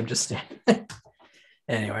pretty much him just standing.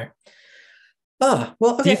 Anyway. Oh,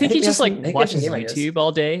 well, okay. Do you think he just like watches game YouTube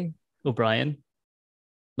all day, O'Brien?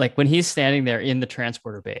 Like when he's standing there in the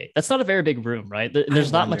transporter bay, that's not a very big room, right?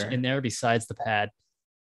 There's not much in there besides the pad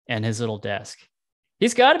and his little desk.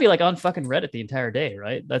 He's got to be like on fucking Reddit the entire day,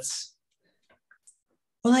 right? That's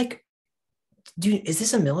well, like, is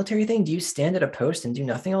this a military thing? Do you stand at a post and do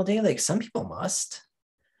nothing all day? Like some people must.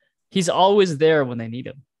 He's always there when they need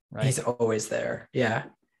him, right? He's always there, yeah,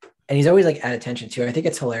 and he's always like at attention too. I think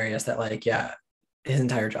it's hilarious that like, yeah, his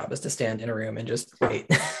entire job is to stand in a room and just wait.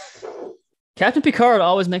 Captain Picard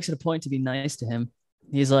always makes it a point to be nice to him.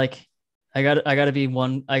 He's like, I gotta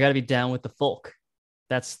be down with the folk.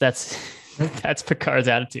 That's Picard's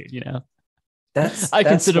attitude, you know. I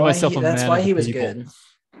consider myself a man. That's why he was people. good.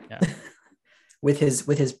 Yeah. with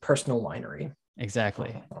his personal winery.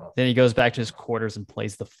 Exactly. Then he goes back to his quarters and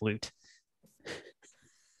plays the flute.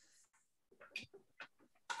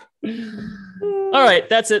 All right,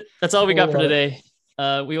 that's it. That's all we got for today.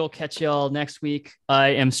 We will catch y'all next week. I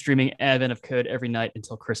am streaming Advent of Code every night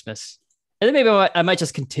until Christmas. And then maybe I might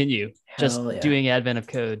just continue doing Advent of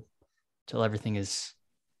Code till everything is,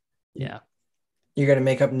 yeah. You're going to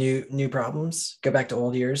make up new problems? Go back to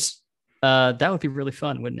old years? That would be really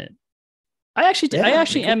fun, wouldn't it? I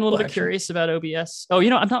actually am a little bit curious about OBS. Oh,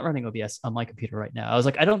 I'm not running OBS on my computer right now. I was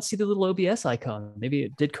like, I don't see the little OBS icon. Maybe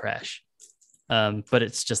it did crash. But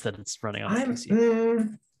it's just that it's running on my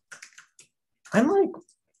PC. I'm like,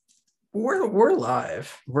 we're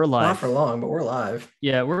live. We're live. Not for long, but we're live.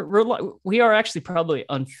 Yeah, we are actually probably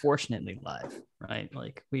unfortunately live, right?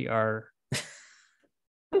 Like we are.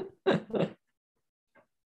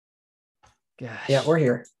 Gosh. Yeah, we're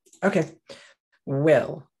here. Okay.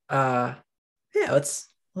 Well, yeah, let's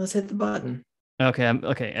hit the button.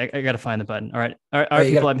 Okay, I got to find the button. All right,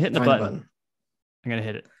 people, I'm hitting the button. I'm gonna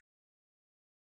hit it.